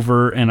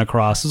over and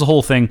across. It was a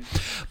whole thing.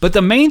 But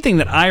the main thing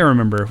that I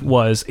remember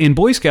was in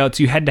Boy Scouts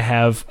you had to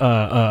have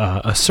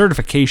a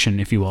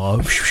certification, if you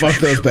will. Fuck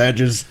those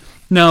badges.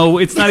 No,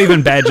 it's not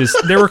even badges.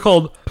 They were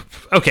called.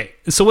 Okay,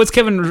 so what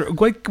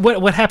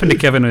happened to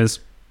Kevin is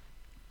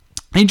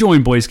he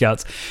joined Boy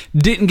Scouts,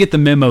 didn't get the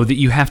memo that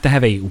you have to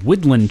have a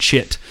woodland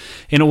chit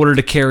in order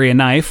to carry a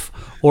knife,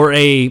 or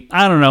I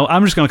don't know,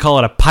 I'm just going to call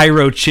it a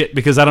pyro chit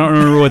because I don't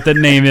remember what the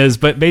name is,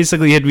 but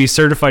basically you had to be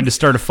certified to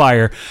start a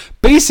fire,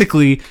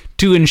 basically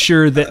to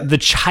ensure that the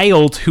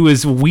child who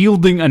is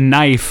wielding a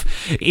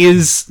knife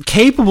is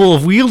capable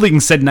of wielding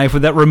said knife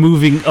without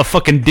removing a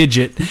fucking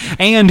digit,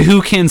 and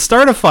who can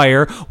start a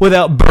fire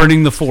without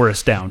burning the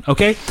forest down,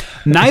 okay?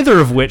 Neither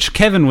of which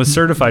Kevin was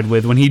certified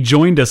with when he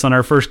joined us on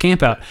our first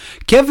camp out.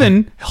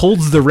 Kevin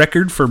holds the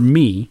record for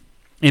me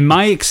in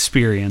my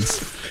experience,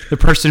 the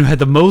person who had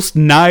the most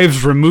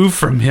knives removed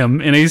from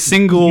him in a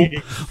single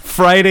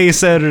Friday,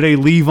 Saturday,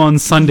 leave on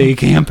Sunday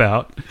camp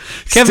out.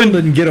 Kevin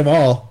Still didn't get them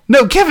all.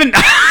 No, Kevin.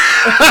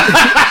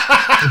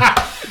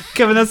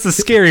 Kevin, that's the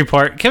scary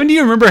part. Kevin, do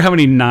you remember how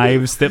many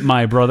knives that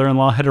my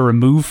brother-in-law had to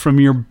remove from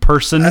your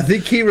person? I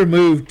think he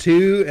removed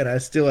 2, and I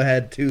still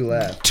had 2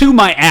 left. To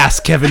my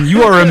ass, Kevin.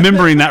 You are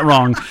remembering that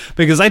wrong.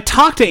 Because I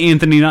talked to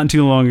Anthony not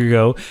too long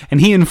ago,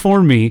 and he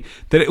informed me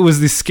that it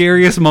was the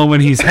scariest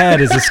moment he's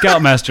had as a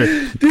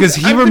scoutmaster. Because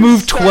he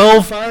removed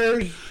 12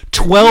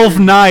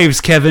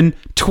 knives, Kevin.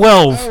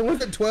 12. Oh,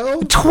 was it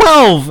 12?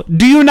 12.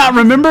 Do you not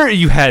remember?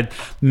 You had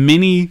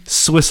mini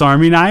Swiss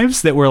Army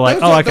knives that were like,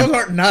 those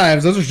aren't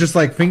knives. Those are just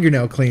like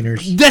fingernail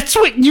cleaners. That's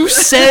what you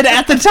said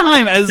at the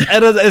time as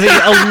an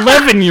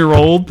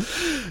 11-year-old.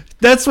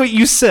 That's what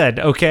you said,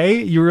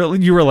 okay? You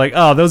were like,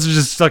 oh, those are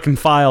just fucking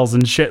files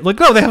and shit. Like,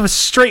 no, they have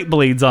straight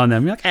blades on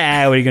them. You're like, what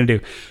are you going to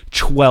do?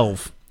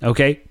 12,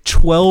 okay?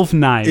 12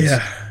 knives.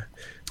 Yeah.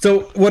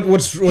 So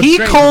what's he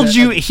called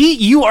you,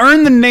 you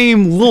earned the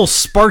name Lil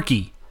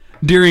Sparky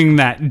during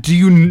that. Do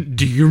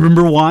you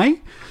remember why?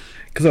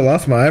 Because I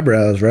lost my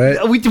eyebrows, right?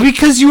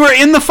 Because you were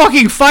in the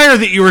fucking fire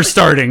that you were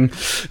starting.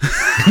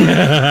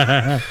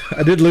 I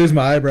did lose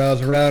my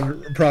eyebrows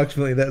around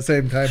approximately that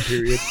same time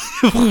period.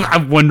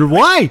 I wonder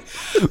why.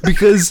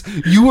 Because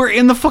you were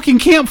in the fucking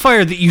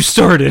campfire that you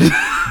started.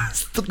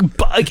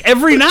 Like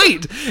every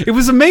night. It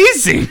was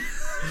amazing.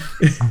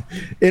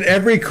 In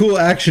every cool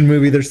action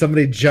movie, there's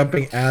somebody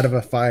jumping out of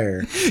a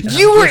fire.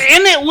 You were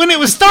in it when it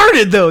was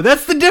started, though.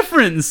 That's the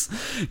difference.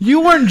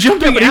 You weren't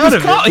jumping out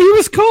of it. He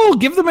was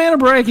cold. Give the man a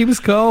break. He was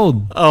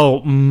cold.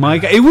 Oh my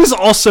god! It was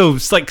also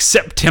like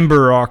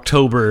September or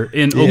October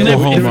in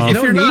Oklahoma.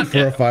 If you're not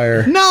for a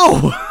fire,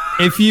 no.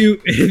 If you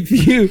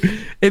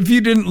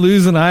didn't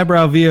lose an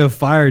eyebrow via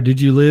fire, did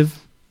you live?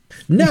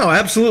 No,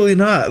 absolutely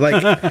not.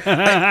 Like,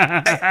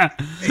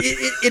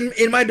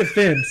 in my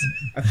defense,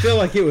 I feel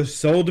like it was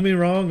sold to me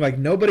wrong. Like,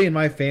 nobody in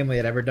my family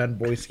had ever done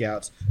Boy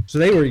Scouts, so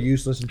they were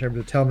useless in terms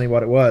of telling me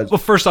what it was. Well,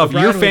 first off,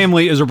 your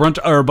family is a bunch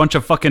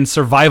of fucking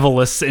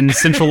survivalists in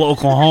central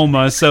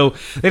Oklahoma, so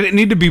they didn't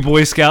need to be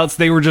Boy Scouts.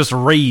 They were just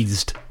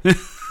raised.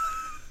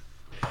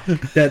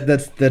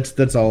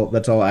 That's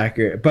all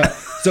accurate. But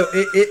so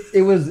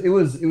it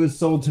was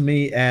sold to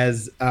me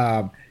as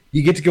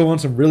you get to go on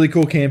some really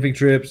cool camping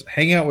trips,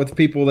 hang out with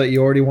people that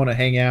you already want to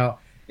hang out,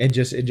 and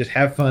just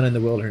have fun in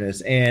the wilderness.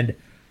 And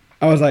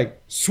I was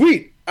like,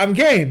 sweet, I'm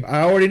game.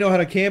 I already know how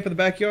to camp in the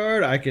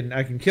backyard. I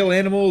can kill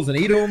animals and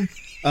eat them.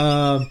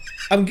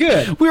 I'm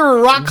good. We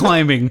were rock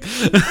climbing.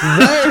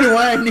 Why do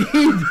I need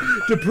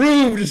to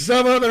prove to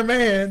some other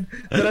man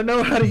that I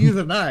know how to use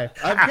a knife?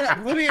 I've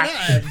got plenty of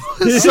knives.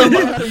 I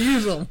know how to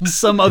use them.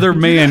 Some other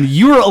man.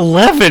 You were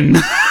 11.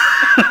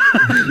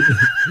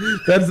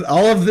 That's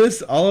all of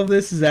this. All of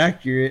this is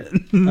accurate.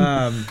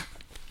 But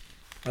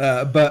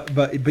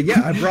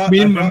yeah, I brought.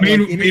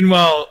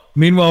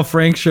 Meanwhile,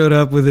 Frank showed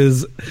up with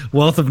his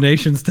Wealth of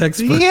Nations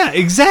textbook. Yeah,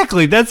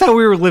 exactly. That's how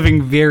we were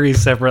living very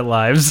separate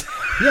lives.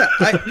 Yeah,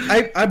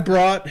 I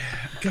brought.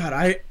 God,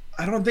 I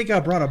don't think I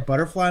brought a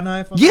butterfly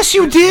knife. Yes,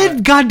 you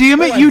did. God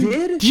damn it, you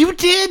did. You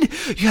did.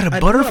 You had a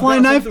butterfly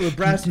knife with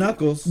brass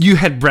knuckles. You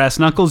had brass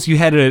knuckles. You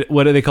had a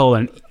what do they call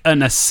an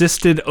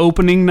assisted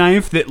opening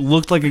knife that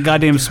looked like a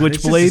goddamn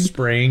switchblade. It's a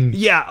spring.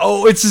 Yeah.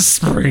 Oh, it's a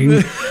spring.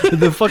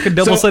 The fucking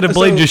double-sided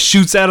blade just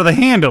shoots out of the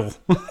handle.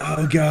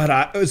 Oh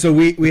God. So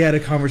we had a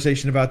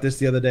conversation about this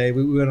the other day.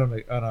 We went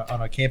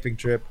on a camping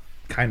trip.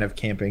 Kind of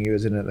camping. It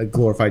was in a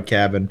glorified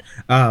cabin.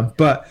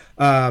 But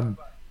I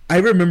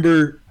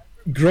remember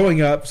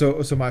growing up,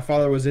 so my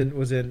father was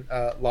in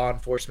law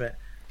enforcement.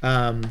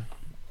 I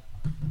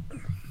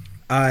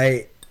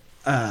had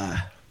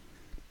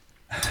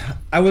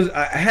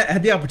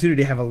the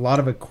opportunity to have a lot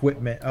of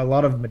equipment, a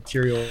lot of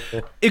material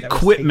that was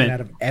taken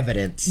out of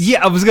evidence.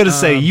 Yeah, I was gonna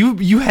say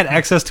you had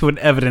access to an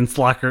evidence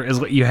locker, is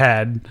what you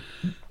had.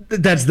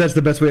 That's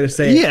the best way to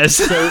say it. Yes.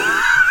 So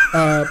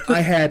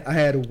I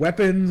had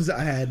weapons,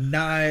 I had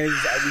knives,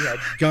 we had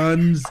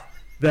guns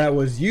that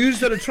was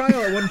used at a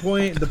trial at one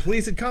point. The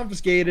police had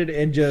confiscated,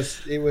 and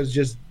it was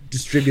just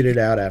distributed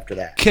out after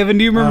that. Kevin,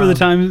 do you remember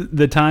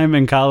the time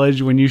in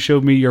college when you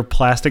showed me your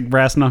plastic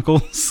brass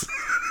knuckles?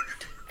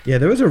 Yeah,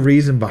 there was a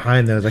reason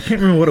behind those. I can't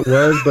remember what it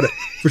was, but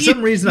for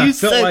some reason I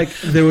felt like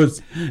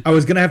I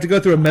was gonna have to go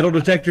through a metal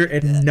detector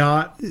and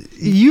not.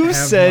 You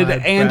said,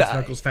 and brass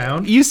knuckles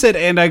found. You said,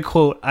 and I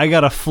quote, "I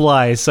gotta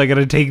fly, so I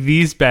gotta take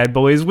these bad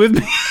boys with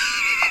me."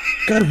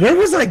 God, where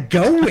was I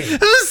going?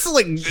 It was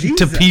like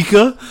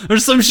Topeka or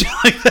some shit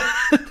like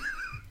that.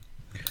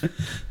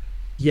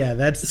 Yeah,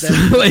 that's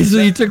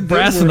so you took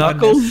brass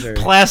knuckles,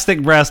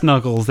 plastic brass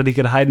knuckles that he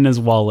could hide in his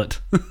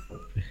wallet.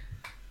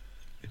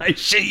 I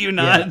shit you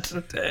not.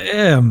 Yeah.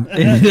 Damn,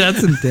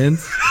 that's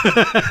intense.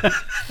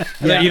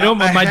 Yeah,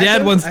 my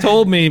dad once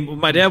told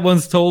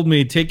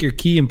me, take your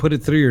key and put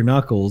it through your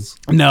knuckles.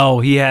 No,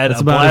 he had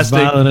that's about as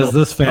violent as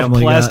this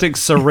family. A plastic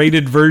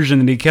serrated version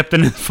that he kept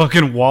in his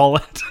fucking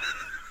wallet.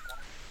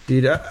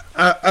 Dude,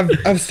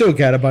 I've still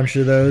got a bunch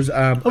of those.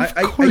 I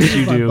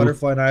use my do.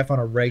 butterfly knife on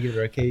a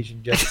regular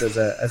occasion, just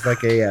as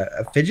like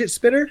a fidget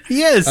spinner.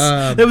 Yes,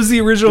 that was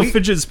the original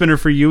fidget spinner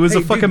for you. It was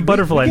a fucking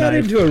butterfly we got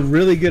knife. into a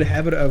really good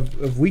habit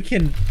of we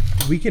can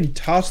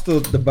toss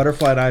the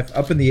butterfly knife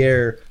up in the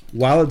air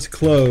while it's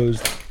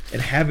closed and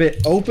have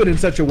it open in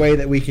such a way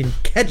that we can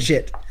catch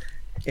it.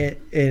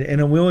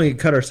 And we only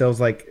cut ourselves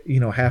like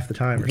half the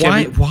time.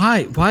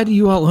 Why do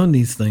you all own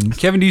these things?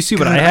 Kevin, do you see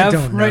what I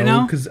have right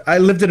now? Because I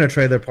lived in a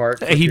trailer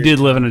park. He did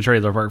live in a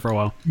trailer park for a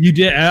while. You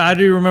did. I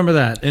do remember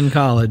that in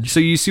college.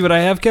 So you see what I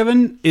have,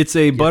 Kevin? It's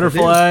a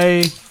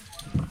butterfly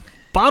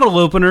bottle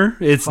opener.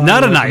 It's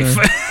not a knife.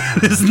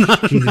 It's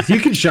not. Jesus, you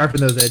can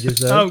sharpen those edges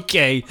though.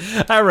 Okay,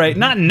 all right.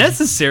 Not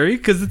necessary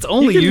because it's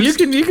only used.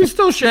 You can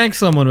still shank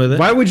someone with it.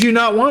 Why would you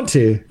not want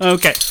to?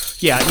 Okay.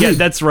 Yeah,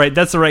 that's right.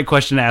 That's the right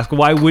question to ask.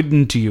 Why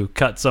wouldn't you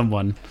cut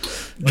someone?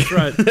 That's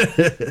right.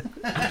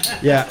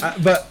 Yeah,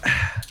 but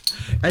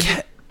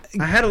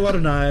I had a lot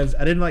of knives. I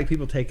didn't like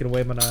people taking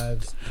away my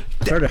knives.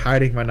 I started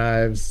hiding my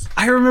knives.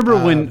 I remember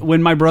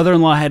when my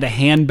brother-in-law had to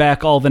hand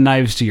back all the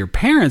knives to your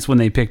parents when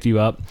they picked you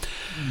up,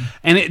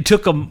 and it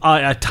took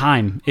a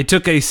time. It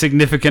took a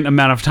significant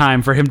amount of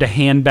time for him to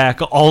hand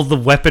back all the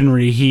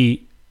weaponry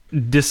he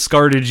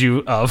discarded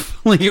you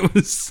of. Like it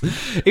was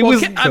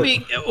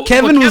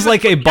Kevin was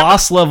like a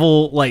boss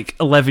level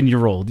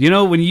 11-year-old. You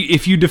know,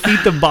 if you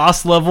defeat the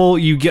boss level,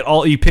 you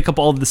pick up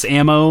all this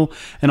ammo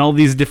and all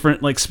these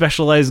different like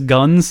specialized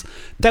guns.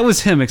 That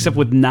was him, except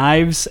with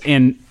knives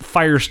and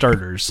fire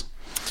starters.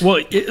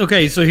 Well,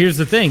 okay, so here's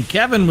the thing.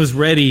 Kevin was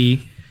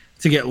ready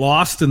to get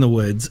lost in the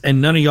woods,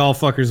 and none of y'all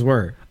fuckers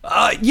were.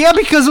 Yeah,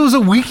 because it was a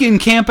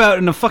weekend camp out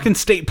in a fucking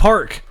state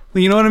park.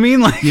 You know what I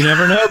mean? Like, you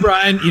never know,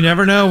 Brian. You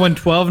never know when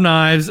 12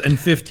 knives and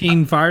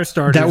 15 fire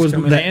starters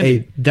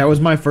that was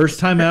my first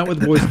time out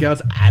with Boy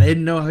Scouts. I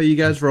didn't know how you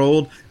guys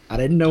rolled. I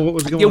didn't know what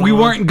was going on. Yeah, we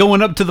weren't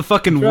going up to the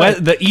fucking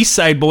the East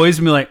Side boys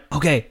and be like,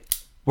 okay,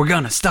 we're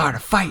gonna start a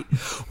fight.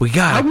 We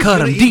gotta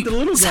cut them deep. The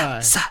little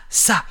guy.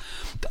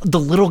 The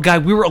little guy.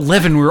 We were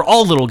 11. We were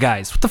all little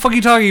guys. What the fuck are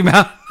you talking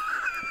about?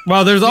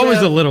 Well, there's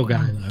always a little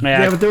guy, though.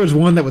 Yeah, but there was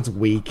one that was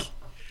weak.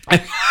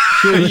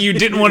 You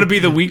didn't want to be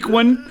the weak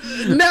one?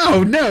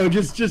 No,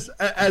 just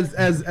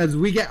as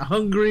we get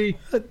hungry.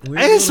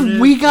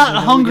 We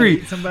got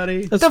hungry.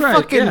 Somebody. That's right.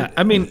 Fucking, yeah.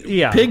 I mean,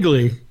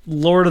 Piggly,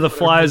 Lord of the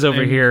Flies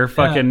over here,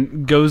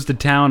 fucking goes to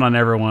town on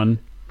everyone.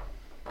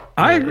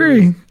 I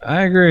agree.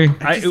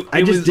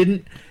 I just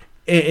didn't.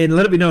 And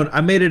let it be known,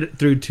 I made it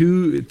through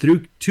two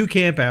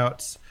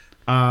campouts.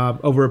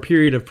 Over a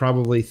period of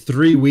probably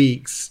 3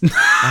 weeks, and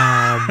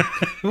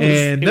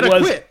then I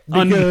quit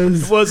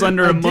because it was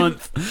under a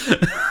month.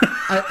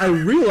 I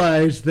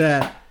realized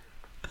that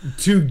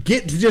to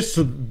get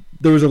to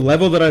there was a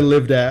level that I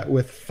lived at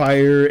with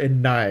fire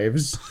and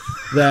knives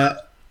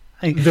that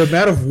the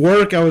amount of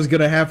work I was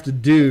going to have to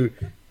do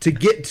to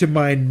get to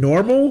my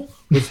normal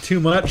was too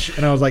much,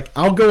 and I was like,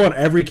 I'll go on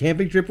every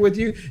camping trip with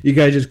you. You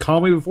guys just call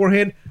me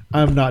beforehand.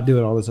 I'm not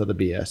doing all this other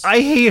BS. I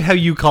hate how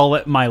you call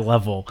it my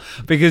level,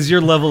 because your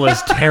level is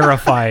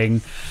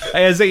terrifying.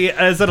 As an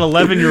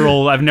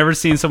 11-year-old, I've never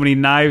seen so many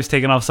knives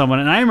taken off someone.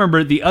 And I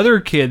remember the other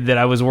kid that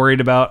I was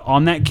worried about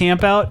on that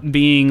camp out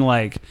being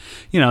like,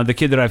 the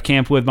kid that I've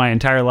camped with my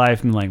entire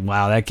life. I'm like,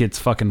 wow, that kid's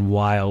fucking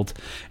wild.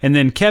 And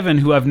then Kevin,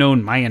 who I've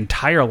known my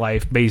entire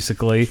life,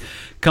 basically,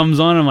 comes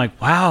on. And I'm like,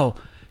 wow,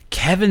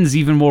 Kevin's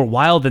even more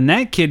wild than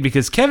that kid,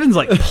 because Kevin's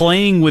like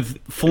playing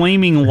with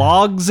flaming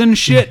logs and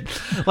shit.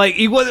 Like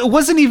it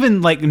wasn't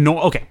even like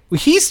okay.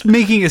 He's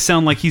making it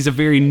sound like it was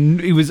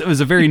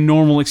a very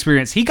normal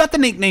experience. He got the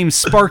nickname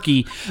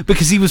Sparky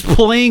because he was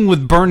playing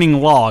with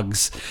burning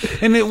logs,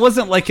 and it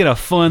wasn't like in a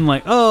fun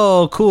like,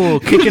 oh cool,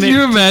 kicking it. Could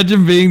you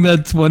imagine being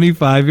that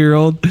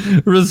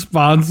 25-year-old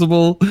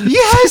responsible?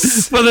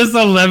 Yes, for this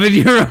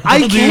 11-year-old.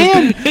 I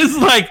can. It's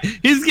like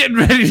he's getting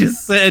ready to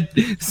set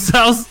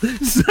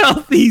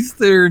southeastern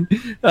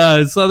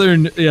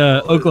southern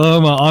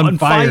Oklahoma on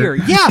fire.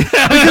 Yeah,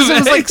 because it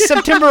was like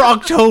September,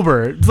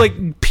 October. It's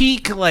like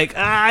peak. Like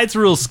it's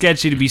real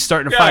sketchy to be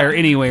starting a fire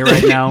anyway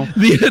right now.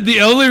 The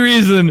only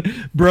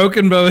reason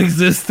Broken Bow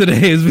exists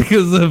today is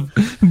because of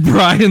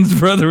Brian's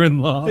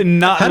brother-in-law.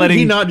 How did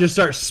he not just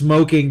start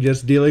smoking,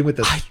 just dealing with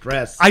the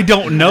stress? I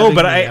don't know,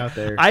 but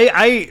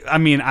I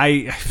mean,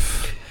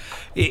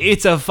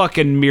 it's a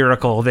fucking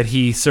miracle that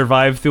he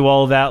survived through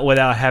all that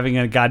without having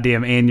a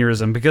goddamn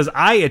aneurysm, because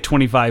I at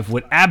 25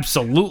 would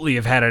absolutely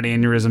have had an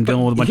aneurysm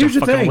dealing with a bunch of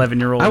fucking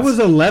 11-year-olds. I was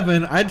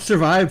 11. I'd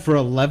survived for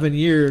 11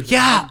 years.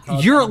 Yeah,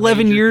 you're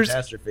 11 years.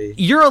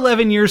 You're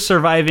 11 years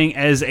surviving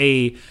as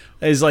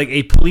like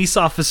a police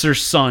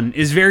officer's son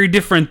is very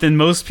different than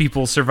most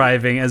people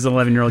surviving as an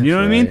 11-year-old. You know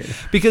what I mean?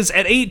 Because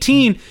at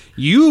 18,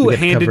 you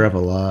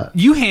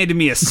handed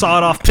me a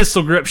sawed-off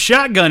pistol grip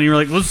shotgun, and you're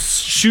like, let's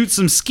shoot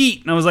some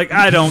skeet. And I was like,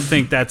 I don't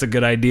think that's a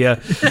good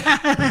idea.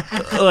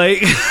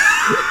 Like,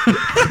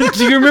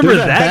 do you remember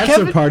that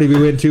bachelor party we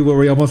went to where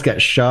we almost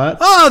got shot?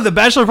 Oh, the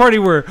bachelor party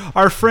where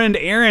our friend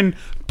Aaron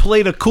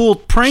played a cool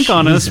prank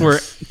on us where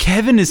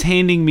Kevin is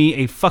handing me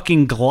a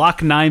fucking Glock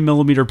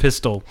 9mm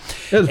pistol.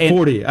 That's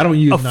 40. I don't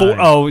use 9.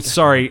 Oh,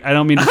 sorry. I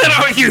don't mean to.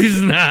 I don't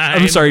use 9.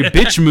 I'm sorry.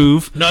 Bitch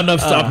move. Not enough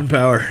stopping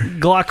power.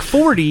 Glock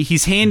 40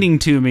 he's handing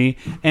to me,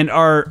 and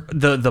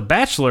the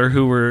bachelor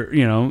who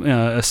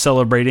we're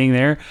celebrating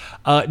there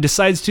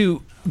decides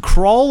to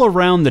crawl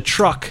around the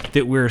truck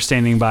that we're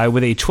standing by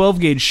with a 12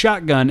 gauge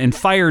shotgun and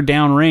fire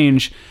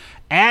downrange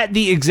at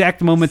the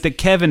exact moment that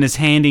Kevin is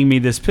handing me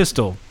this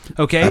pistol.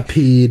 Okay, I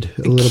peed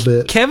a little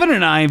bit. Kevin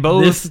and I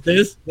both.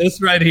 This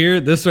right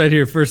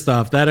here. First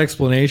off, that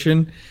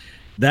explanation,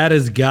 that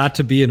has got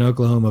to be an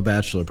Oklahoma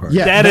bachelor party.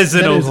 Yeah, that is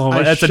an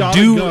Oklahoma. That's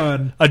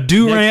a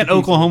Durant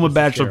Oklahoma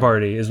bachelor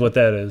party is what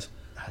that is.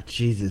 Oh,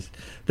 Jesus,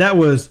 that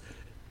was.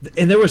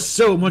 And there was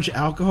so much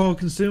alcohol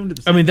consumed. At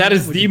the same that time,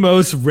 is the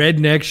most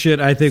redneck shit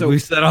I think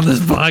we've said on this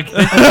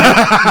podcast.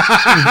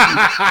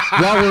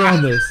 While we're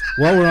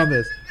on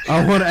this,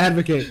 I want to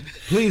advocate.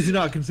 Please do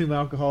not consume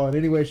alcohol in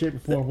any way, shape, or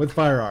form with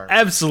firearms.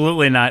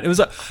 Absolutely not. It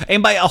was,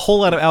 and by a whole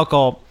lot of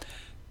alcohol,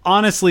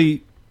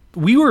 honestly,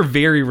 we were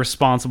very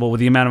responsible with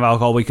the amount of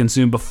alcohol we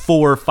consumed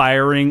before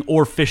firing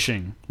or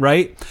fishing,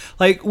 right?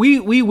 Like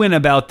we went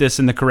about this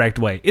in the correct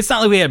way. It's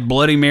not like we had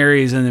Bloody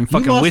Marys and then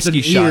fucking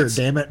whiskey shots.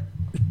 Damn it.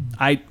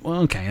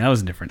 Okay, that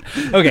was different.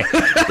 Okay,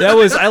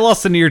 I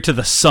lost an ear to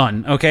the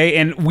sun. Okay,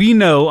 and we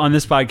know on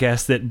this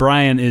podcast that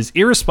Brian is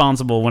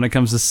irresponsible when it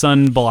comes to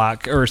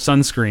sunblock or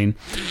sunscreen.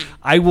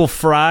 I will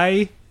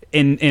fry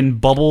and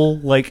bubble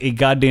like a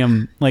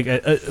goddamn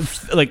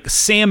like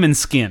salmon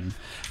skin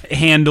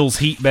handles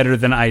heat better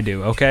than I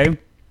do. Okay.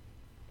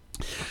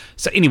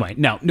 So anyway,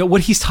 no,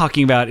 what he's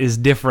talking about is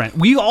different.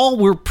 We all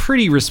were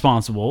pretty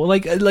responsible,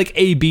 like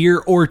a beer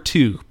or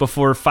two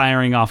before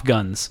firing off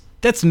guns.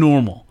 That's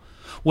normal.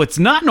 What's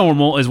not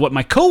normal is what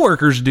my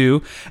coworkers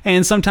do,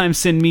 and sometimes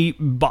send me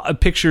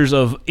pictures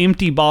of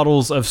empty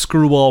bottles of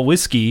Screwball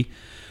whiskey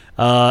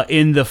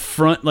in the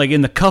front, like in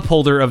the cup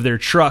holder of their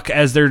truck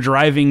as they're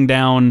driving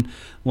down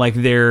like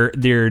their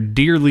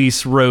deer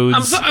lease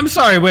roads. I'm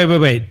sorry.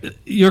 Wait.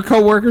 Your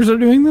coworkers are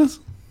doing this?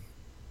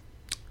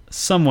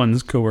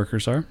 Someone's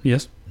coworkers are,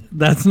 yes.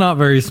 That's not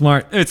very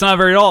smart. It's not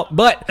very at all,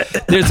 but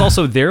it's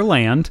also their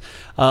land,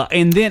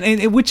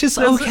 which is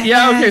okay.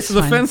 Yeah, okay. So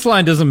the fence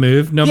line doesn't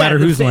move, no matter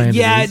whose land.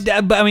 Yeah, it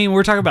is. But I mean,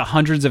 we're talking about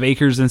hundreds of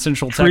acres in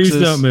Central Trees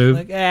Texas. Don't move.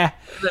 Like,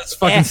 that's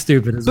fucking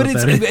stupid. But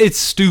it's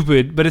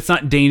stupid, but it's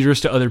not dangerous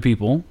to other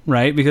people,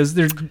 right? Because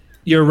they're.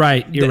 You're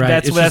right.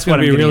 It's just going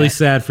to be really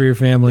sad for your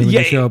family when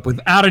you show up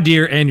without a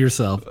deer and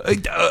yourself.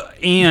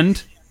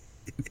 And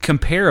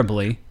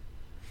comparably.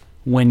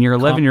 When your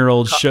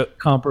 11-year-old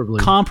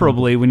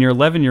comparably when your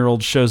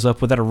 11-year-old shows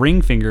up without a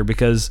ring finger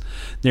because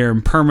they're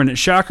in permanent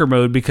shocker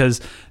mode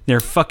because their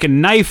fucking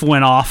knife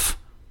went off,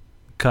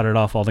 cut it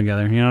off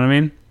altogether. You know what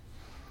I mean?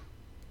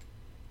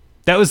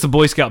 That was the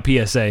Boy Scout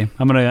PSA.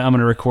 I'm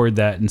gonna record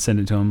that and send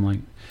it to him. Like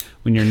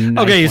when your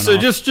knife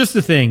went off. just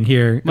a thing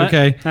here. What?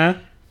 Okay. Huh?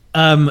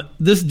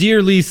 This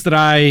deer lease that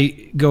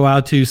I go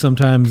out to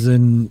sometimes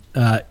in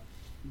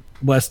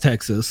West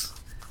Texas.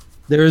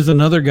 There is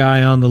another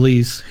guy on the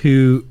lease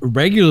who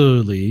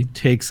regularly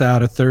takes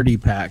out a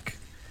 30-pack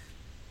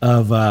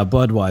of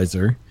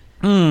Budweiser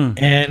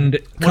and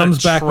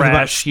comes back with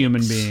about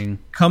human being.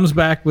 Comes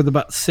back with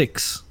about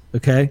 6.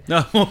 Okay.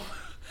 No.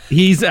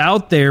 He's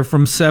out there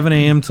from 7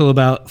 a.m. till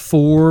about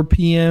 4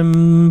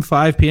 p.m.,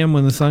 5 p.m.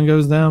 when the sun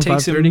goes down.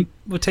 5:30.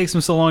 What takes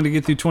him so long to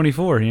get through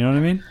 24? You know what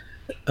I mean?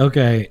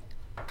 Okay.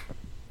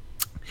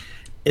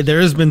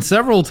 There has been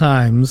several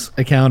times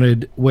I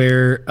counted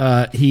where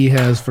he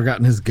has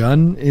forgotten his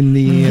gun in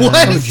the.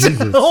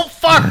 What? Oh,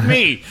 fuck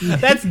me!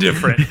 That's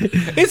different.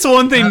 It's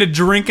one thing to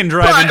drink and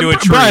drive into a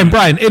tree.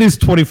 Brian, it is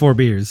 24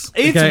 beers.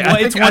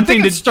 It's one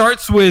thing it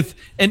starts with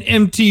an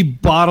empty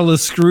bottle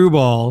of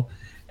Screwball,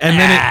 and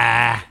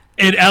then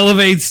it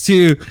elevates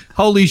to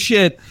holy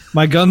shit!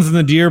 My gun's in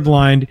the deer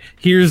blind.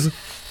 Here's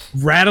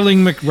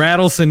Rattling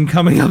McRattleson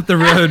coming up the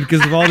road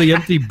because of all the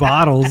empty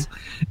bottles,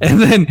 and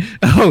then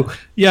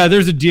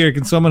there's a deer.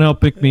 Can someone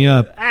help pick me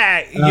up?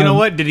 You know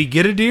what? Did he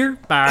get a deer?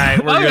 All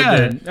right, we're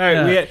good then.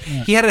 All right,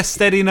 he had a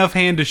steady enough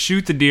hand to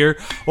shoot the deer,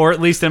 or at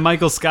least in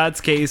Michael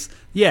Scott's case,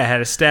 had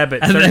to stab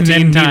it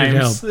 13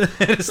 times.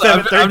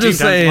 I'm just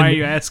saying. Why are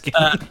you asking?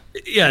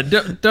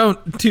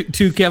 Don't.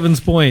 To Kevin's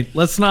point,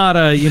 let's not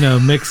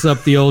mix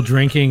up the old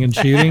drinking and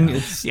shooting.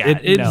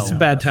 It's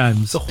bad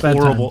times. It's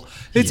horrible.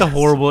 It's a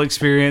horrible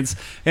experience,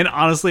 and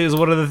honestly, it's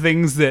one of the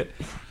things that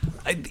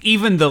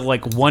even the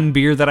one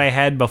beer that I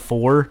had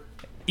before.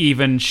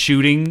 Even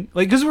shooting,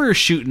 because we were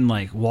shooting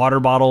water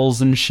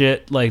bottles and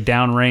shit,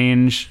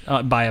 downrange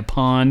by a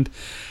pond.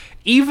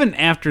 Even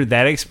after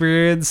that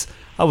experience,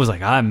 I was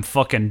like, I'm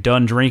fucking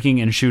done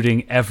drinking and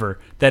shooting ever.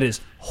 That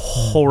is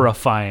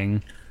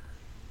horrifying.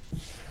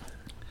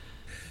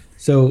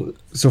 So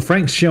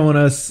Frank's showing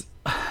us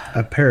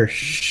a pair of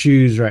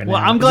shoes right now.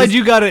 Well, I'm glad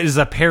you got it as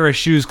a pair of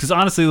shoes because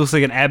honestly, it looks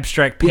like an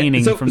abstract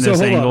painting from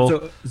this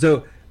angle.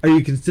 So, are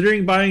you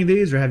considering buying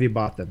these or have you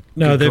bought them?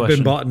 No, they've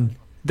been bought.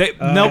 Nope,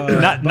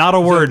 not a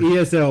word.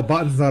 ESL,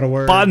 bottom's not a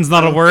word. Bottom's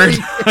not a word.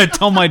 I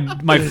tell my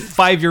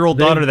 5-year-old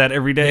daughter that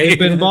every day. They've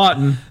been bought.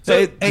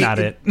 Not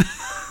it.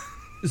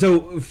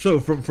 So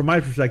from my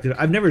perspective,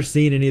 I've never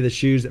seen any of the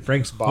shoes that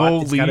Frank's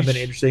bought. It's kind of been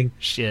interesting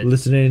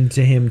listening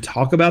to him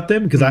talk about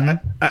them because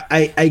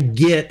I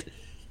get,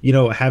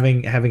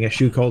 having a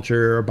shoe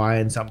culture or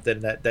buying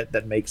something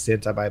that makes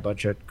sense. I buy a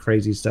bunch of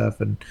crazy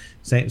stuff and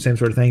same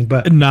sort of thing.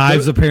 But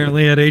knives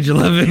apparently at age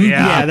 11.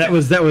 Yeah, that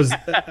was.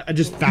 I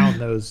just found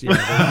those.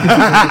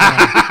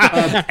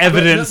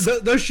 Evidence.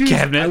 Those shoes,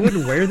 cabinet. I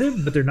wouldn't wear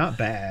them, but they're not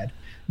bad.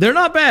 They're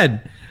not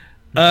bad.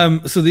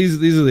 So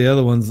these are the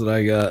other ones that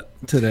I got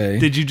today.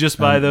 Did you just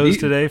buy those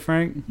today,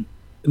 Frank?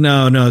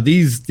 No.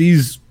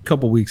 These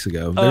couple weeks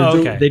ago.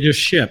 Okay. They just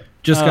shipped.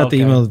 Just got the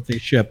email that they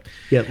shipped.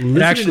 Yeah,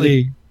 it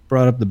actually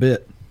brought up the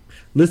bit.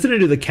 Listening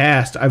to the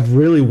cast, I've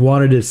really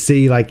wanted to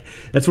see, like,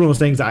 that's one of those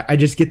things. I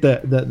just get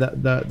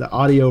the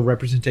audio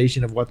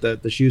representation of what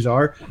the shoes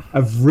are.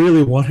 I've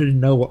really wanted to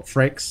know what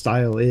Frank's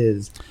style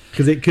is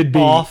because it could be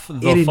off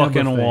the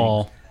fucking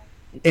wall.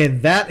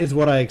 And that is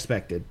what I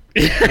expected.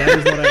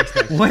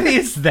 What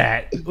is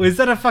that? Is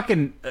that a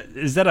fucking?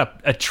 Is that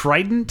a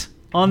trident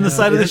on the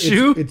side of the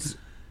shoe? It's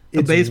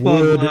a baseball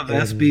glove,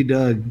 SB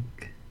Doug.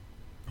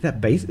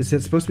 Is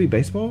that supposed to be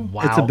baseball?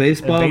 Wow. It's a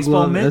baseball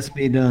glove,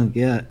 SB Doug.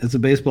 Yeah, it's a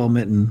baseball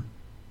mitten.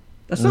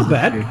 That's not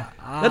bad.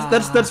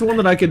 That's one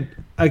that I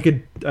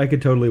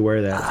could totally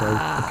wear that.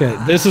 So.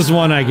 Okay, this is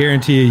one I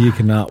guarantee you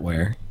cannot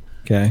wear.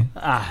 Okay.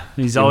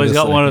 He's always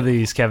got one of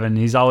these, Kevin.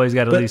 He's always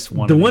got at least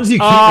one. The ones you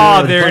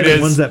can't wear there it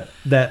is. The ones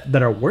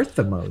that are worth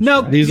the most.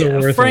 No, right? these are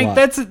worth Frank. A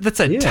lot. That's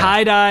a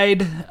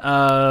tie-dyed.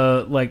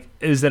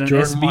 Is that an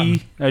Jordan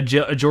SB? A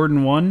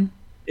Jordan 1?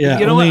 Yeah.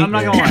 You know what? I'm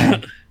not gonna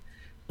lie.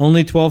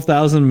 Only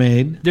 12,000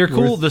 made. They're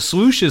cool. The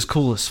swoosh is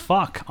cool as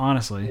fuck.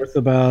 Honestly. Worth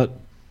about.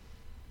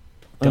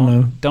 I don't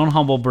know. Don't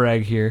humble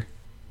brag here.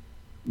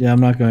 Yeah,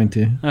 I'm not going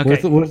to.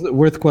 Okay.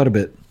 Worth quite a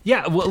bit.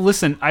 Yeah. Well,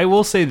 listen. I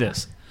will say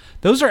this.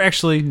 Those are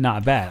actually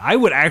not bad. I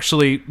would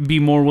actually be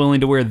more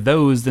willing to wear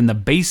those than the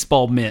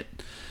baseball mitt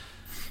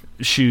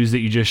shoes that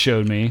you just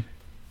showed me.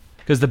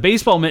 Because the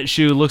baseball mitt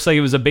shoe looks like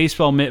it was a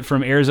baseball mitt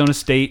from Arizona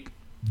State,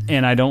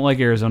 and I don't like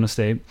Arizona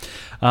State.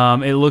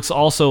 It looks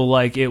also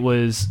like it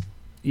was...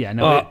 Yeah,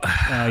 no.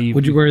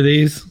 Would you wear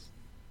these?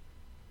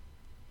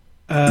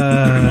 Click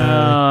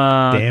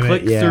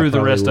through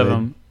the rest of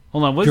them.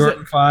 Hold on. What's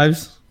Jordan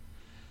 5s?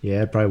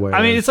 Yeah, I'd probably wear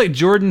I mean, it's like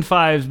Jordan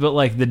 5s, but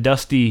like the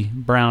dusty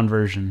brown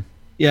version.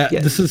 Yeah,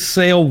 this is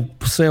sail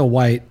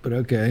white, but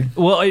okay.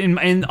 Well,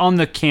 and on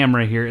the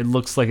camera here, it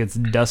looks like it's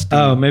dusty.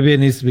 Oh, maybe it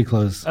needs to be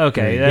close.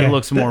 Okay, that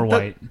looks more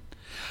white.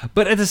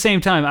 But at the same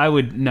time, I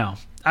would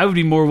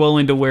be more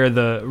willing to wear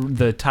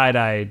the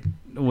tie-dye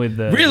with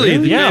the... Really?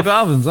 The yeah, J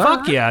Balvin's?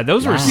 Fuck yeah,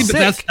 those were sick.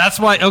 But that's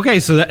why, okay,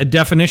 so that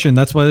definition,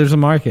 that's why there's a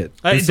market.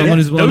 Someone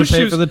who's willing to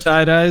pay for the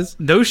tie-dyes.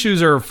 Those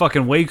shoes are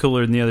fucking way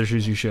cooler than the other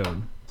shoes you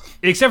showed.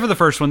 Except for the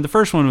first one. The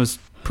first one was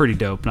pretty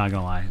dope, not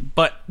gonna lie.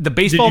 But the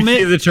baseball mitt...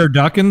 Did you see the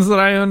turduckens that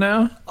I own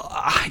now?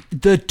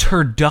 The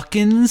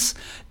turduckens?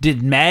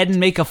 Did Madden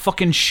make a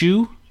fucking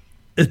shoe?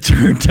 A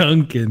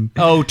turduncan.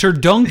 Oh,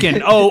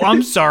 turduncan. Oh,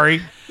 I'm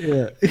sorry.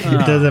 Yeah.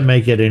 It doesn't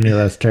make it any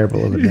less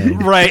terrible of a name.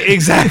 Right,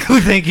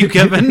 exactly. Thank you,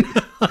 Kevin.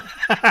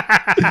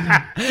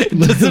 It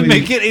doesn't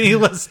make it any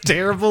less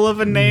terrible of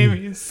a name,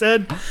 he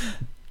said.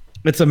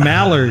 It's a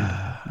mallard.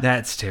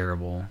 That's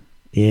terrible.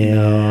 Yeah,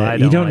 no,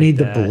 you don't like need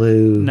that. the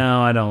blue.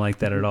 No, I don't like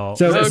that at all.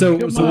 So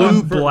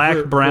blue,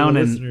 black, brown,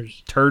 and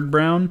turd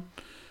brown.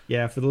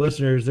 Yeah, for the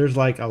listeners, there's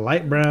like a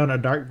light brown, a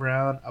dark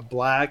brown, a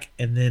black,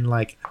 and then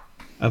like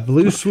a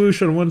blue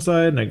swoosh on one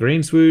side and a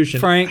green swoosh.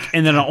 And Frank,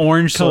 and then an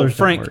orange sole.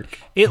 Frank, work.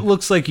 It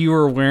looks like you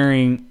were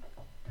wearing...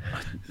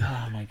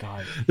 Oh, my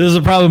God. This is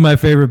probably my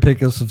favorite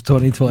pickups of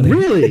 2020.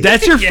 Really?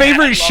 That's your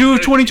favorite shoe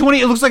of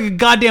 2020? It looks like a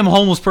goddamn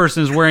homeless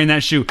person is wearing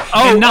that shoe.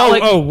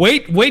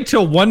 Wait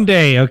till one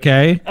day,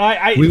 okay?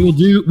 We will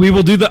do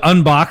the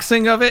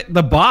unboxing of it.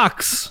 The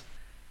box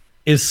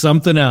is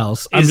something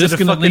else. I'm just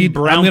going to lead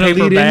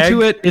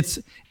into it.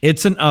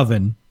 It's an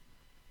oven.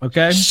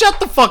 Okay?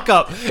 Shut the fuck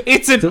up.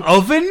 It's an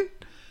oven?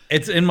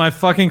 It's in my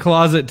fucking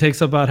closet. It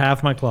takes up about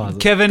half my closet.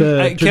 Kevin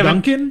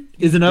Duncan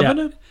is an oven?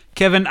 Yeah.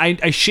 Kevin,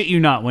 I shit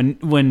you not.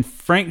 When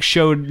Frank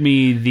showed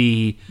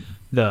me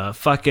the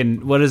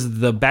fucking, what is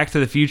the Back to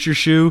the Future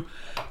shoe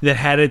that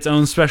had its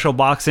own special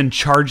box and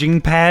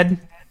charging pad?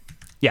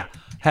 Yeah,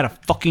 had a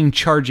fucking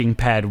charging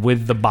pad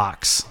with the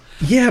box.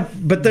 Yeah,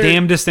 but they're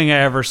damnedest thing I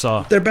ever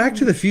saw. They're Back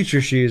to the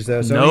Future shoes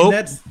though. So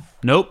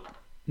nope.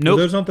 Nope.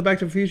 Those aren't the Back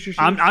to the Future shoes?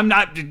 I'm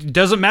not. It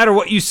doesn't matter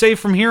what you say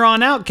from here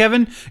on out,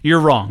 Kevin. You're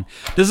wrong.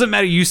 Doesn't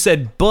matter. You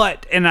said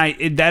but, and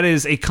that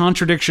is a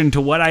contradiction to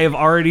what I have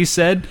already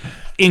said.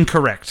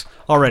 Incorrect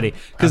already,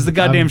 because the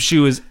goddamn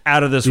shoe is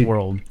out of this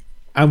world.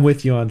 I'm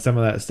with you on some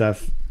of that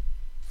stuff,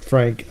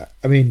 Frank.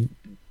 I mean,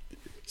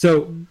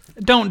 so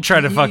don't try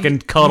to fucking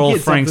cuddle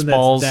Frank's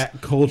balls. That's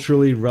that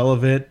culturally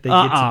relevant. They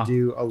get to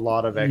do a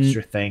lot of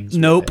extra things.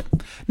 Nope.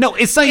 No,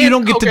 it's not. You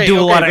don't get to do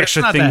a lot of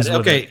extra things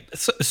with it.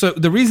 So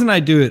the reason I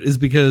do it is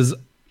because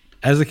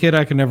as a kid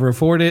I could never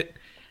afford it.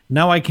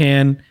 Now I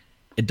can.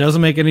 It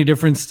doesn't make any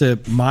difference to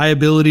my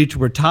ability to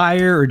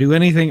retire or do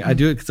anything. I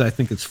do it because I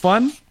think it's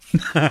fun.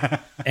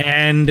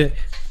 And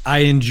I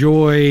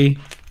enjoy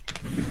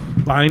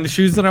buying the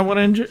shoes that I want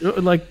to enjoy,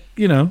 like,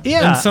 you know.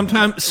 Yeah.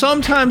 And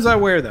sometimes I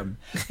wear them.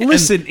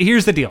 Listen,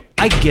 here's the deal.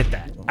 I get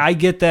that.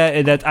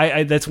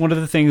 And that's one of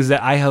the things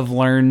that I have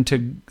learned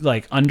to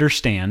like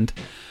understand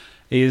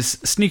is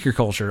sneaker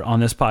culture on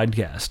this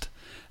podcast.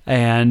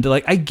 And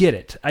like, I get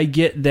it. I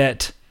get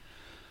that.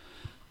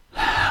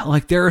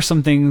 Like, there are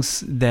some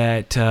things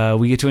that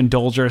we get to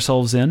indulge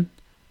ourselves in.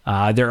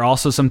 There are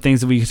also some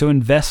things that we get to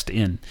invest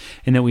in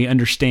and that we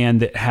understand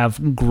that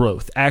have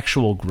growth,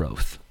 actual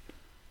growth.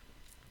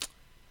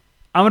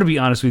 I'm going to be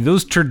honest with you.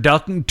 Those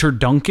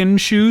Turduncan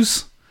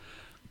shoes,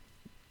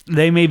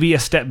 they may be a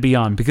step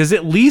beyond, because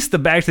at least the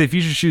Back to the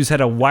Future shoes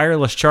had a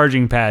wireless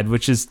charging pad,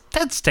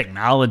 that's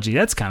technology.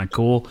 That's kind of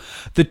cool.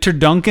 The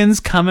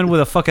Turduncans coming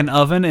with a fucking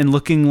oven and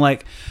looking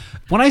like,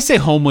 when I say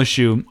homeless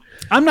shoe,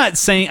 I'm not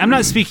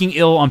speaking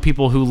ill on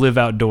people who live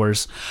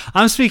outdoors.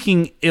 I'm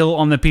speaking ill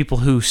on the people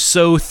who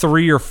sew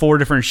 3 or 4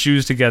 different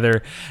shoes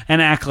together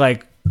and act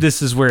like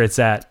this is where it's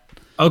at.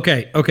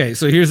 Okay.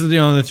 So here's the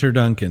deal on the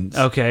Turduncans.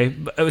 Okay,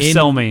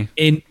 sell me.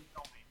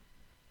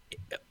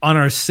 On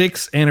our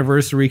 6th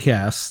anniversary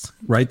cast,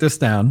 write this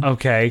down.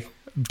 Okay,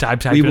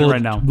 typing it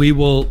right now. We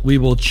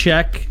will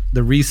check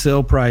the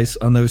resale price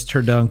on those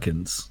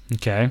Turduncans.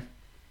 Okay,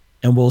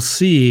 and we'll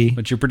see.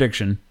 What's your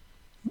prediction?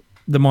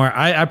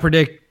 I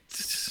predict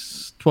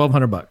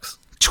 $1,200.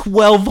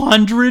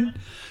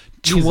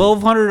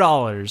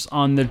 $1,200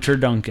 on the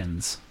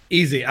Turduncans.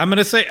 Easy. I'm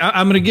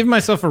gonna give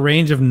myself a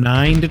range of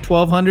 $900 to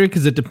 $1,200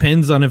 because it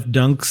depends on if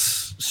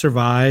Dunks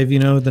survive.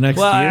 The next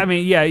year. Well, I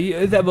mean,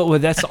 yeah, but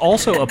that's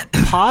also a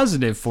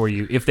positive for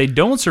you. If they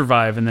don't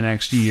survive in the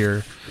next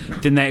year,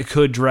 then that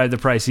could drive the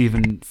price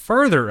even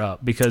further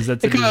up, because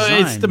that's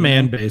it's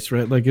demand based,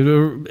 right? Like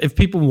if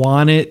people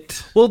want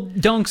it. Well,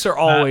 Dunks are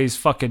always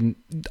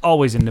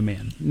in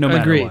demand, no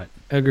matter what.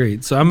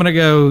 Agreed. So I'm gonna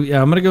go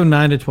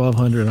 $900 to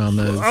 $1,200 on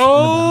those.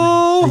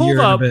 Oh, hold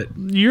up!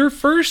 Your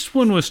first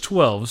one was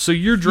 12, so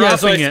you're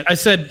dropping it. I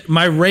said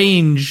my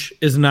range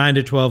is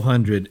 $900 to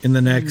 $1,200 in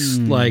the next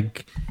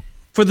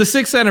for the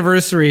 6th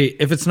anniversary.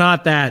 If it's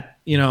not that,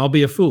 I'll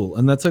be a fool,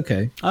 and that's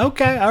okay.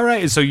 Okay, all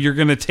right. So you're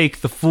gonna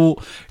take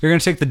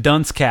the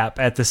dunce cap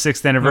at the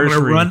 6th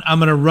anniversary. I'm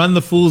gonna run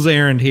the fool's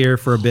errand here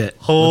for a bit.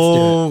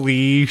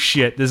 Holy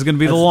shit! This is gonna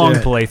be the long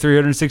play,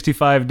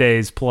 365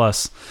 days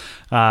plus.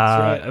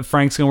 Right.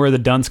 Frank's gonna wear the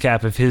dunce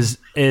cap if his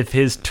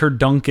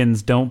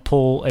Turduncans don't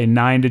pull a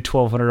 $900 to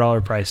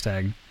 $1,200 price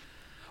tag.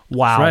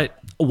 Wow! That's right.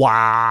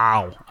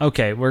 Wow.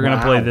 Okay, we're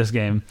gonna play this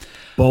game.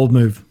 Bold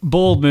move,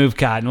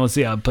 Cotton. We'll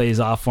see how it plays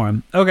off for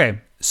him. Okay,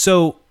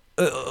 so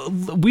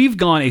we've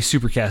gone a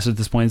supercast at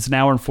this point. It's an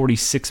hour and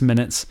 46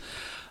 minutes.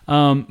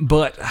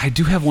 But I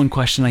do have one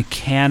question I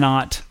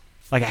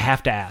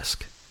have to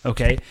ask.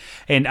 Okay,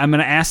 and I'm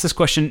gonna ask this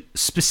question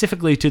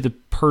specifically to the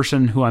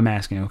person who I'm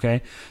asking.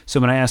 Okay, so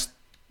I'm gonna ask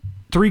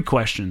 3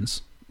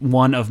 questions,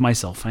 one of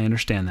myself. I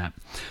understand that,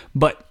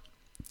 but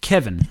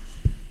Kevin,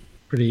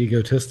 pretty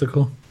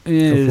egotistical.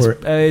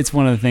 It's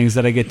one of the things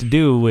that I get to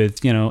do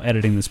with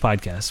editing this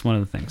podcast. One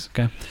of the things.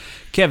 Okay,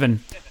 Kevin,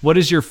 what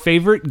is your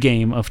favorite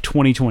game of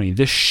 2020?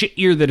 This shit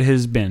year that it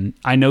has been.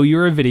 I know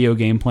you're a video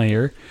game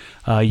player.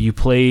 You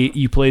play the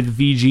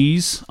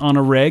VGs on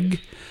a reg.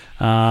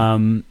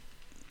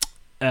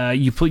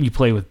 You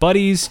play with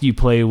buddies. You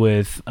play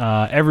with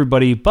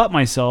everybody but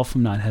myself.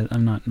 I'm not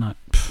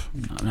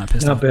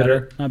pissed off about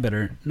it. Not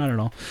bitter. Not at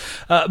all.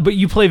 But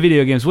you play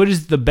video games. What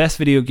is the best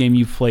video game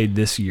you've played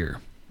this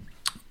year?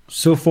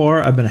 So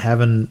far, I've been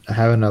having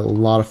a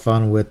lot of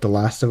fun with The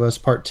Last of Us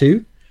Part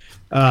 2.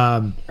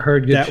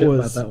 Heard good shit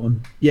about that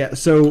one. Yeah.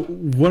 So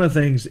one of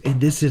the things, and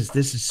this is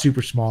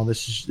super small.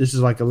 This is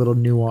like a little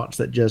nuance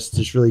that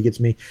just really gets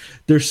me.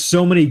 There's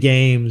so many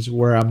games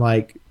where I'm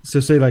like, so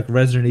say like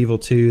Resident Evil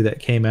 2 that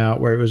came out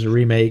where it was a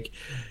remake.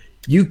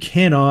 You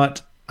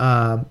cannot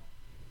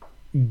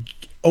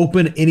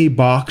open any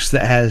box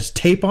that has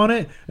tape on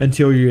it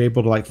until you're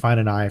able to like find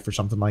a knife or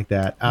something like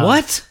that.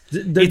 What?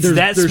 It's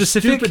that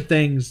specific? Stupid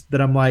things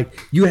that I'm like,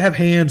 you have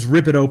hands,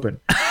 rip it open.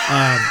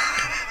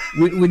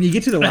 When you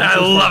get to the Last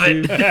of Us Part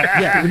 2,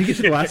 when you get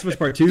to the Last of Us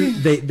Part 2,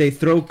 they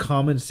throw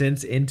common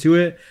sense into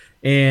it.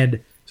 And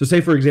so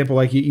say, for example,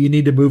 like you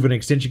need to move an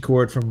extension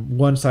cord from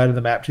one side of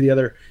the map to the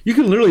other. You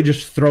can literally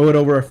just throw it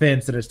over a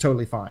fence and it's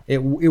totally fine. It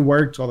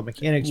works. All the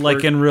mechanics like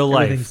work, in real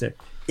life. There.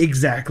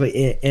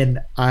 Exactly. And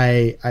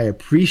I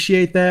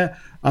appreciate that.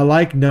 I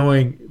like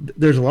knowing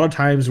there's a lot of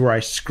times where I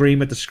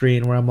scream at the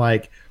screen where I'm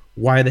like,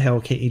 why the hell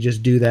can't you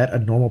just do that? A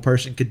normal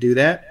person could do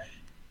that.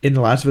 In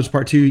The Last of Us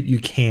Part 2, you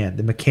can.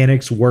 The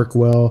mechanics work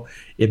well.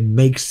 It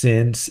makes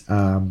sense.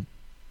 And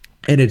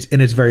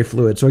it's very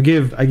fluid. So I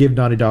give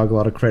Naughty Dog a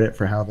lot of credit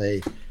for how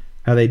they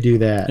do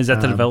that. Is that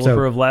the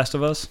developer of Last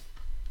of Us?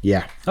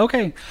 Yeah.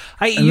 Okay.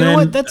 You know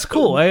what? That's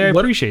cool. I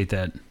appreciate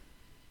that.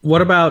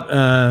 What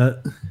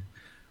about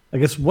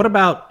what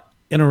about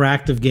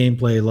interactive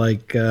gameplay,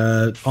 like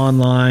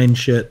online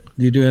shit?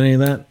 Do you do any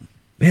of that?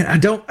 Man, I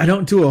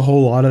don't do a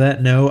whole lot of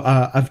that. No,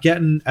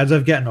 as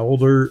I've gotten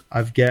older,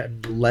 I've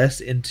gotten less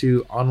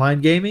into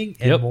online gaming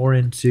and more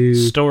into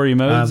story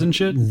modes and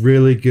shit.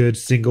 Really good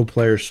single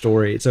player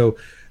story. So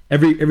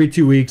every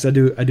 2 weeks, I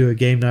do a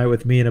game night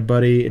with me and a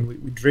buddy, and we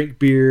drink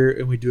beer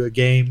and we do a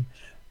game,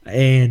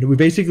 and we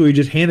basically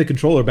just hand the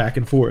controller back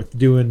and forth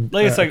doing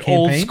like it's like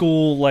old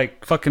school,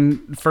 like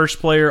fucking first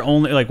player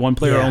only, like one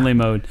player only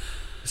mode.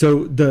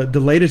 So the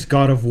latest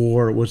God of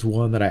War was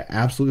one that I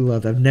absolutely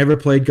loved. I've never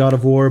played God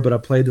of War, but I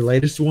played the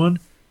latest one,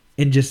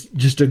 and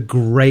just a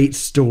great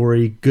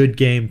story, good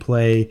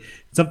gameplay,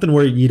 something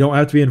where you don't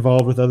have to be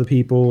involved with other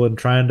people and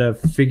trying to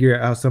figure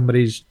out how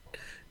somebody's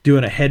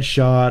doing a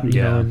headshot,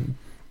 you know, in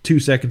 2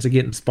 seconds of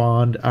getting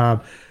spawned.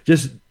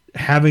 Just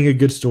having a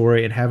good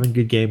story and having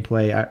good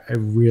gameplay, I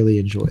really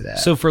enjoy that.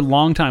 So for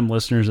longtime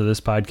listeners of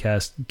this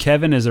podcast,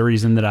 Kevin is a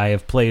reason that I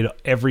have played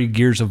every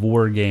Gears of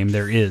War game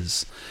there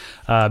is.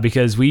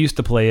 Because we used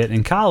to play it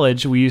in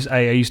college. I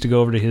used to go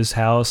over to his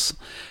house,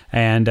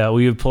 and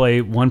we would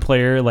play one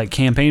player like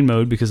campaign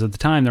mode, because at the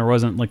time there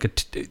wasn't like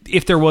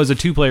if there was a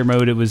 2-player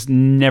mode, it was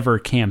never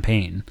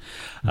campaign.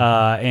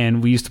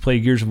 And we used to play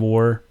Gears of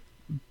War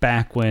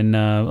back when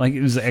like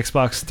it was the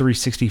Xbox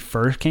 360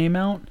 first came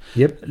out.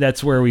 Yep,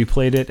 that's where we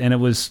played it, and it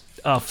was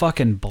a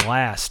fucking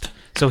blast.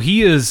 So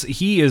he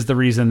is the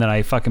reason that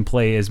I fucking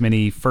play as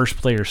many first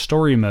player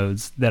story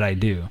modes that I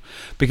do,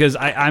 because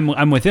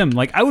I'm with him.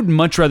 Like, I would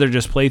much rather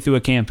just play through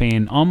a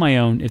campaign on my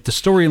own. If the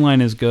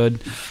storyline is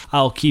good,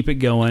 I'll keep it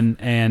going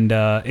and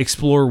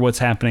explore what's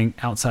happening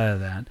outside of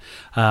that.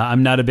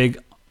 I'm not a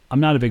big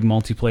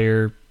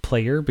multiplayer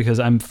player because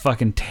I'm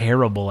fucking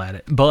terrible at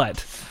it,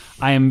 but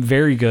I am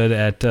very good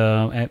at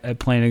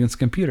playing against the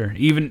computer.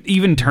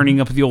 Even turning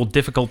up the old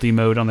difficulty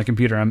mode on the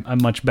computer,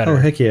 I'm much better. Oh,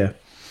 heck yeah.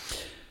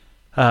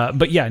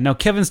 But yeah, no,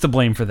 Kevin's to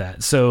blame for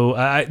that. So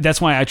that's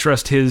why I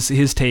trust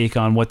his take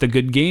on what the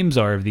good games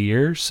are of the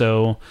year.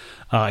 So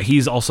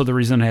he's also the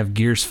reason I have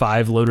Gears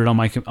 5 loaded on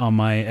my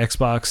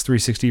Xbox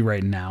 360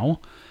 right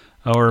now,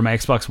 or my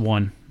Xbox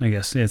One. I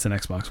guess it's an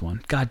Xbox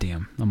One. God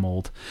damn, I'm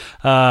old.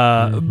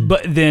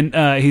 But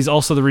then he's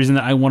also the reason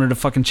that I wanted to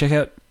fucking check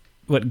out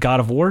God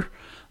of War.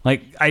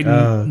 Like,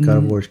 God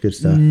of War's good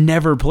stuff.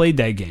 Never played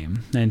that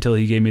game until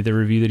he gave me the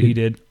review that he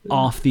did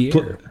off the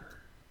air.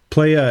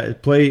 Play.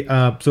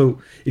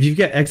 So if you've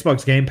got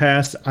Xbox Game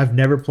Pass, I've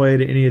never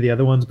played any of the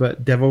other ones,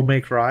 but Devil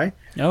May Cry.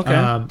 Okay.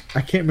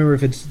 I can't remember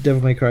if it's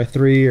Devil May Cry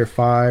 3 or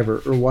 5 or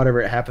whatever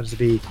it happens to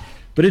be,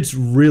 but it's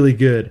really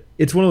good.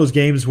 It's one of those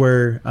games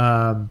where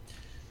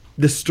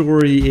the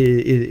story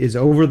is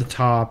over the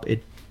top.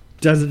 It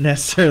doesn't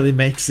necessarily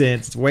make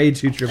sense. It's way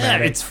too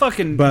dramatic. Yeah, it's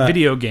fucking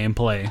video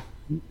gameplay.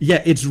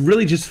 Yeah, it's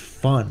really just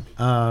fun.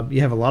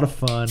 You have a lot of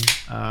fun.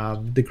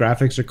 The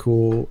graphics are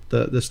cool.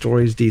 The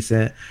story's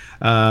decent.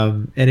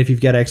 And if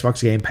you've got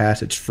Xbox Game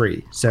Pass, it's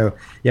free. So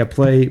yeah,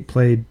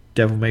 play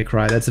Devil May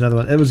Cry. That's another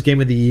one. It was Game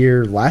of the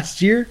Year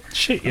last year.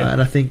 Shit, yeah.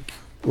 And I think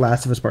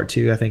Last of Us Part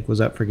 2, I think, was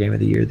up for Game of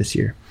the Year this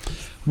year.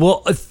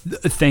 Well,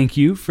 thank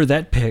you for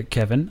that pick,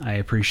 Kevin. I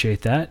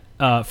appreciate that.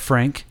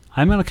 Frank,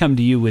 I'm going to come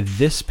to you with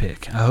this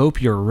pick. I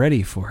hope you're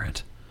ready for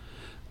it.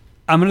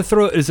 I'm going to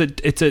throw it.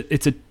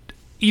 It's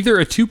either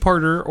a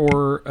two-parter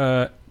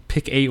or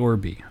pick A or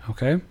B,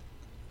 okay?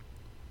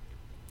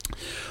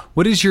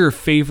 What is your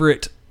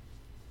favorite,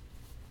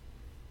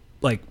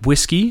 like,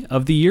 whiskey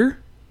of the year?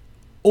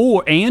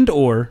 Or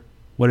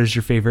what is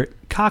your favorite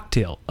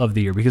cocktail of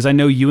the year? Because I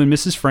know you and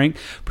Mrs. Frank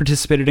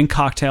participated in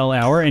Cocktail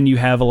Hour, and you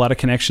have a lot of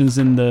connections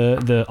in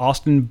the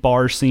Austin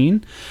bar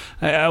scene.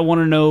 I want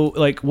to know,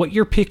 like, what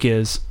your pick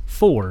is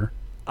for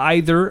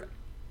either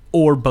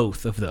or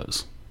both of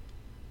those.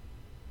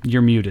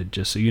 You're muted,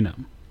 just so you know.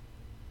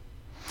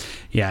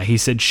 Yeah, he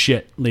said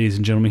shit, ladies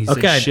and gentlemen. He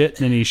said shit,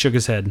 and then he shook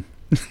his head.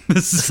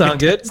 Sound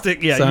good?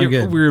 Yeah, Sound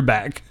good. We're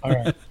back. All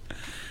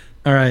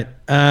right.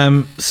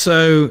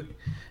 So,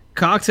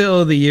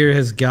 cocktail of the year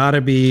has got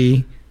to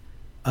be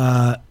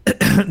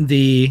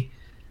the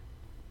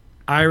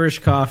Irish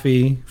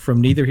coffee from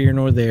Neither Here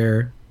Nor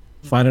There.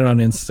 Find it on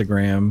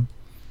Instagram.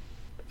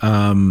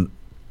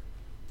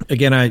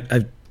 Again,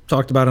 I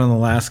talked about it on the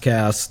last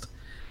cast.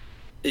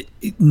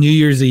 New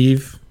Year's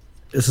Eve.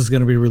 This is going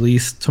to be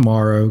released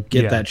tomorrow.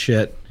 Get that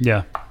shit.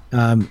 Yeah.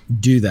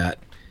 Do that.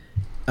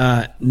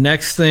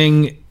 Next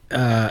thing,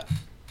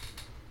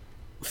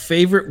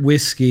 favorite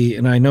whiskey,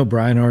 and I know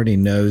Brian already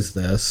knows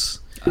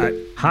this.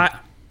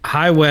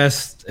 High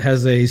West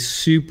has a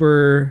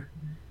super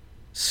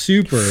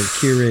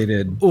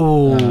curated.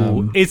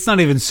 Oh, it's not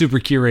even super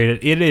curated.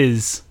 It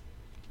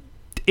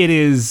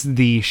is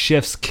the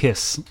chef's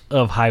kiss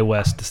of High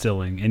West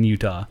Distilling in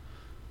Utah.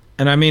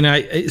 And I mean,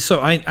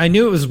 I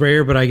knew it was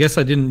rare, but I guess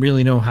I didn't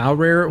really know how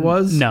rare it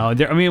was. No,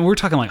 we're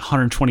talking like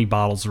 120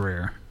 bottles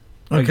rare.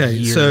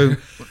 Okay, so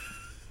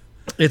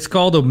it's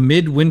called a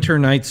Midwinter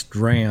Nights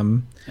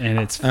Dram, and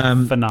it's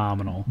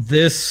phenomenal.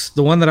 The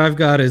one that I've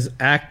got is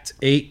Act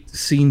 8,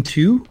 Scene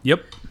 2.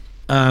 Yep.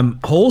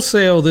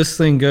 Wholesale, this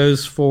thing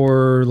goes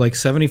for like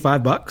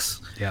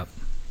 $75. Yep.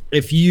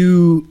 If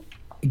you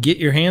get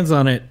your hands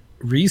on it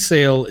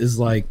resale is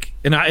like,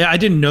 and I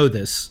didn't know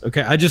this.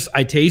 Okay,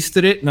 I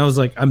tasted it and I was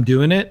like, I'm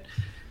doing it.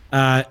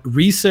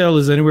 Resale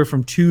is anywhere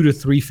from $2 to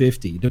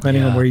 $3.50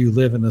 depending on where you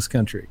live in this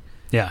country.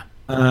 Yeah.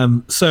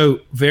 So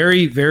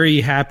very,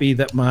 very happy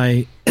that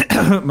my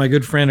my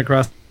good friend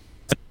across.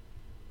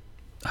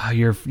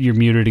 You're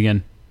muted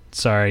again.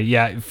 Sorry.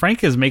 Yeah,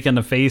 Frank is making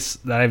a face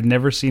that I've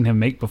never seen him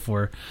make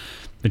before,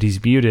 but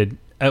he's muted.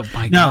 Oh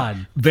my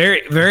God.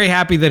 Very, very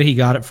happy that he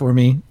got it for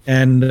me,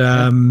 and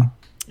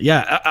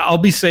I'll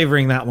be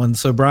savoring that one.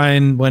 So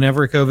Brian,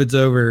 whenever COVID's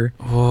over,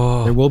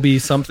 there will be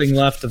something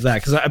left of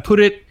that because I put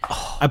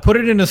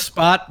it in a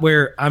spot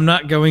where I'm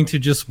not going to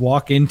just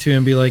walk into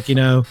and be like,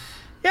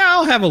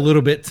 I'll have a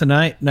little bit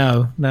tonight.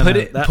 No. Put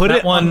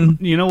it on.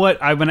 You know what?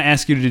 I'm going to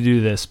ask you to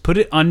do this. Put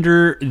it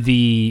under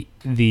the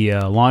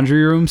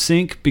laundry room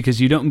sink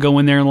because you don't go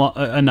in there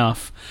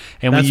enough.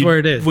 And that's where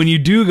it is. When you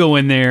do go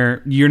in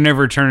there, you're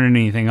never turning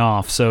anything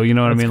off. So you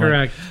know what I mean?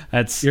 Correct.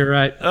 You're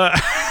right.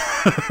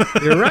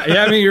 You're right.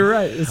 Yeah, I mean you're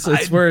right.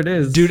 It's where it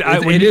is, dude.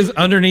 It is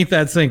underneath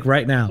that sink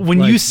right now.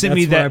 When you sent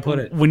me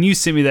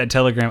that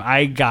telegram,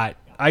 I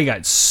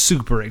got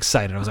super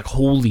excited. I was like,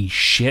 holy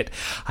shit,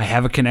 I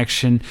have a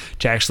connection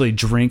to actually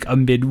drink a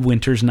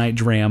Midwinter's Night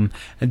Dram.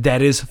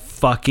 That is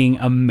fucking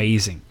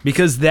amazing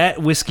because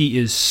that whiskey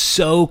is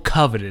so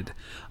coveted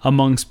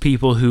amongst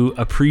people who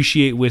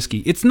appreciate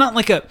whiskey. It's not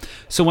like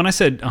so when I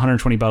said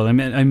 120 bottles,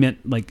 I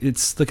meant like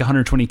it's like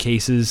 120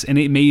 cases, and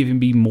it may even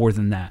be more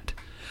than that.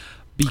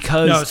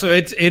 So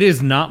it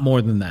is not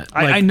more than that.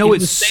 I know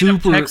it's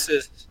super.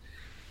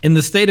 In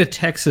the state of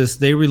Texas,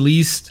 they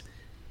released,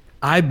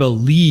 I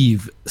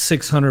believe,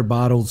 600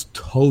 bottles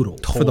total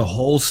for the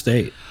whole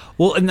state.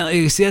 Well, no,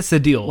 see, that's the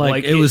deal.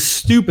 Like it was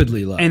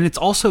stupidly low. And it's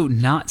also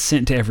not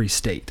sent to every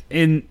state.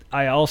 And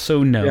I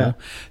also know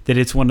that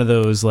it's one of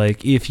those,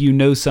 like, if you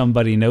know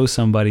somebody,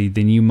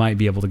 then you might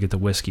be able to get the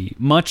whiskey.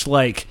 Much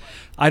like,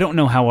 I don't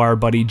know how our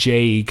buddy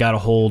Jay got a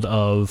hold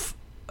of,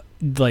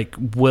 like,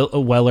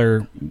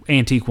 Weller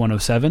Antique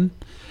 107.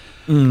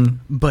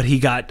 But he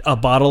got a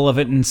bottle of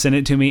it and sent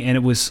it to me, and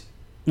it was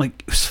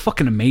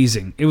fucking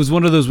amazing. It was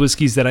one of those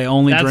whiskeys that I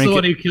only drank. That's the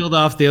one you killed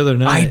off the other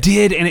night. I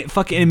did, and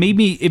it made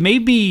me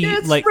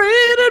it's like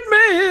rated,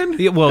 man.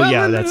 Yeah, well,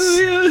 yeah, that's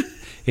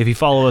if you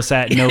follow us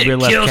at No Beer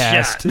Left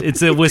Cast,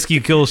 it's a whiskey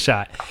kill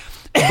shot.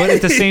 But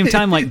at the same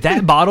time, like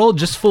that bottle,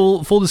 just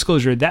full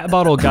disclosure, that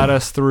bottle got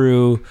us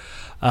through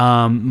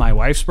my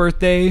wife's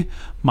birthday,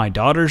 my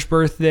daughter's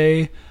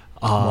birthday.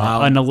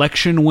 An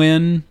election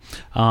win,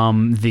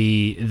 the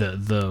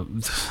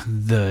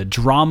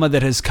drama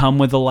that has come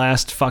with the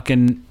last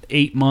fucking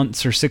 8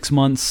 months or 6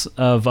 months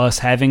of us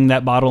having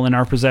that bottle in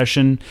our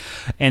possession,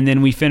 and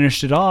then we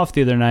finished it off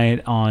the other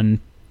night on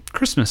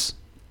Christmas.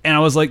 And I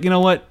was like, you know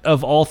what?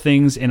 Of all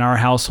things in our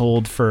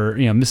household, for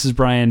Mrs.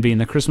 Bryan being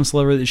the Christmas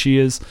lover that she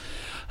is,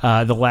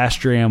 the last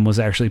dram was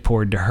actually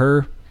poured to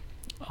her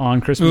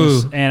on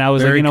Christmas. And I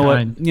was like, you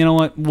know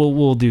what,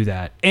 we'll do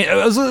that. And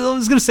I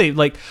was gonna say,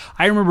 like,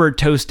 I remember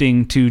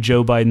toasting to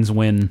Joe Biden's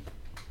win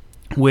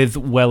with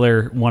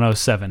Weller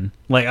 107.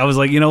 Like, I was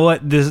like, you know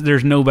what,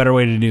 there's no better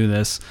way to do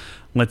this.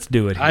 Let's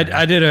do it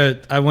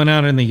here. I went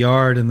out in the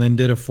yard and then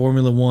did a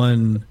Formula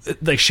One,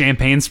 like,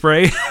 champagne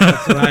spray.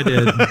 That's what I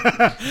did.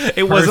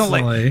 It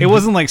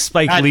wasn't like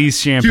Spike Lee's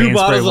champagne 2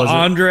 bottles spray, of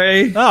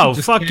Andre. Oh,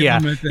 fuck yeah.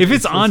 If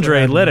it's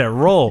Andre, let it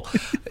roll.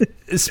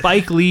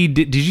 Spike Lee,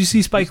 did you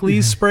see Spike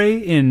Lee's spray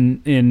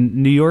in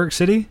New York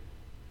City?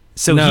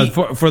 So no,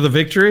 for the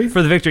victory?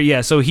 For the victory,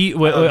 yeah. So he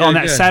on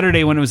that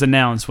Saturday when it was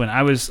announced, when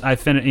I was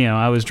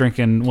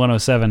drinking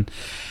 107,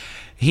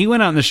 he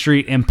went out in the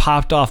street and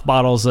popped off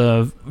bottles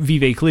of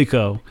Vive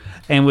Clicquot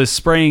and was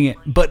spraying it,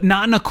 but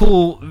not in a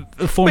cool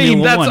Formula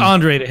One. That's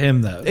Andre to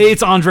him, though.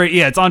 It's Andre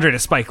to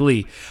Spike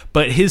Lee.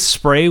 But his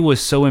spray was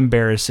so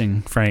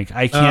embarrassing, Frank.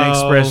 I can't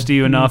express to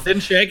you enough.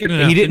 Didn't shake it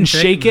enough. He didn't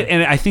shake it,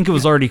 and I think it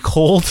was already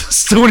cold.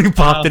 So when he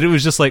popped it, it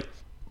was just like,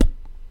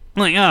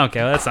 I'm like, oh,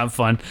 okay, well, that's not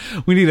fun.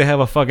 We need to have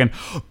a fucking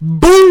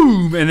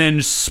boom and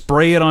then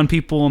spray it on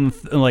people in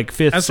like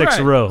fifth, sixth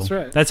row. That's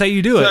right. That's how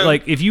you do it.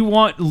 Like, if you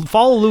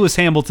follow Lewis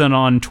Hamilton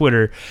on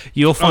Twitter,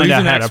 you'll find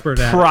out how to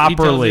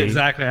properly,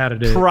 exactly how to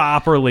do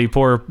properly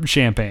pour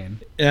champagne.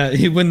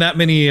 You win that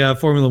many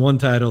Formula One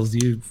titles,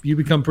 you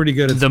become pretty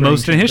good at the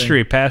most in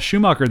history. Past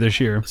Schumacher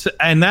this year,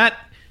 and that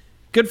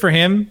good for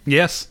him.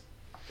 Yes,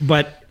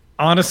 but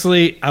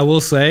honestly, I will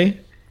say.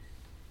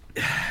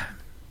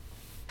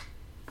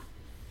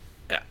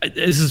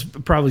 This is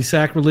probably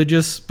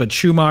sacrilegious, but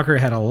Schumacher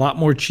had a lot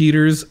more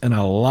cheaters and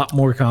a lot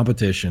more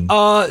competition.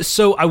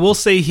 So I will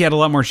say he had a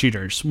lot more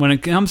cheaters. When it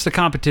comes to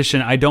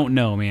competition, I don't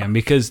know, man,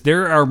 because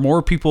there are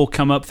more people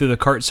come up through the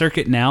kart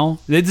circuit now.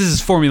 This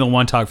is Formula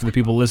One talk for the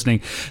people listening.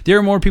 There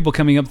are more people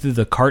coming up through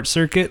the kart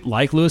circuit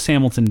like Lewis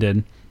Hamilton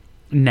did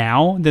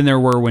now than there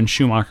were when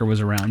Schumacher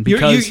was around. You're,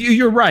 Because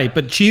you're right,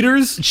 but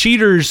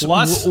cheaters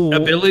plus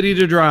ability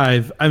to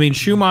drive. I mean,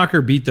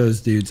 Schumacher beat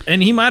those dudes,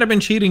 and he might have been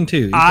cheating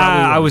too.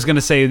 I was going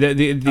to say that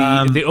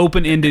the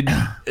open-ended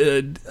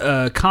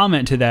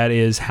comment to that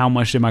is how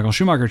much did Michael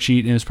Schumacher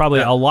cheat, and it's probably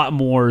a lot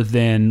more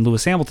than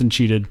Lewis Hamilton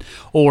cheated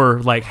or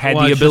like had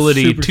the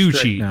ability to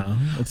cheat.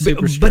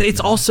 But it's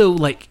also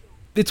like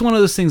it's one of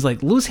those things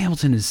like Lewis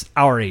Hamilton is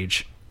our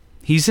age.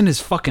 He's in his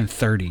fucking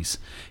 30s.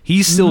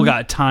 He's still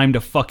got time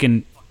to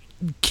fucking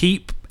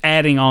keep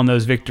adding on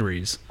those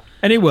victories.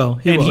 And he will.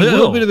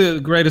 He'll be the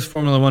greatest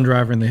Formula One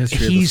driver in the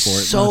history of the sport.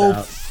 He's so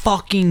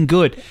fucking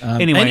good.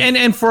 Anyway.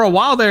 And for a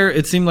while there,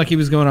 it seemed like he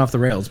was going off the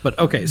rails. But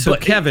okay, so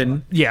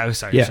Kevin.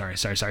 Sorry.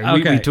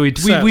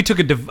 Okay,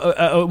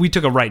 we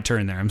took a right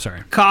turn there. I'm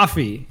sorry.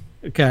 Coffee.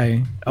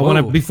 Okay. I want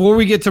to, before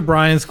we get to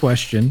Brian's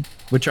question,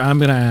 which I'm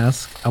going to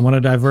ask, I want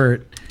to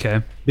divert.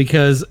 Okay.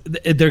 Because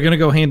they're going to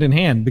go hand in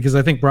hand, because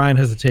I think Brian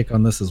has a take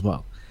on this as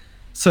well.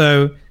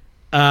 So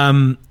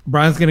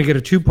Brian's going to get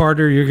a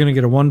 2-parter. You're going to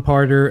get a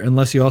 1-parter,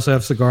 unless you also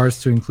have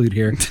cigars to include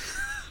here.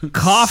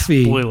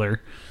 Coffee.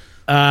 Spoiler.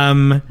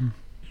 That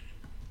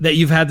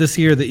you've had this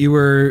year that you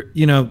were,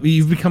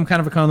 you've become kind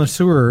of a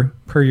connoisseur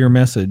per your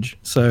message.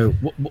 So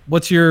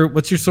what's your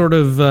sort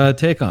of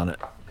take on it?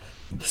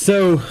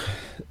 So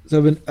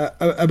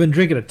I've been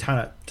drinking a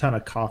ton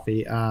of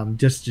coffee,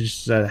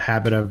 just a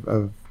habit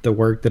of the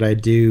work that I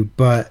do,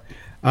 but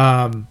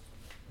no,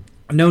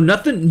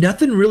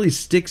 nothing really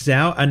sticks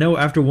out. I know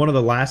after one of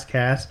the last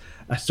casts,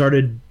 I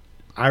started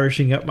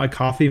Irishing up my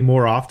coffee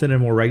more often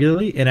and more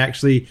regularly, and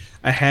actually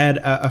I had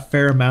a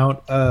fair amount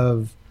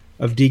of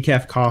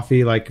decaf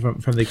coffee, like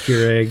from the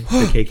Keurig,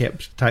 the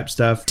K-Cup type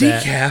stuff.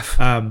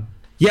 Decaf.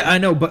 Yeah, I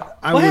know, but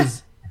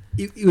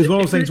it was one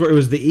of those things where it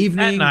was the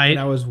evening and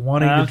I was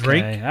wanting to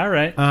drink. All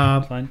right.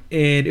 Fine.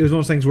 And it was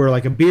one of those things where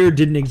like a beer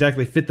didn't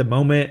exactly fit the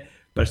moment,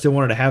 but I still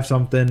wanted to have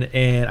something,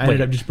 and I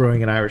ended up just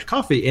brewing an Irish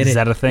coffee. And is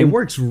that a thing? It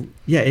works.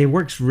 Yeah, it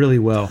works really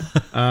well.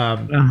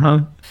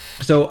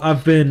 So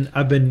I've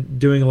been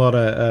doing a lot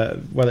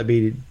of whether it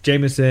be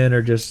Jameson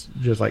or just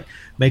like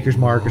Maker's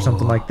Mark or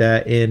something like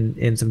that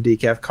in some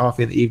decaf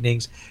coffee in the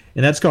evenings,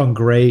 and that's gone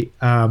great.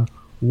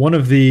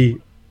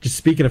 Just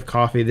speaking of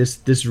coffee,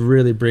 this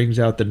really brings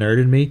out the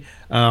nerd in me.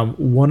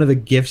 One of the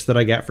gifts that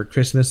I got for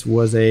Christmas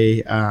was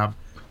a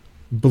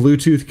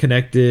Bluetooth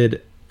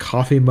connected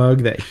coffee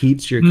mug that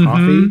heats your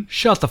coffee.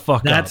 Shut the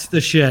fuck up. That's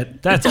the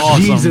shit. That's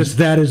awesome. Jesus,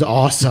 that is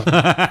awesome.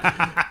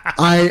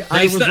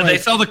 They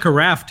sell the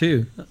carafe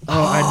too.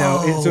 Oh, I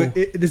know.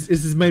 This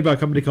is made by a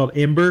company called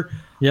Ember.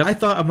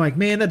 Yep. I'm like,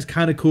 man, that's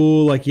kind of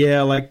cool. Like,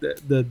 yeah, like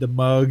the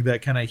mug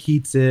that kind of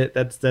heats it.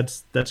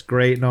 That's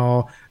great and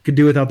all. Could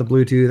do without the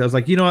Bluetooth. I was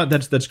like, you know what?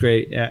 That's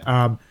great.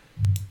 Yeah,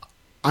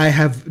 I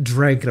have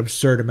drank an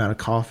absurd amount of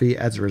coffee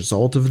as a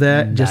result of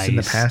that just in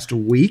the past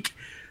week.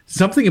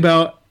 Something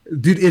about,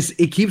 dude,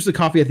 it keeps the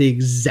coffee at the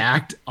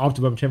exact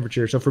optimum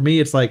temperature. So for me,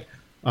 it's like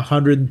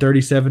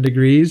 137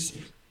 degrees.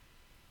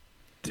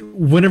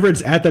 Whenever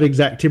it's at that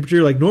exact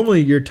temperature, like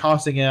normally you're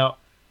tossing out,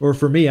 or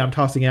for me, I'm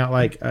tossing out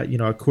like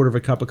a quarter of a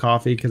cup of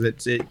coffee because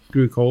it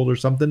grew cold or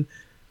something.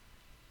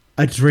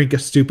 I drink a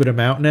stupid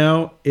amount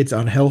now. It's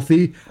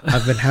unhealthy.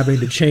 I've been having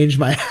to change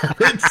my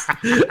habits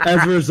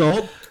as a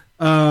result.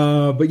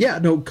 But yeah,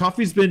 no,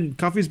 coffee's been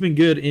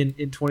good in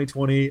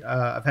 2020.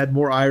 I've had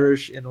more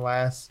Irish in the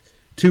last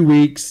 2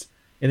 weeks,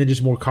 and then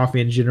just more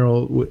coffee in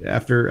general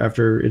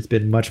after it's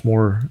been much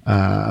more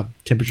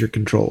temperature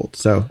controlled.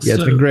 So yeah,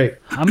 it's been great.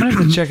 I'm gonna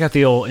have to check out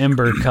the old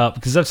Ember cup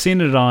because I've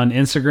seen it on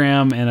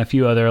Instagram and a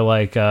few other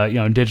like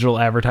digital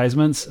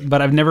advertisements,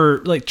 but I've never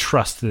like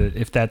trusted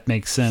it, if that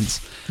makes sense.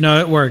 No,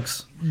 it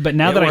works. But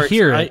now that I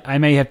hear it, I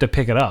may have to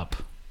pick it up.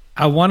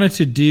 I wanted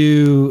to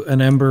do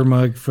an Ember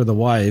mug for the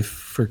wife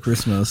for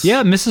Christmas.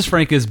 Yeah, Mrs.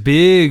 Frank is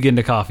big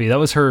into coffee. That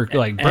was her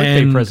like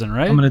birthday present,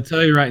 right? I'm going to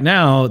tell you right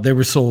now, they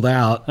were sold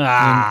out.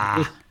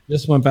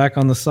 Just went back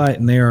on the site,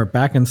 and they are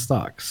back in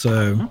stock.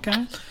 So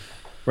okay,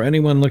 for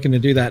anyone looking to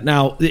do that,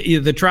 now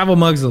the travel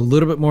mug's a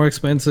little bit more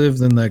expensive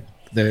than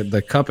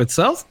the cup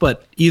itself,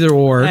 but either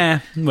or,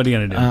 what are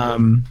you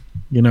gonna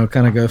do?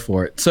 Kind of go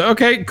for it. So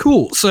okay,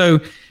 cool. So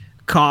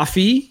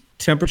coffee.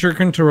 Temperature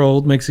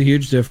controlled makes a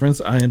huge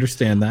difference. I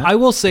understand that. I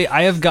will say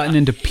I have gotten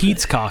into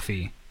Peet's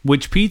Coffee,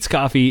 which Peet's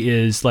Coffee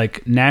is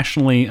like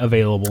nationally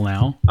available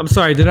now. I'm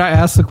sorry, did I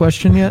ask the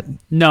question yet?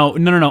 No.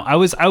 I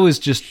was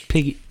just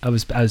I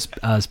was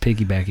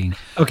piggybacking.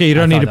 Okay, you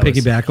don't need to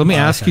piggyback. Let me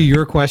ask you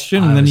your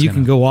question, and then you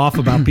can go off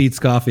about Peet's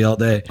Coffee all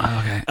day.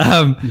 Okay.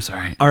 I'm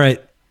sorry. All right.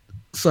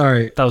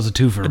 Sorry. That was a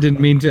twofer. I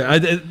didn't mean to. I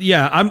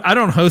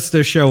don't host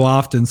this show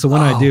often, so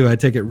when I do, I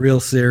take it real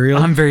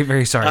serious. I'm very,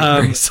 very sorry.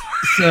 Very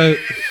sorry.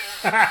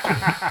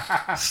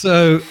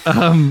 So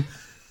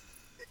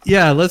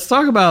Yeah, let's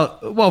talk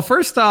about. Well,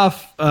 first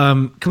off,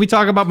 can we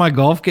talk about my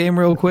golf game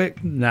real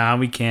quick? Nah,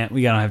 we can't.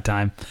 We don't have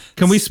time.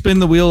 Can we spin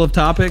the wheel of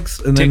topics,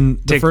 and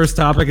then the first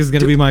topic is going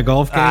to be my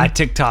golf game?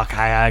 TikTok.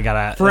 I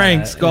gotta.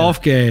 Frank's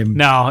golf game.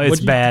 No, it's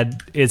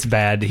bad. It's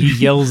bad. He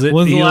yells it.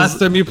 When's the last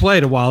time you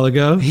played? A while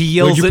ago. He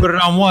yells you put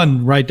it on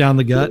one right down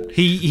the gut.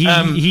 He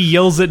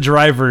yells at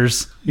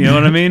drivers. You know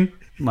what I mean?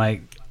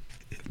 Like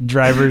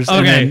drivers.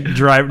 Okay. And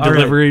then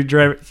delivery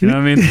driver. You know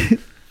what I mean?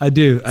 I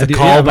do.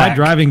 Callback. My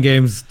driving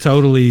game's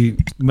totally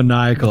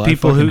maniacal. I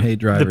fucking hate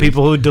drivers. The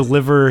people who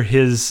deliver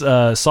his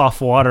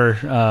soft water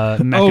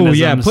mechanisms. Oh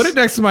yeah, put it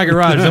next to my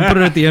garage. Don't put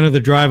it at the end of the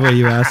driveway,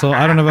 you asshole.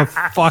 I don't have a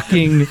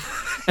fucking.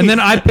 And then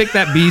I picked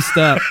that beast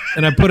up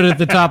and I put it at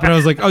the top, and I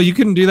was like, "Oh, you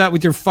couldn't do that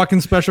with your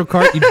fucking special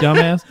cart, you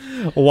dumbass."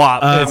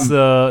 WAP. It's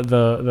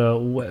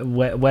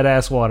the wet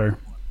ass water.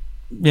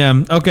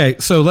 Yeah. Okay.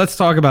 So let's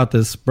talk about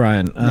this,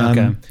 Brian.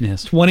 Okay.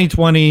 Yes.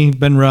 2020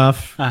 been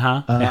rough. It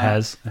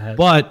has.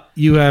 But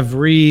you have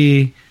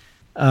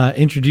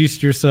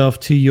introduced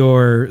yourself to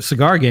your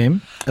cigar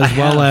game, as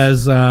well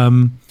as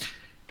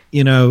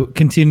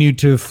continue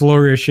to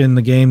flourish in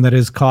the game that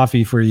is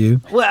coffee for you.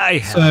 Well, I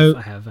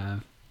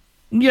have.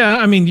 Yeah.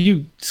 I mean,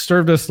 you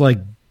served us like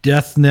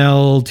Death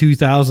Knell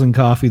 2000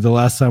 coffee the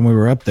last time we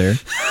were up there.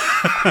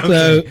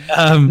 So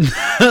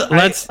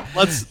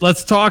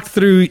let's talk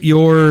through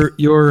your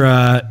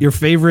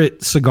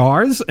favorite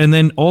cigars, and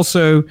then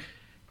also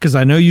because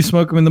I know you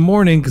smoke them in the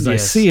morning because I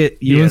see it.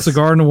 You and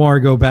Cigar Noir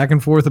go back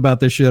and forth about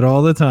this shit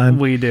all the time.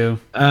 We do.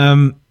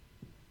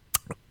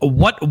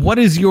 What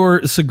is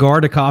your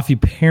cigar to coffee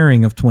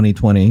pairing of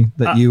 2020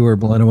 that you were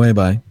blown away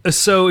by?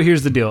 So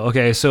here's the deal.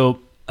 Okay, so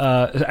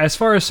as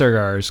far as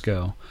cigars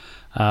go.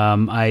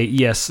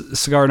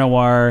 Cigar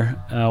Noir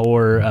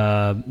or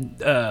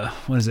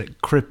what is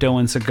it, Crypto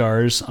and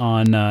Cigars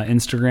on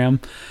Instagram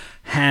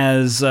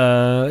has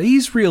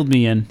he's reeled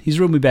me in. He's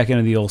reeled me back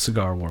into the old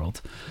cigar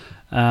world.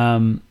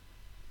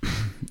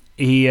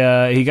 He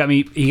got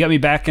me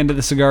back into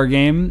the cigar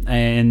game,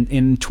 and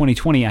in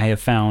 2020 I have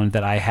found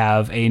that I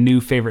have a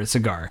new favorite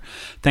cigar,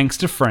 thanks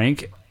to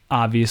Frank.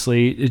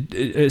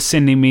 Obviously,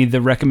 sending me the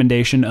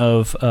recommendation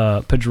of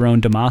Padron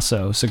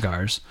Damaso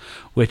cigars,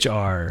 which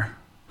are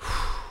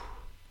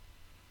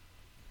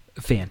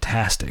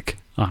fantastic,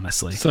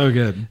 honestly. So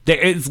good.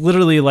 It's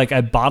literally like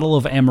a bottle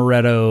of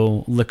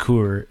amaretto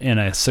liqueur in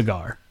a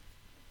cigar.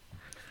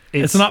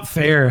 It's not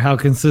fair how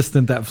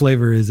consistent that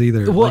flavor is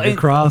either. Well,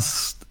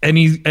 across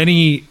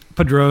any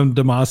Padron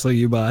Damaso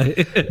you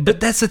buy. But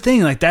that's the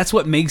thing. Like, that's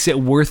what makes it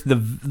worth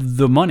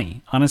the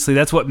money. Honestly,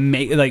 that's what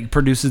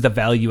produces the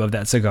value of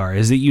that cigar,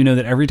 is that you know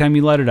that every time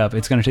you light it up,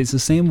 it's going to taste the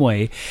same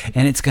way,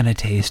 and it's going to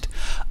taste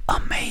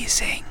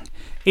amazing.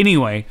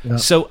 Anyway,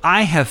 So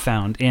I have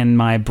found in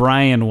my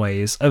Brian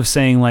ways of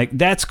saying, like,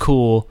 that's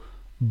cool,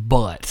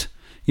 but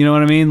you know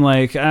what I mean?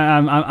 Like,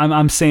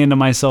 I'm saying to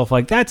myself,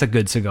 like, that's a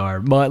good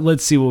cigar, but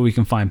let's see what we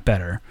can find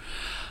better.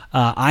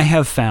 I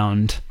have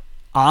found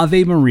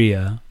Ave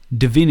Maria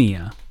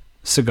Divinia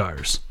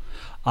cigars.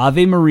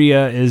 Ave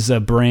Maria is a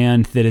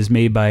brand that is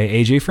made by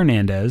AJ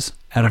Fernandez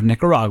out of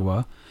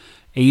Nicaragua.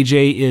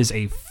 AJ is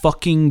a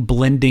fucking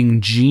blending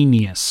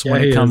genius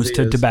when it comes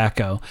to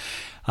tobacco.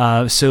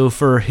 So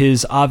for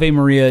his Ave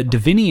Maria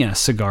Divinia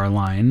cigar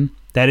line,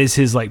 that is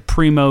his like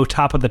primo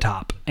top of the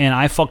top. And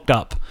I fucked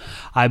up.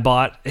 I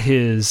bought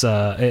his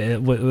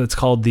what's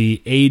called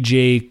the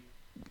AJ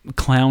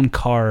Clown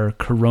Car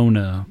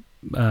Corona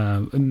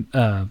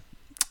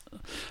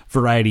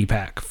variety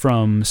pack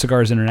from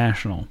Cigars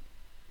International.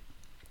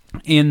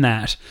 In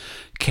that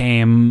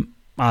came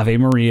Ave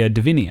Maria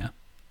Divinia.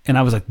 And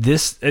I was like,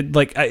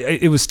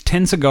 it was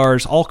 10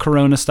 cigars, all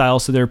Corona style,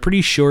 so they're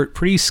pretty short,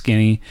 pretty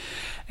skinny.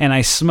 And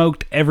I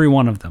smoked every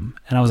one of them.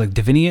 And I was like,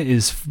 Divinia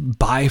is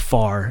by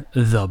far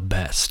the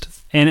best.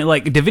 And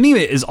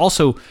Divinia is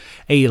also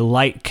a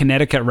light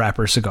Connecticut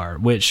wrapper cigar,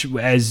 which,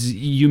 as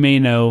you may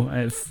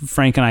know,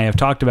 Frank and I have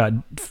talked about,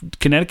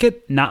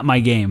 Connecticut, not my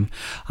game.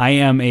 I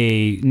am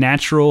a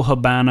natural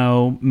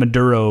Habano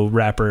Maduro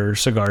wrapper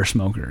cigar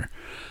smoker.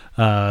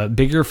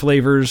 Bigger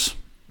flavors,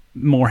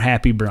 more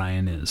happy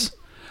Brian is.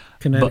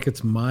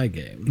 Connecticut's my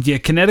game. Yeah,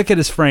 Connecticut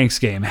is Frank's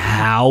game.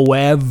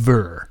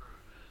 However,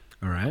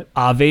 all right,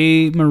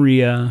 Ave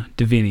Maria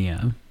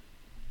Divinia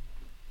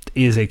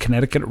is a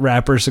Connecticut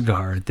wrapper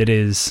cigar that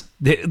is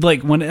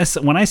like, when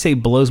I say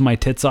blows my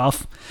tits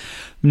off,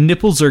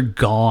 nipples are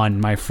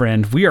gone, my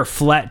friend. We are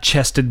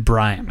flat-chested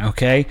Brian,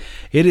 okay?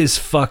 It is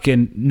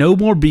fucking no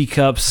more B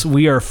cups.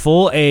 We are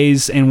full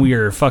A's, and we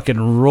are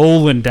fucking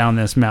rolling down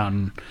this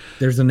mountain.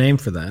 There's a name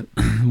for that.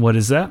 What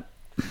is that?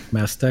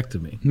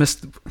 Mastectomy.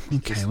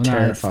 Okay,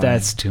 well,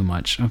 that's too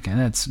much. Okay,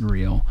 that's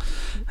real.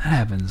 That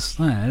happens.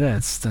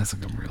 That's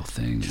like a real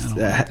thing.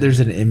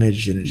 There's an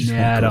image and it just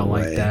I don't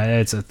like that.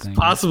 It's a thing. It's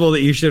possible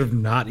that you should have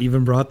not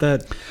even brought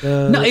that.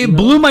 No, it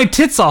blew my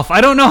tits off.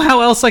 I don't know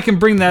how else I can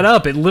bring that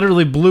up. It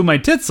literally blew my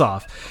tits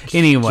off.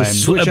 Anyway,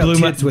 just switch up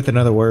tits with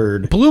another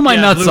word. Blew my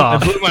nuts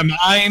off. It blew my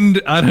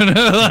mind. I don't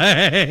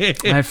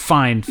know.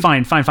 Fine.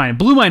 It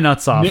blew my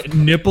nuts off.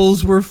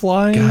 Nipples were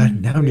flying.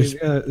 God, now I'm just.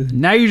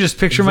 Now you just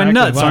picture my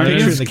nuts. nuts, wow, aren't they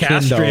you? just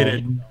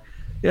castrated.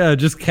 Yeah,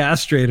 just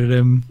castrated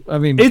him. I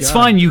mean, It's God.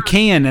 fine. You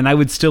can, and I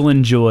would still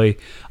enjoy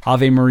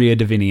Ave Maria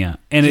Divina.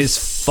 And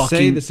it's fucking.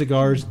 Say the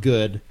cigar's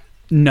good.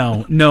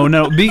 No.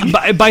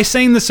 By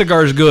saying the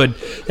cigar's good,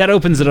 that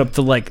opens it up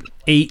to like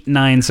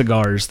 8-9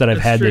 cigars that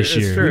I've had true, this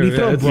it's year. true. When you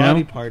throw It's, body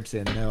you know? parts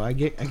in, no, I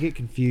get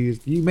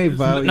confused. You may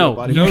value No,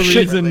 body No You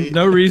parts. should-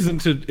 no reason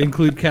to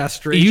include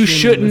castration. You and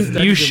shouldn't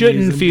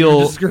vasectomies in feel-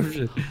 your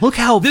description. Look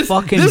how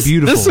fucking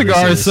beautiful This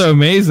cigar this is so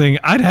amazing.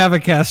 I'd have a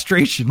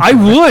castration. I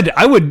would.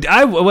 I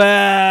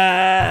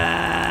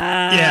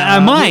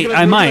might.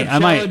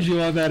 Challenge you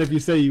on that if you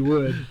say you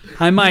would.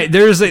 I might.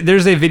 There's a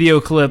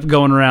video clip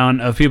going around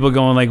of people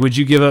going like, "Would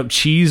you give up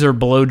cheese or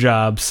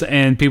blowjobs?"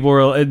 And people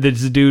were.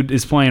 This dude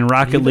is playing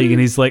Rocket League, and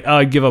he's like, "Oh,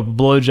 I'd give up a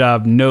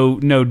blowjob,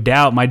 no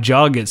doubt. My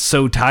jaw gets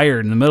so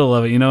tired in the middle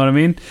of it. You know what I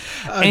mean?"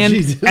 And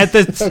Jesus. at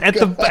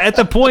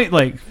the point,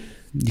 like,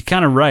 you're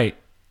kind of right.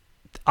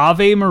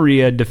 Ave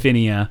Maria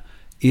Divina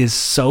is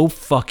so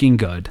fucking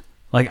good.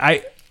 Like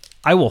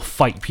I will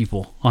fight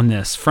people on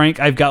this. Frank,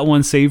 I've got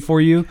one saved for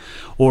you.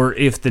 Or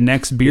if the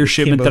next beer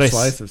shipment Kimbo that I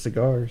slice of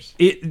cigars.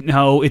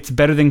 it's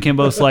better than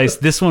Kimbo Slice.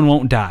 This one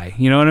won't die.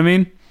 You know what I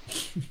mean?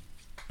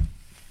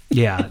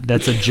 Yeah,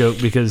 that's a joke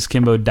because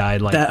Kimbo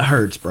died like That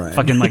hurts, Brian.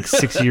 fucking like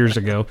 6 years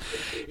ago.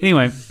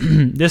 Anyway,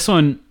 this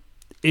one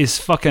is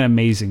fucking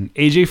amazing.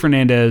 AJ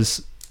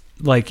Fernandez,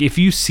 like if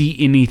you see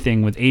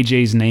anything with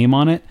AJ's name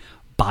on it,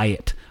 buy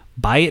it.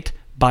 Buy it.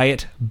 Buy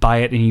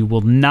it, and you will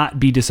not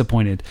be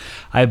disappointed.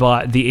 I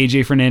bought the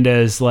AJ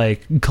Fernandez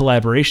like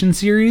collaboration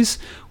series,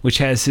 which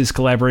has his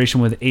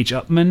collaboration with H.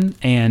 Upman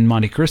and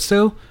Monte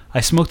Cristo.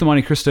 I smoked the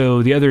Monte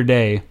Cristo the other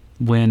day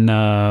when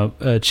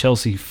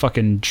Chelsea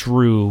fucking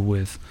drew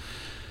with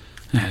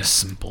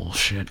some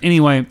bullshit.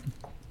 Anyway,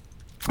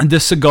 the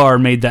cigar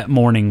made that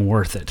morning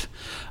worth it.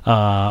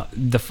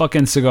 The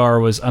fucking cigar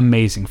was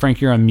amazing.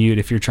 Frank, you're on mute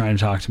if you're trying to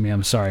talk to me.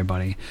 I'm sorry,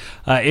 buddy.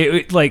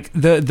 Like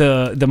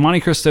the Monte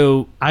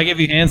Cristo. I give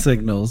you hand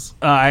signals.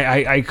 All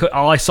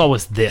I saw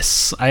was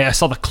this. I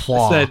saw the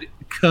claw. I said,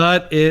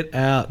 cut it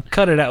out.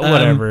 Cut it out.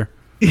 Whatever.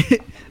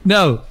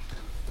 No,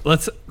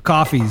 let's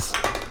coffees.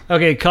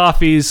 Okay,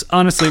 coffees.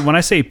 Honestly, when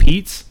I say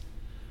Pete's,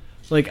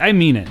 like I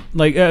mean it.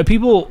 Like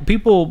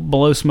people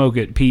below smoke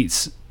at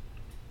Pete's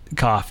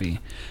coffee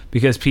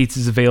because Pete's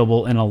is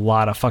available in a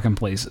lot of fucking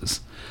places.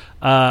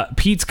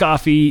 Pete's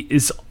coffee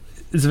is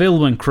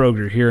available in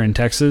Kroger here in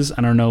Texas.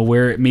 I don't know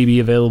where it may be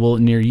available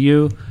near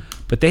you,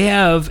 but they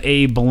have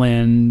a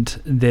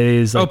blend that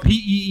is like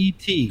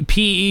PEET.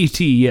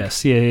 PET.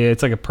 Yes, yeah,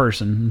 it's like a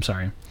person. I'm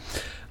sorry.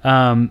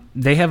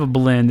 They have a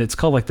blend that's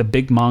called like the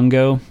Big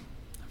Mango. I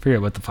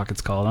forget what the fuck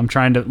it's called. I'm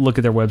trying to look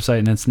at their website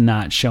and it's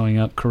not showing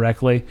up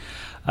correctly.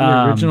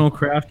 The original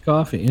craft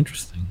coffee.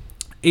 Interesting.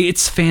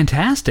 It's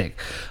fantastic.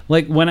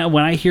 Like when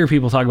I hear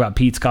people talk about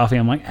Pete's coffee,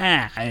 I'm like,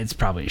 it's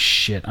probably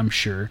shit, I'm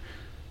sure.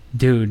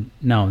 Dude,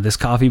 no, this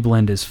coffee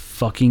blend is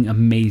fucking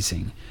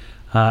amazing.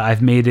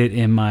 I've made it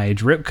in my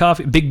drip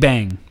coffee, Big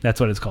Bang, that's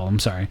what it's called, I'm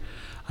sorry.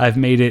 I've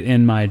made it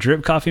in my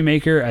drip coffee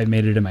maker, I've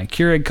made it in my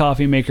Keurig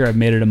coffee maker, I've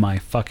made it in my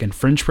fucking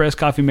French press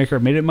coffee maker,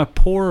 I've made it in my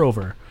pour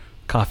over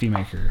coffee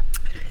maker.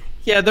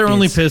 Yeah, they're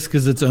only pissed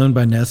because it's owned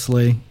by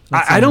Nestle.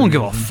 I don't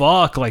give a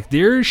fuck. Like,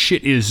 their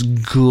shit is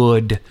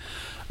good.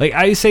 Like,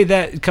 I say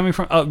that coming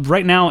from...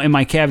 right now in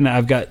my cabinet,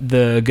 I've got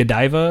the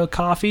Godiva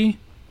coffee.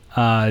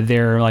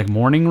 Their, like,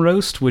 morning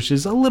roast, which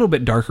is a little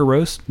bit darker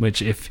roast,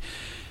 which if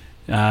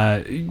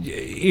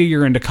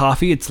you're into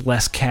coffee, it's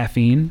less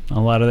caffeine.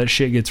 A lot of that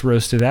shit gets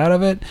roasted out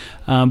of it.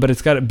 But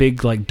it's got a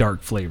big, like,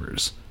 dark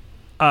flavors.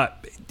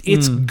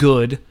 It's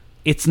good.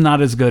 It's not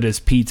as good as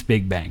Pete's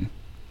Big Bang.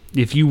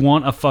 If you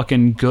want a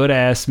fucking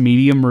good-ass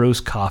medium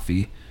roast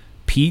coffee,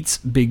 Pete's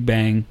Big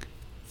Bang,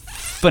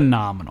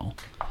 phenomenal.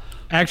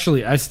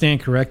 Actually, I stand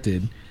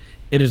corrected.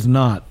 It is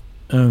not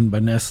owned by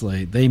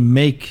Nestle. They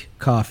make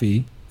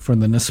coffee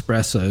from the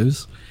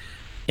Nespressos,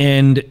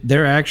 and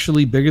they're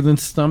actually bigger than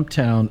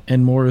Stumptown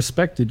and more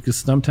respected because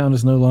Stumptown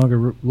is no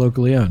longer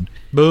locally owned.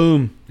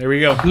 Boom. There we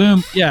go.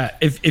 Boom. Yeah,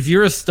 if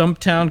you're a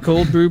Stumptown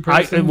cold brew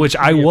person, which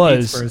I you'd be a was.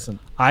 Pete's person.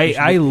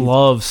 I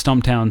love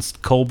Stumptown's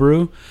cold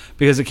brew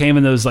because it came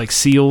in those like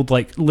sealed,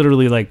 like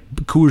literally like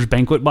Coors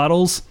Banquet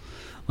bottles,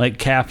 like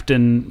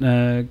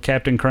Captain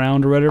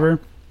Crowned or whatever.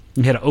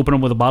 You had to open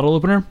them with a bottle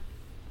opener.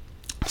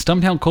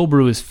 Stumptown cold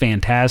brew is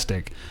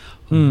fantastic,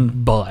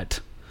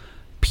 but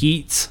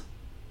Pete's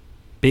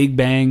Big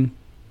Bang,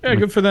 Yeah,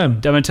 good for them.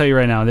 I'm gonna tell you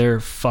right now, they're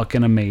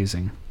fucking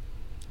amazing.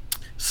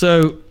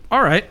 So,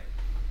 all right.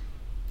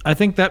 I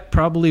think that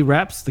probably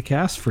wraps the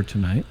cast for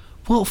tonight.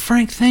 Well,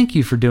 Frank, thank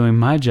you for doing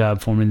my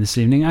job for me this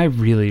evening. I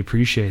really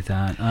appreciate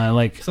that.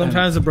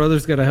 Sometimes a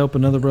brother's got to help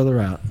another brother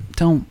out.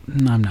 I'm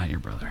not your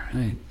brother.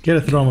 Get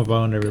to throw him a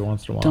bone every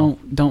once in a while.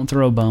 Don't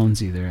throw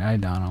bones either. I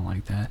don't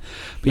like that.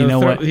 But you know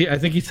what? I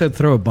think he said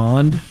throw a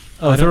bond.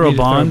 Oh, throw a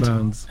bond.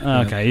 Bones.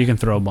 Okay, you can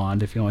throw a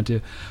bond if you want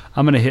to.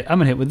 I'm gonna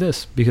hit with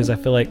this because I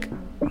feel like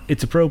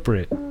it's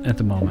appropriate at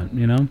the moment.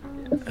 You know.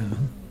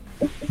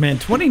 Man,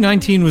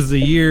 2019 was the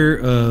year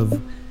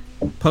of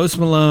Post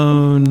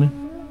Malone,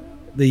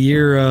 the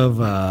year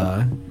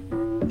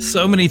of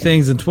So many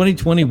things in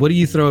 2020. What do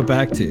you throw it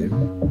back to?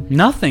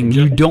 Nothing.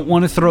 You don't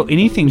want to throw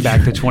anything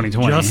back to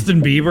 2020.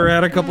 Justin Bieber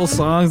had a couple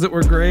songs that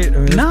were great. I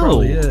mean, that's No,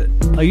 probably it.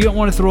 like, you don't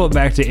want to throw it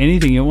back to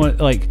anything. You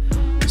want like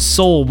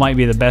Soul might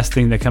be the best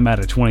thing that come out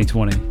of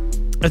 2020.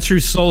 That's true.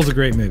 Soul's a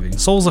great movie.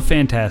 Soul's a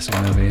fantastic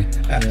movie.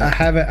 I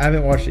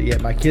haven't watched it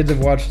yet. My kids have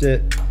watched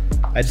it.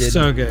 I did.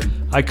 So good.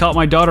 I caught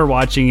my daughter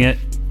watching it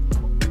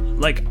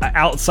like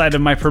outside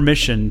of my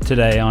permission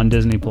today on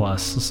Disney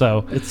Plus.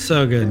 So It's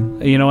so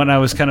good. you know what? I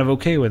was kind of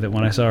okay with it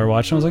when I saw her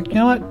watching. I was like, you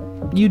know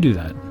what? You do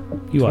that.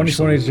 You watch.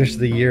 2020 is just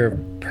the year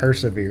of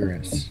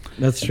perseverance.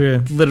 That's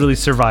true. Literally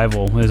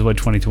survival is what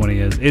 2020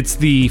 is. It's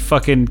the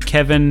fucking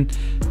Kevin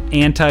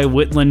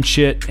anti-Whitland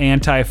shit,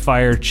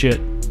 anti-fire shit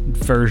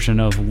version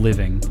of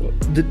living.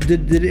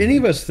 Did any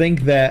of us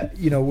think that,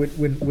 you know,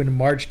 when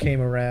March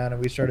came around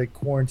and we started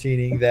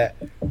quarantining, that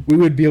we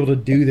would be able to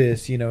do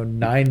this, you know,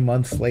 9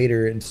 months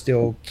later and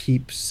still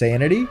keep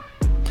sanity?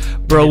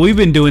 Bro, we've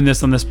been doing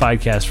this on this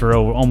podcast for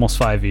almost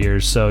 5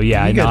 years. So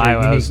yeah, You guys are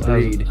a I was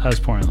unique breed. I was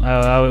pouring. We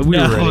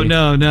were ready.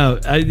 No.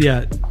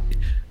 Yeah.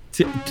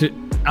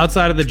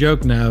 Outside of the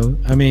joke, no.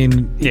 I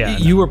mean, Yeah,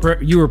 you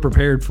were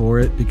prepared for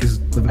it because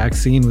the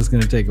vaccine was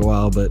going to take a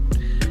while, but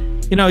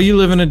you know, you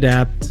live and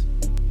adapt.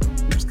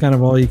 It's kind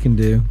of all you can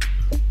do.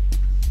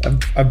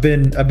 I've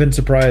been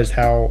surprised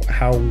how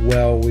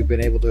well we've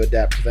been able to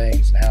adapt to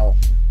things, and how,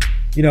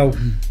 you know,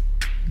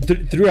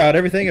 throughout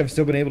everything, I've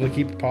still been able to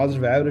keep a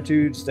positive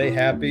attitude, stay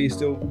happy,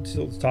 still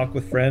talk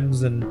with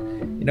friends, and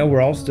you know, we're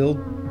all still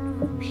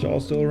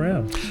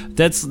around.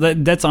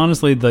 That's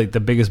honestly the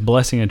biggest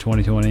blessing of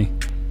 2020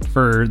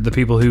 for the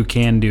people who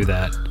can do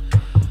that.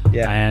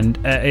 Yeah. And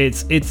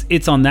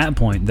it's on that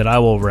point that I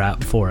will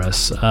wrap for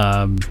us.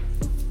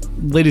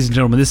 Ladies and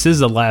gentlemen, this is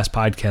the last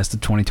podcast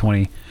of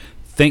 2020.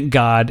 Thank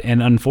God,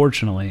 and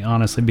unfortunately,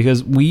 honestly,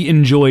 because we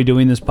enjoy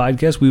doing this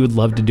podcast, we would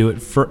love to do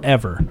it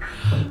forever.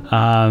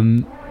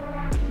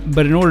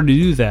 But in order to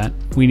do that,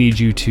 we need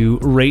you to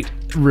rate,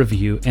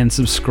 review, and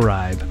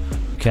subscribe.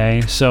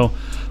 Okay? So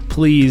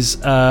please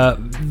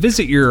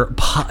visit your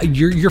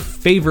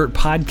favorite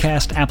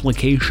podcast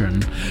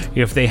application.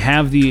 If they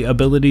have the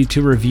ability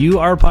to review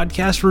our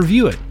podcast,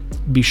 review it.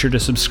 Be sure to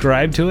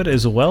subscribe to it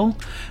as well,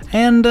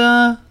 and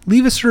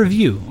leave us a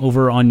review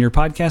over on your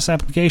podcast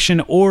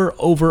application or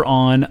over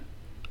on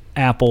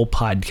Apple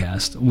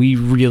Podcast. We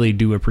really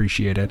do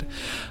appreciate it.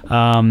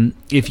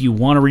 If you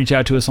want to reach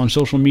out to us on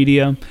social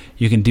media,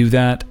 you can do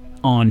that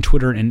on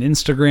Twitter and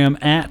Instagram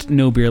at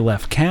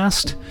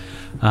NoBeerLeftCast,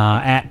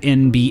 at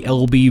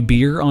NBLB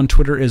Beer on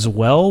Twitter as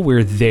well.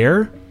 We're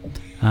there.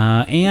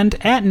 And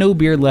at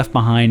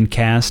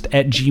NoBeerLeftBehindCast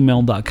at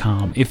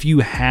gmail.com. If you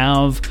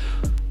have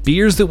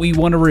beers that we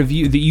want to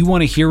review, that you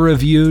want to hear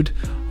reviewed,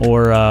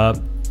 or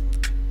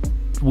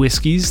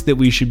whiskeys that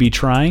we should be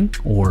trying,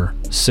 or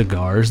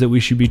cigars that we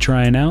should be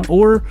trying out,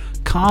 or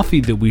coffee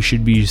that we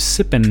should be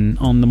sipping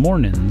on the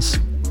mornings,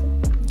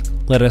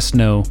 let us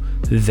know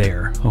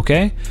there.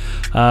 Okay,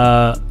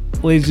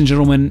 ladies and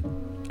gentlemen,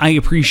 I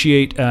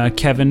appreciate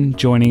Kevin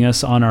joining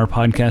us on our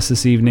podcast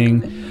this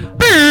evening.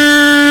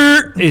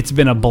 It's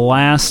been a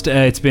blast.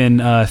 It's been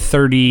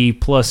 30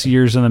 plus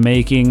years in the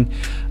making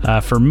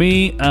for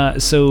me.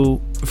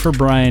 So for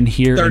Brian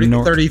here,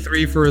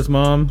 33 for his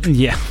mom.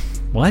 Yeah.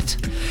 What?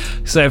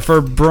 So for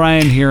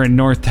Brian here in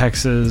North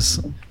Texas,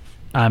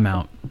 I'm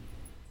out.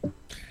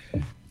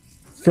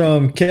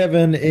 From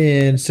Kevin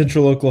in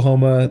Central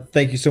Oklahoma,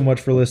 thank you so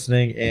much for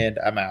listening, and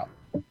I'm out.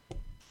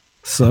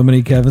 So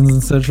many Kevins in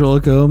Central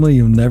Oklahoma,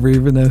 you'll never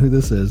even know who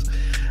this is.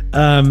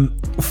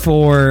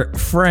 For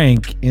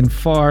Frank in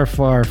far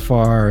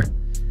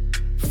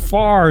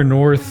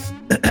north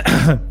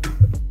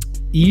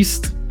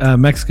east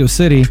Mexico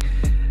City,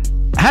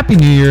 Happy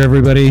New Year,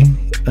 everybody.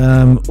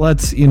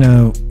 Let's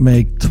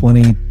make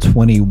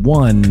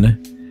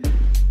 2021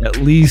 at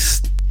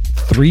least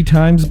 3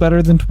 times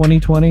better than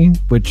 2020,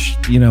 which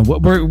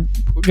we're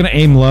gonna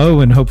aim low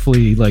and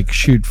hopefully like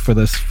shoot for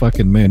this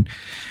fucking moon.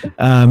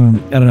 I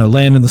don't know,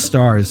 land in the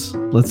stars,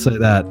 let's say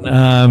that.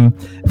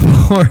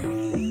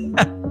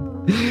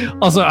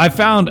 Also, I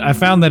found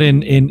that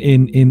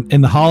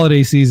in the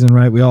holiday season,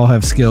 right, we all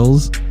have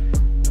skills.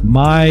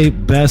 My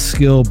best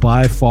skill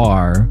by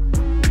far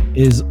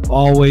is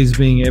always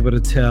being able to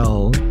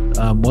tell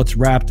what's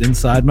wrapped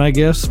inside my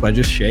gifts by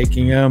just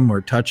shaking them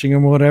or touching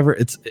them or whatever.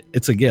 It's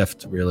a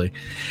gift, really.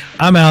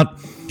 I'm out.